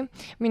inimesi.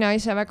 Mina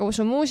ise väga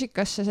usun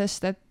muusikasse,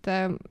 sest et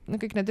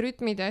kõik need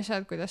rütmid ja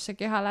asjad, kuidas see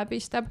keha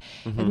läbistab.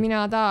 Et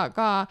mina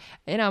ka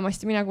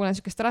enamasti mina kuulen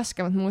siukest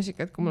raskemat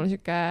muusikat, kui mul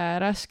siuke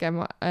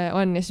raskem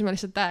on ja siis ma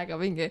lihtsalt täiega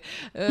mingi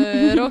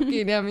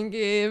rokin ja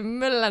mingi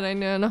möllan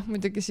on ju, noh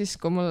muidugi siis,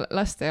 kui mul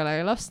last ei ole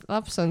ja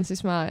laps on,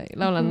 siis ma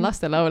laulan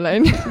lastelaule.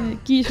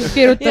 Kiisud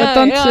keerutavad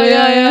tantsu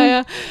ja.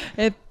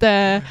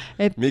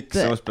 Et miks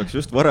samas peaks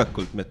just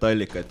varakult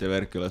metallikat ja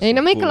värki laskma? Ei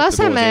no me ikka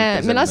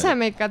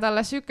laseme ikka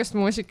talle sükest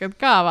muusikat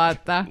ka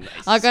vaata.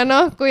 Nice. Aga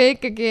noh, kui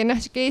ikkagi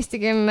siuke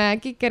eestikeelne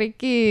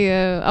kikeriki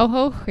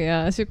auh ja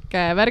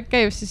siuke värk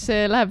käib, siis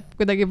see läheb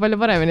kuidagi palju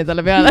paremini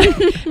talle peale.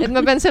 Et ma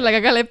pean sellega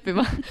ka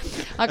leppima.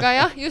 Aga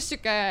jah, just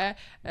siuke,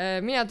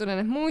 mina tunnen,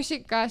 et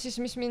muusika, siis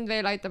mis mind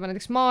veel aitab,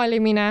 näiteks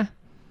maalimine.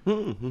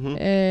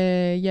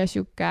 Ja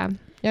siuke.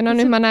 Ja no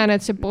nüüd ma näen,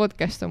 et see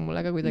podcast on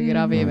mulle ka kuidagi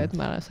raviv, et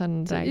ma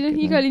saan rääkida.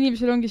 Igal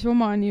inimesel ongi see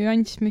oma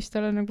nüanss, mis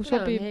talle nagu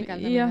sobib.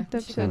 Jah,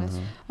 täpselt.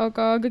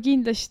 Aga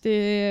kindlasti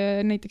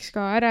näiteks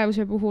ka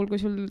ärevuse puhul, kui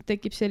sul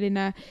tekib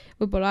selline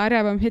võib-olla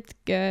ärevam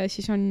hetk,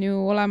 siis on ju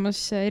olemas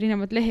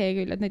erinevad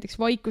leheküljed.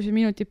 Näiteks Vaikuse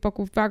minutid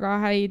pakub väga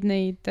häid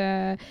neid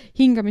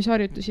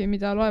hingamisharjutusi,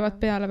 mida loevad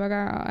peale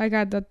väga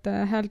ägedad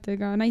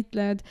häältega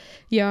näitlejad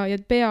ja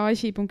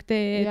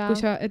peaasi.ee,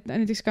 et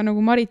näiteks ka nagu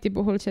Mariti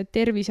puhul see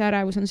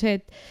terviseärevus on see,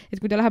 et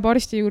kui ta läheb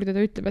arsti juurde, ta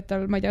ütleb, et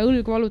tal, ma ei tea,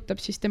 õlg valutab,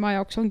 siis tema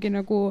jaoks ongi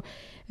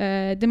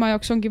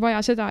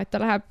vaja seda, et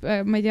ta läheb,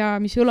 ma ei tea,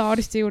 mis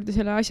õlaarsti juurde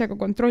selle asjaga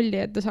kontrolli,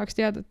 et ta saaks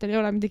teada, et tal ei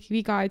ole midagi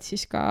viga, et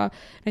siis ka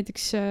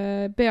näiteks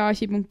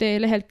peaasi.ee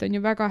lehelt on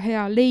ju väga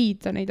hea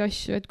leida neid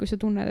asju, et kui sa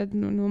tunned, et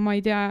no ma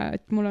ei tea,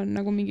 et mul on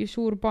nagu mingi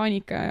suur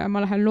paanika ja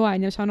ma lähen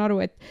loen ja saan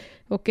aru, et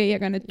okei,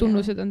 aga need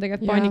tunnused on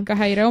tegelikult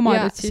paanikahäire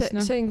omad, et siis noh.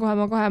 Siinkohal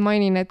ma kohe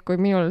mainin, et kui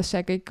minul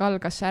see kõik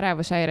algas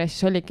ärevushäire,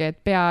 siis oligi, et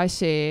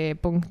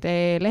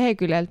peaasi.ee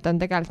leheküljelt on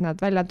tegelikult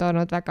nad välja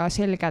toonud väga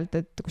selgelt,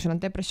 et kui sul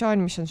on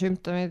depressioon, mis on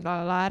sümptomid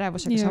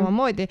ärevusega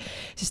samamoodi,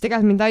 siis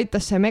tegelikult mind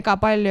aitas see mega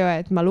palju,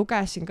 et ma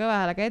lugesin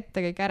kõva häälega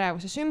ette kõik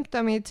ärevuse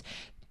sümptomid,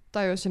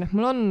 tajusin, et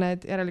mul on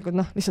need, järelikult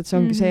noh, lihtsalt see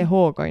ongi see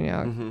hoog on ju,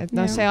 et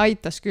noh, see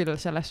aitas küll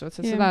selles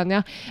suhtes, et seda on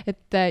jah,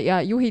 et ja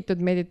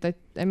juhitud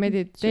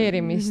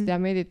mediteerimist ja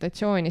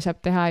meditatsiooni saab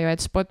teha ju,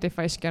 et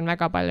Spotify'ski on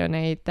väga palju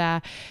neid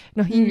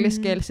noh,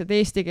 ingliskeelsed,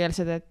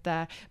 eestikeelsed, et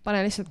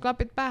pane lihtsalt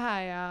klapid pähe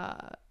ja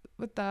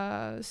võta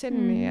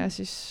senni ja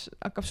siis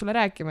hakkab sulle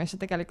rääkima ja sa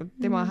tegelikult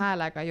tema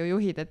häälega ju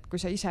juhid, et kui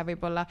sa ise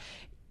võib-olla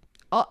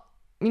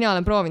mina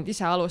olen proovinud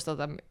ise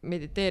alustada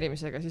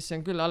mediteerimisega, siis see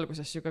on küll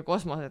alguses siuke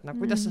kosmos, et no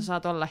kuidas sa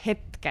saad olla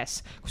hetkes,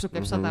 kus sul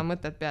käib 100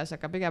 mõtet peas,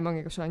 aga pigem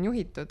ongi, kui sul on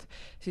juhitud,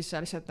 siis sa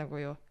lihtsalt nagu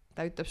ju,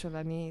 ta ütleb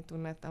sulle nii,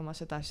 tunneta oma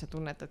seda, siis sa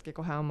tunnetadki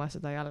kohe oma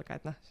seda jalga,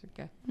 et noh,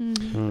 siuke.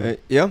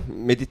 Jah,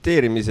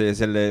 mediteerimise ja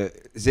selle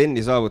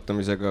zenni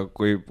saavutamisega,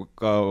 kui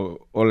ka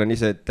olen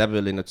ise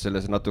täbelinud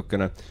selles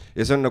natukene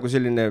ja see on nagu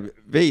selline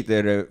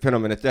veider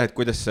fenomen, et jah, et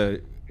kuidas sa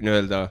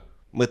nii-öelda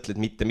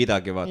mõtled mitte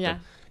midagi vaata.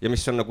 Ja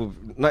mis on nagu,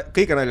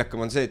 kõige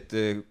naljakam on see, et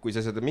kui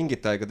sa seda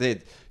mingit aega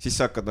teed, siis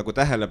sa hakkad nagu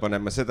tähele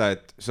panema seda,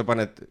 et sa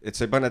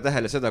ei pane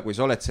tähele seda, kui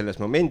sa oled selles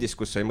momendis,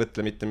 kus sa ei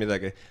mõtle mitte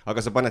midagi,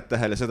 aga sa paned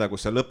tähele seda,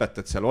 kus sa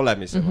lõpetad seal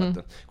olemise,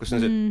 vaata. Kus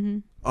on see,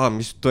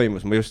 mis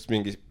toimus, ma just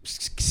mingi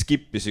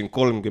skippisin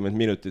 30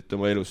 minutit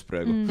oma elus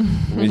praegu,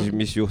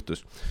 mis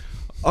juhtus.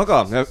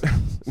 Aga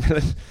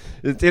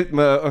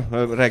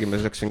räägime,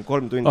 see läks siin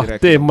 3 tundi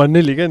rääkima. Teeb ma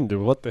 40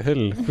 juba, what the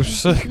hell,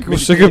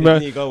 kus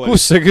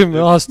see 10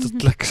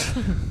 aastat läks?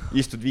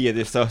 Istud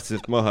 15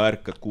 aastaselt maha,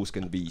 ärkad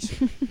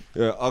 65.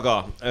 Aga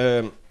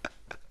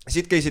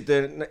siit käisid,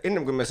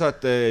 ennem kui me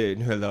saate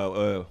nii-öelda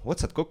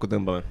otsad kokku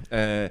tõmbame,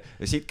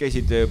 siit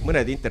käisid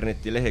mõned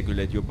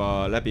internetileheküljed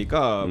juba läbi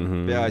ka,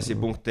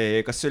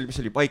 peaasi.ee, kas see oli, mis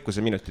oli,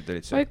 Vaikuse minutid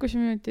olid see?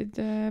 Vaikuse minutid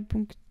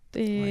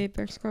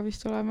peaks ka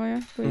vist olema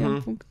jah, või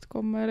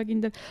 .com, ma ei ole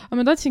kindel. Aga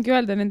ma tahtsingi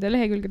öelda nende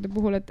lehekülgede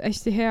puhul, et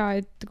hästi hea,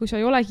 et kui sa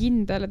ei ole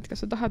kindel, et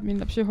kas sa tahad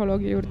minna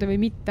psühholoogi juurde või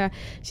mitte,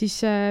 siis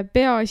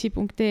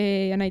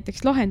peaasi.ee ja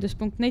näiteks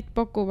lahendus.net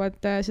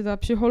pakuvad seda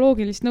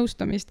psühholoogilist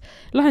nõustamist.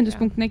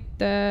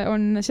 Lahendus.net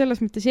on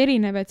selles mõttes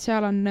erinev, et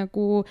seal on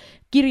nagu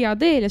kirja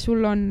teel ja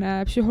sul on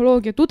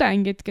psühholoogia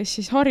tudengid, kes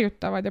siis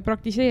harjutavad ja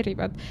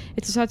praktiseerivad.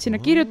 Et sa saad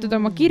sinna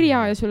kirjutada oma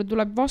kirja ja sulle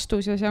tuleb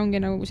vastus ja see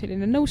ongi nagu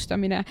selline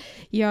nõustamine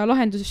ja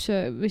lahendus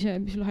või see,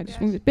 mis lahendus,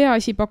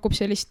 peaasi pakub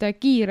sellist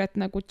kiiret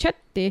nagu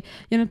chatti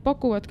ja nad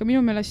pakuvad ka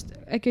minu meelest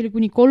äkki oli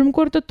kuni 3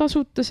 korda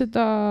tasuta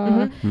seda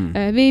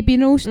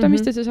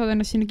veebinõustamist, et sa saad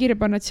ennast sinna kirja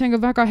panna, et see on ka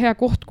väga hea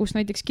koht, kus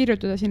näiteks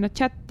kirjutada sinna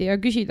chatti ja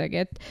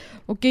küsidagi, et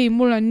okei,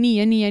 mul on nii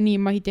ja nii ja nii,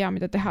 ma ei tea,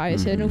 mida teha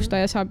ja see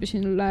nõustaja saab ju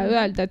sinulle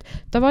öelda, et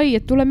davai,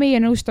 et tule meie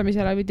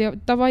nõustamisele või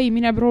davai,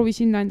 mine proovi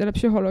sinna endale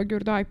psühholoogi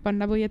juurde aeg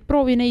panna või et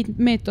proovi neid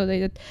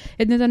meetodeid,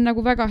 et need on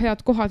nagu väga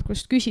head kohad,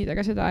 kust küsida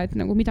ka seda, et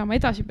nagu mida ma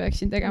edasi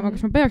peaksin tegema,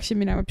 kas ma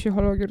peaksin minema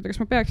psühholoogi juurde, kas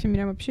ma peaksin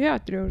minema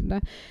psühhiaatri juurde.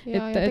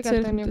 Ja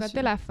tegelikult on ju ka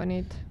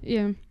telefonid.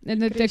 Jah,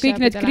 et kõik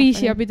need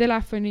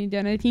kriisiabitelefonid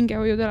ja need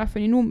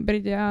hingehoiutelefoni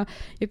numbrid ja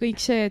kõik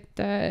see,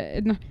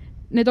 et noh,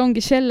 need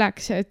ongi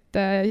selleks, et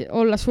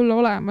olla sulle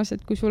olemas,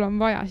 et kui sul on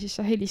vaja, siis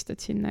sa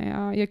helistad sinna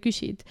ja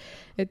küsid.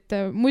 Et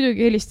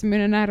muidugi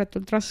helistamine on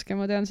ääretult raske,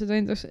 ma tean seda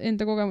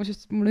enda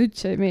kogemusest, et mulle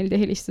üldse ei meeldi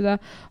helistada,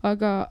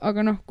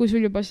 aga noh, kui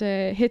sul juba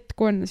see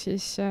hetk on,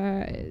 siis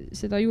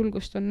seda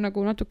julgust on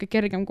nagu natuke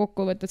kergem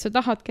kokku võtta, et sa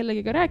tahad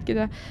kellegiga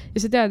rääkida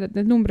ja sa tead, et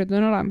need numbrid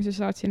on olemas ja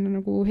saad sinna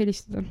nagu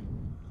helistada.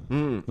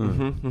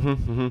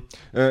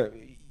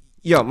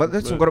 Ja ma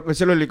tahtsin korra,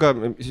 seal oli ka,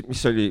 mis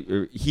oli,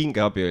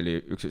 hingeabi oli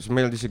üks,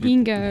 meil on isegi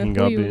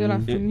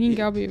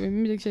hingeabi või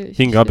midagi see.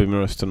 Hingeabi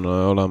minu arust on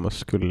olemas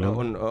küll.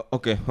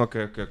 Okei.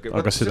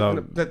 Aga seda...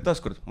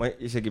 Taaskord, ma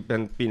isegi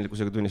pean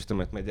piinlikkusega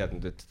tunnistama, et ma ei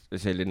teadnud, et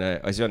selline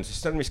asi on,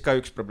 sest see on vist ka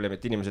üks probleem,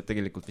 et inimesed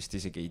tegelikult vist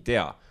isegi ei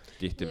tea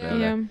tihti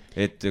peale,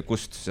 et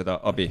kust seda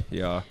abi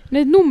ja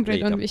need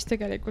numbrid on vist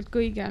tegelikult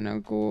kõige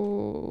nagu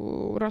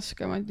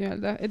raskemad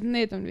nii-öelda, et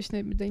need on vist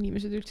need, mida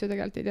inimesed üldse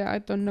tegelikult ei tea,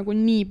 et on nagu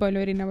nii palju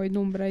erinevaid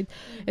numbreid,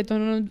 et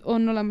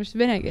on olemas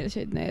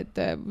venekeelseid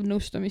need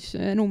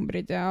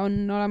nõustamisnumbrid ja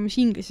on olemas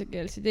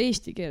inglisekeelsed ja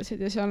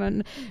eestikeelsed ja seal on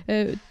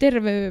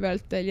terve öö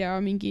vältel ja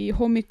mingi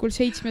hommikul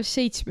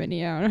 7-7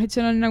 ja noh, et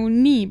seal on nagu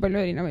nii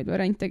palju erinevaid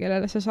variante,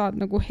 kellele sa saad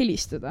nagu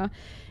helistada.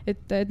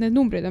 Et need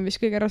numbrid on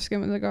vist kõige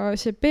raskemad, aga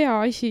see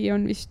peaasi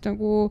on vist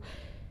nagu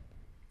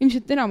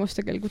ilmselt enamus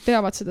tegelikult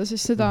teavad seda,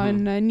 sest seda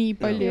on nii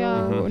palju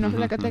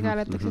sellega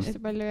tegeletakse hästi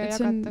palju ja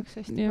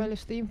jagatakse hästi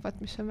palju seda infot,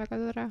 mis on väga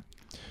tore.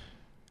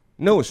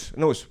 Nõus.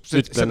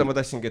 Seda ma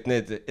tahtsingi,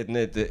 et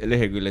need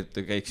leheküljed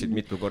käiksid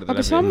mitu korda läbi.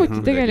 Aga samuti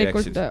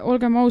tegelikult,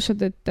 olgem ausad,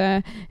 et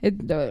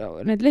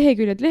need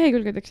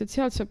lehekülgedeks, et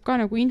sealt saab ka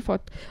nagu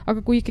infot,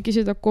 aga kui ikkagi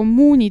seda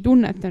kommuuni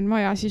tunnet on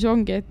vaja, siis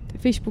ongi, et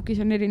Facebookis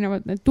on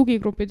erinevad need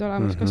tugigrupid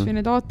olemas, kas või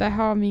need ATH,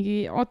 mingi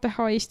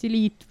ATH Eesti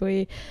Liit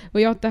või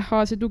ATH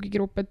see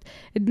tugigrupp,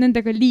 et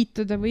nendega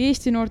liituda või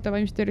Eesti noorte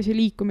vaimse tervise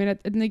liikumine,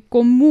 et neid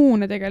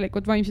kommuune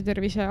tegelikult vaimse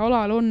tervise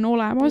alal on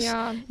olemas.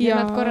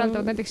 Ja nad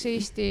korraldavad näiteks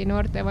Eesti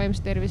noorte vaimse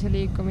tervise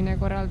liikumine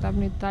korraldab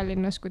nüüd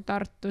Tallinnas kui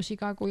Tartus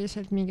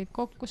igakuiselt mingeid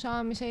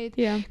kokkusaamiseid,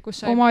 kus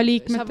sa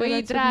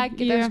võid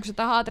rääkida, kui sa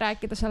tahad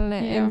rääkida seal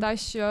enda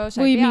asju,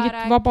 sa või mingit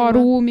vaba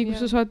ruumi,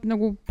 kus sa saad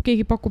nagu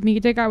keegi pakub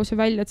mingi tegevuse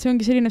välja, et see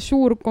ongi selline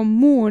suur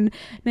kommuun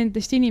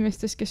nendest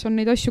inimestest, kes on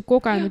neid asju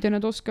kogenud ja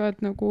nad oskavad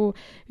nagu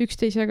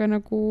üksteisega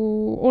nagu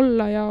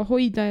olla ja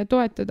hoida ja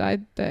toetada,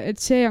 et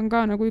see on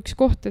ka nagu üks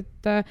koht,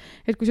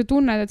 et kui sa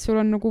tunned, et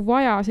sul on nagu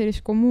vaja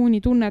sellist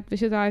kommuuni tunnet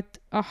või seda, et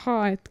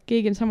et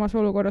keegi on samas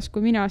olukorras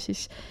kui mina,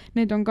 siis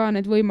need on ka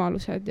need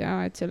võimalused ja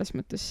et selles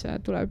mõttes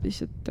tuleb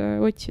lihtsalt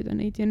otsida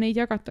neid ja neid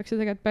jagatakse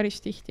tegelikult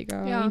päris tihti ka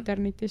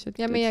internetis.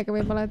 Ja meiega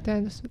võib olla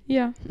tõendustud.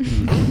 Jah.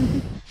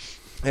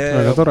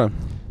 Väga tore.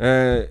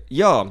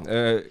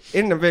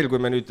 Ennem veel,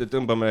 kui me nüüd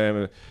tõmbame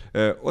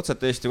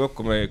otsad täiesti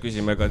kokku, me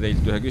küsime ka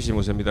teilt ühe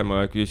küsimuse, mida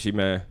me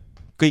küsime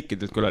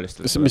kõikidelt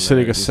külalistelt. Mis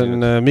oli, kas see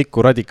on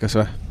Miku Radikas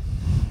või?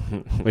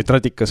 Või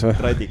Tradikas või?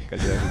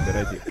 Radikas ja mitte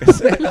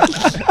Radikas.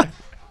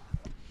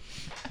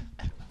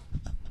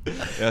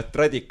 Ja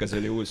Tradikas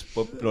oli uus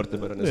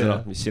noortepärane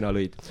sõna, mis sina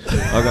lõid.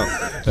 Aga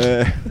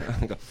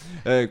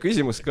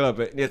küsimus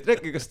kõlab, nii et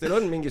rääkige, kas teil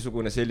on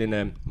mingisugune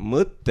selline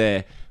mõte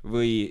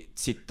või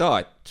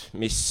tsitaat,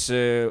 mis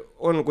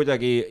on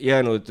kuidagi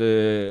jäänud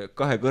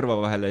kahe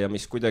kõrva vahele ja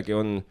mis kuidagi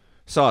on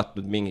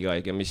saatnud mingi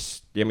aeg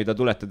ja mida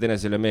tuletad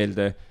enesele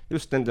meelde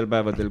just nendel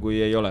päevadel,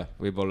 kui ei ole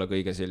võib-olla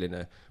kõige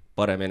selline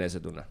parem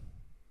enesetunne?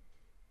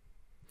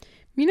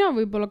 Mina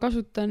võib-olla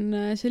kasutan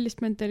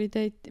sellist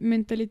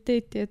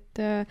mentaliteeti, et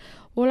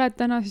oled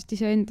tänasest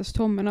iseendast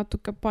homme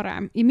natuke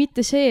parem. Ja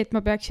mitte see, et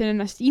ma peaksin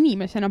ennast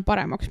inimesena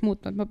paremaks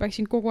muutma, et ma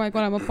peaksin kogu aeg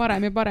olema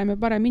parem ja parem ja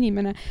parem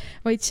inimene,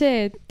 vaid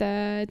see,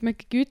 et ma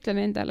ikkagi ütlen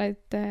endale,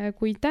 et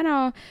kui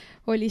täna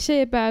oli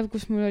see päev,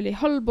 kus mul oli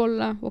halb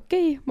olla,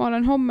 okei, ma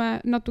olen homme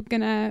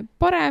natukene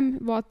parem,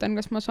 vaatan,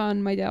 kas ma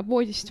saan, ma ei tea,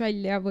 voodist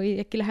välja või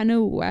äkki lähen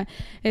õue.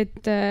 Et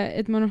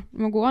ma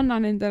nagu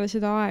annan endale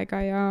seda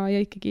aega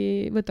ja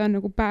ikkagi võtan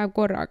nagu päev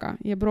korraga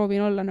ja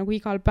proovin olla nagu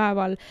igal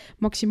päeval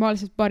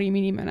maksimaalselt parim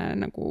inimene,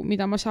 nagu,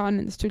 mida ma saan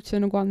endast üldse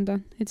nagu anda.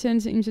 Et see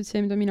on ilmselt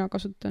see, mida mina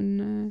kasutan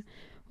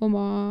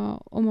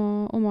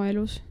oma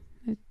elus.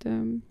 Et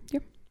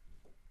jah.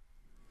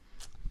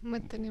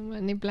 Mõtlen ja ma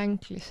olen nii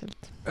blank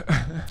lihtsalt.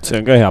 See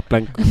on ka hea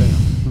blank.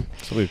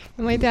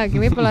 Ma ei teagi,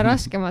 võib-olla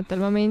raskematel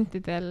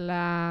momentidel...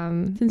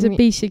 See on see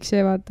basic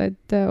see, vaata,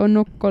 et on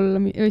okk olla,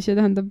 või see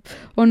tähendab,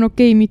 on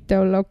okei mitte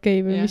olla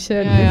okei või mis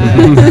see on.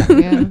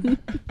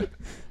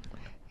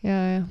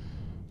 Ja.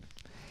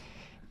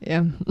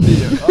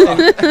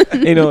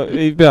 Ei no,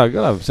 ei peagi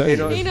olema.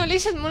 Ei no,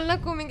 lihtsalt mul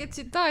nagu mingit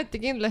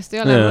tsitaati kindlasti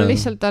ei ole. Mul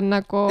lihtsalt on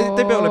nagu...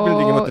 Te pea ole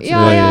pildigi mõtet.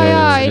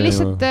 Ei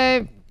lihtsalt...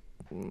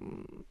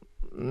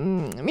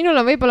 Minul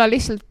on võib-olla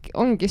lihtsalt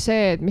ongi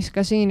see, et mis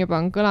ka siin juba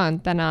on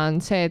kõlanud täna,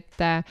 on see,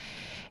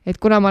 et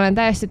kuna ma olen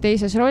täiesti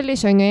teises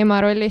rollis, on ju ema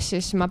rollis,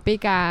 siis ma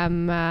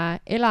pigem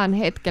elan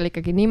hetkel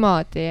ikkagi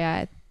niimoodi,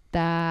 et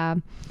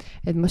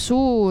ma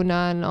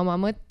suunan oma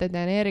mõtted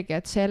ja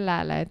energiat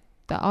sellele,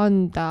 et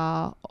anda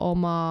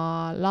oma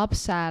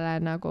lapsele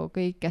nagu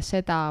kõike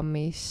seda,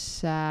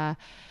 mis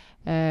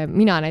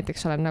mina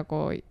näiteks olen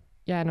nagu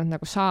jäänud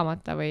nagu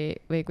saamata või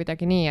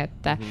kuidagi nii,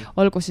 et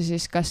olgu see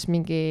siis kas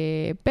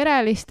mingi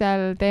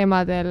perelistel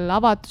teemadel,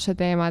 avatuse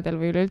teemadel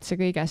või üleüldse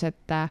kõiges,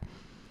 et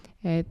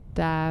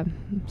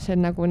see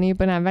on nagu nii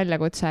põnev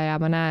väljakutse ja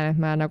ma näen, et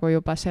ma nagu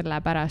juba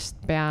selle pärast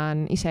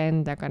pean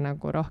iseendaga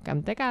nagu rohkem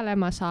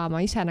tegelema,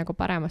 saama ise nagu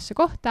paremasse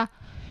kohta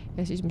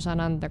ja siis ma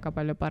saan anda ka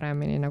palju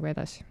paremini nagu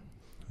edasi.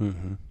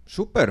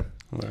 Super!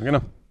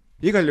 Väga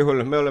Igal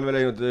juhul me oleme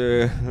läinud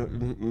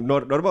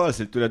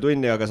normaalselt üle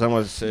tunni, aga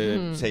samas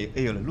see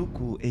ei ole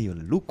lugu.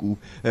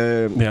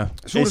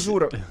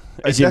 Suur.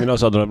 Esimene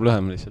osa tuleb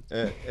lühem lihtsalt.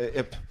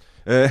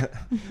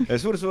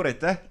 Suur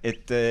aitäh,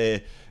 et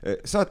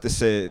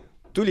saatesse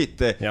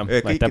tulite.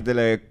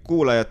 Kõikidele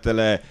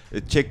kuulajatele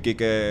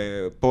tšekkige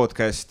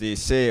podcasti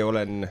See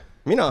olen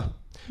mina.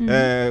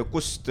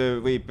 Kust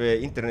võib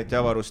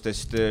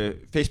internetiavarustest,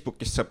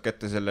 Facebookist saab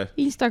kätte selle?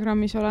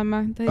 Instagramis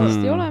oleme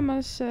täiesti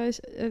olemas,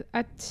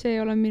 et See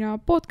olen mina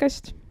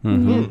podcast,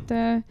 nii et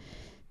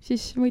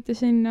siis võite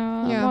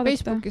sinna vaadata.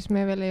 Facebookis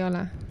me veel ei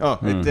ole.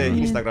 Et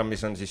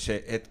Instagramis on siis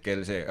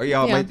hetkel see,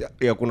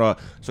 ja kuna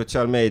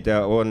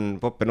sotsiaalmeedia on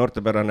poppe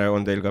noortepärane,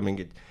 on teil ka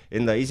mingid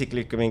enda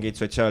isiklikke mingeid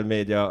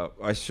sotsiaalmeedia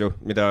asju,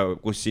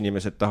 kus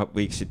inimesed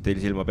võiksid teil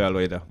silma peal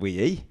hoida või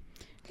ei?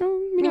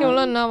 Minul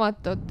on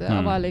avatud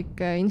avalik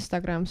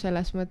Instagram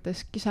selles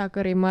mõttes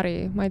Kisakõri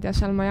Mari, ma ei tea,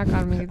 seal ma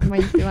jagan mingit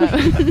mainti vaeva.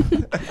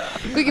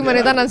 Kuigi ma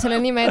nüüd annan selle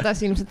nime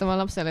edasi ilmselt oma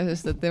lapsele,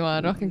 sest et tema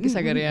on rohkem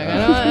Kisakõri, aga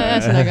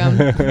ühesõnaga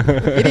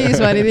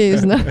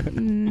iriis, noh.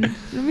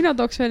 No mina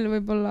tooks veel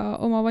võib-olla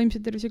oma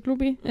vaimse tervise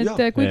klubi, et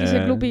kuigi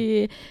see klubi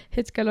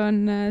hetkel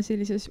on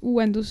sellises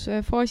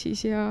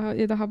uuendusfaasis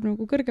ja tahab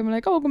nagu kõrgemale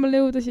ja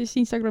kaugemale jõuda, siis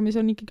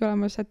Instagramis on ikkagi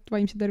olemas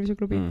vaimse tervise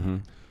klubi.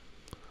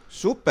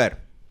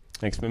 Super!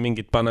 Eks me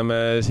mingid paneme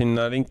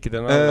sinna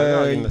linkidena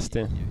ka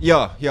kindlasti.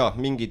 Ja,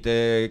 mingid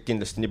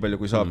kindlasti nii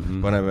palju kui saab,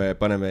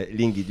 paneme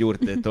lingid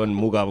juurde, et on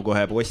mugav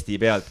kohe posti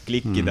pealt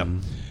klikkida.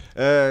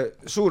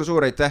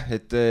 Suur aitäh,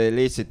 et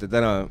leidsite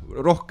täna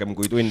rohkem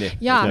kui tunni.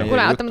 Jaa,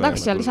 kuule, ma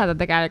tahaks siia lisada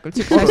tegelikult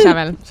sükse asja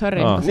veel.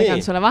 Sorry, ma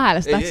segan sulle vahele,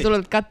 sest tahtsin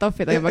tulnud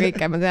cut-offida juba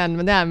kõike. Ma tean,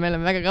 me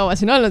oleme väga kaua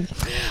siin olnud.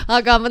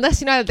 Aga ma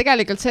tahtsin öelda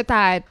tegelikult seda,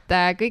 et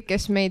kõik,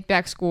 kes meid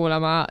peaks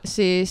kuulama,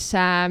 siis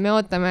me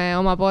ootame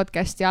oma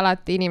podcasti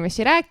alati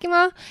inimesi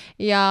rääkima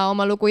ja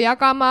oma lugu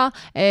jagama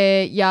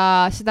ja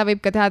seda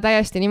võib ka teha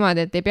täiesti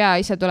niimoodi, et ei pea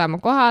ise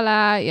tulema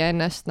kohale ja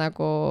ennast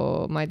nagu,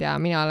 ma ei tea,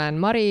 mina olen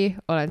Mari,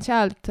 olen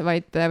sealt,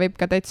 vaid võib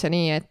ka täitsa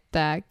nii, et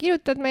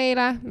kirjutad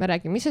meile, me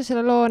räägime ise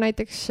selle loo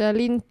näiteks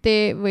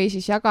linti või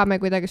siis jagame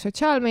kuidagi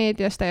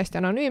sotsiaalmeedias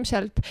täiesti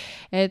anonüümselt,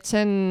 et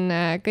see on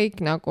kõik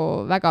nagu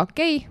väga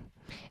okei.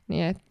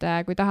 Nii et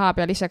kui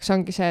tahab ja lisaks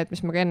ongi see, et mis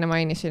ma ka enne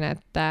mainisin,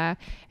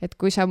 et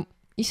kui sa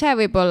ise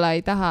võib-olla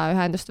ei taha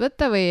ühendust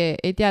võtta või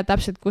ei tea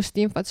täpselt, kust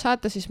infot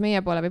saata, siis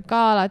meie poole võib ka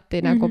alati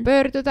nagu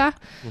pöörduda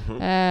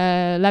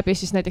läbi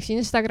siis näiteks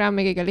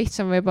Instagrami, kõige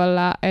lihtsam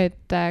võib-olla,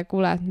 et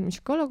kuule, mis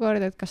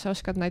olukord, et kas sa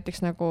oskad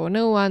näiteks nagu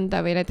nõu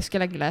anda või näiteks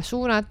kellegile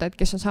suunata, et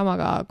kes on sama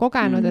ka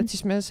kogenud, et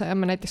siis me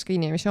saame näiteks ka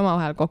inimesi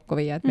omavahel kokku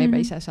viia, et me ei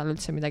pea ise seal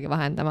üldse midagi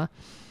vahendama.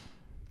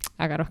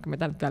 Aga rohkem ei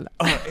tahtnud öelda.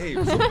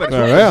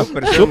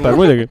 Super,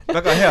 muidugi.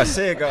 Väga hea,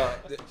 seega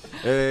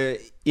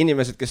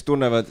inimesed, kes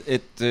tunnevad,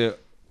 et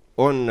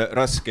on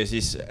raske,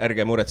 siis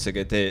ärge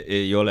muretsege, te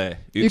ei ole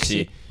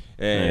üksi.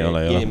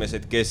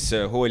 Inimesed, kes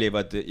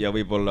hoolivad ja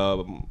võib-olla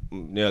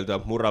nii-öelda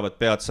murravad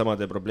pead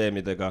samade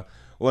probleemidega,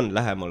 on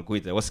lähemal,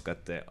 kui te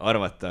oskate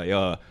arvata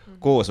ja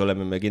koos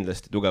oleme me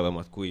kindlasti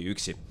tugevamad kui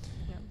üksi.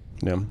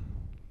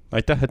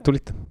 aitäh, et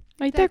tulite!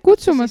 aitäh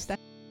kutsumast!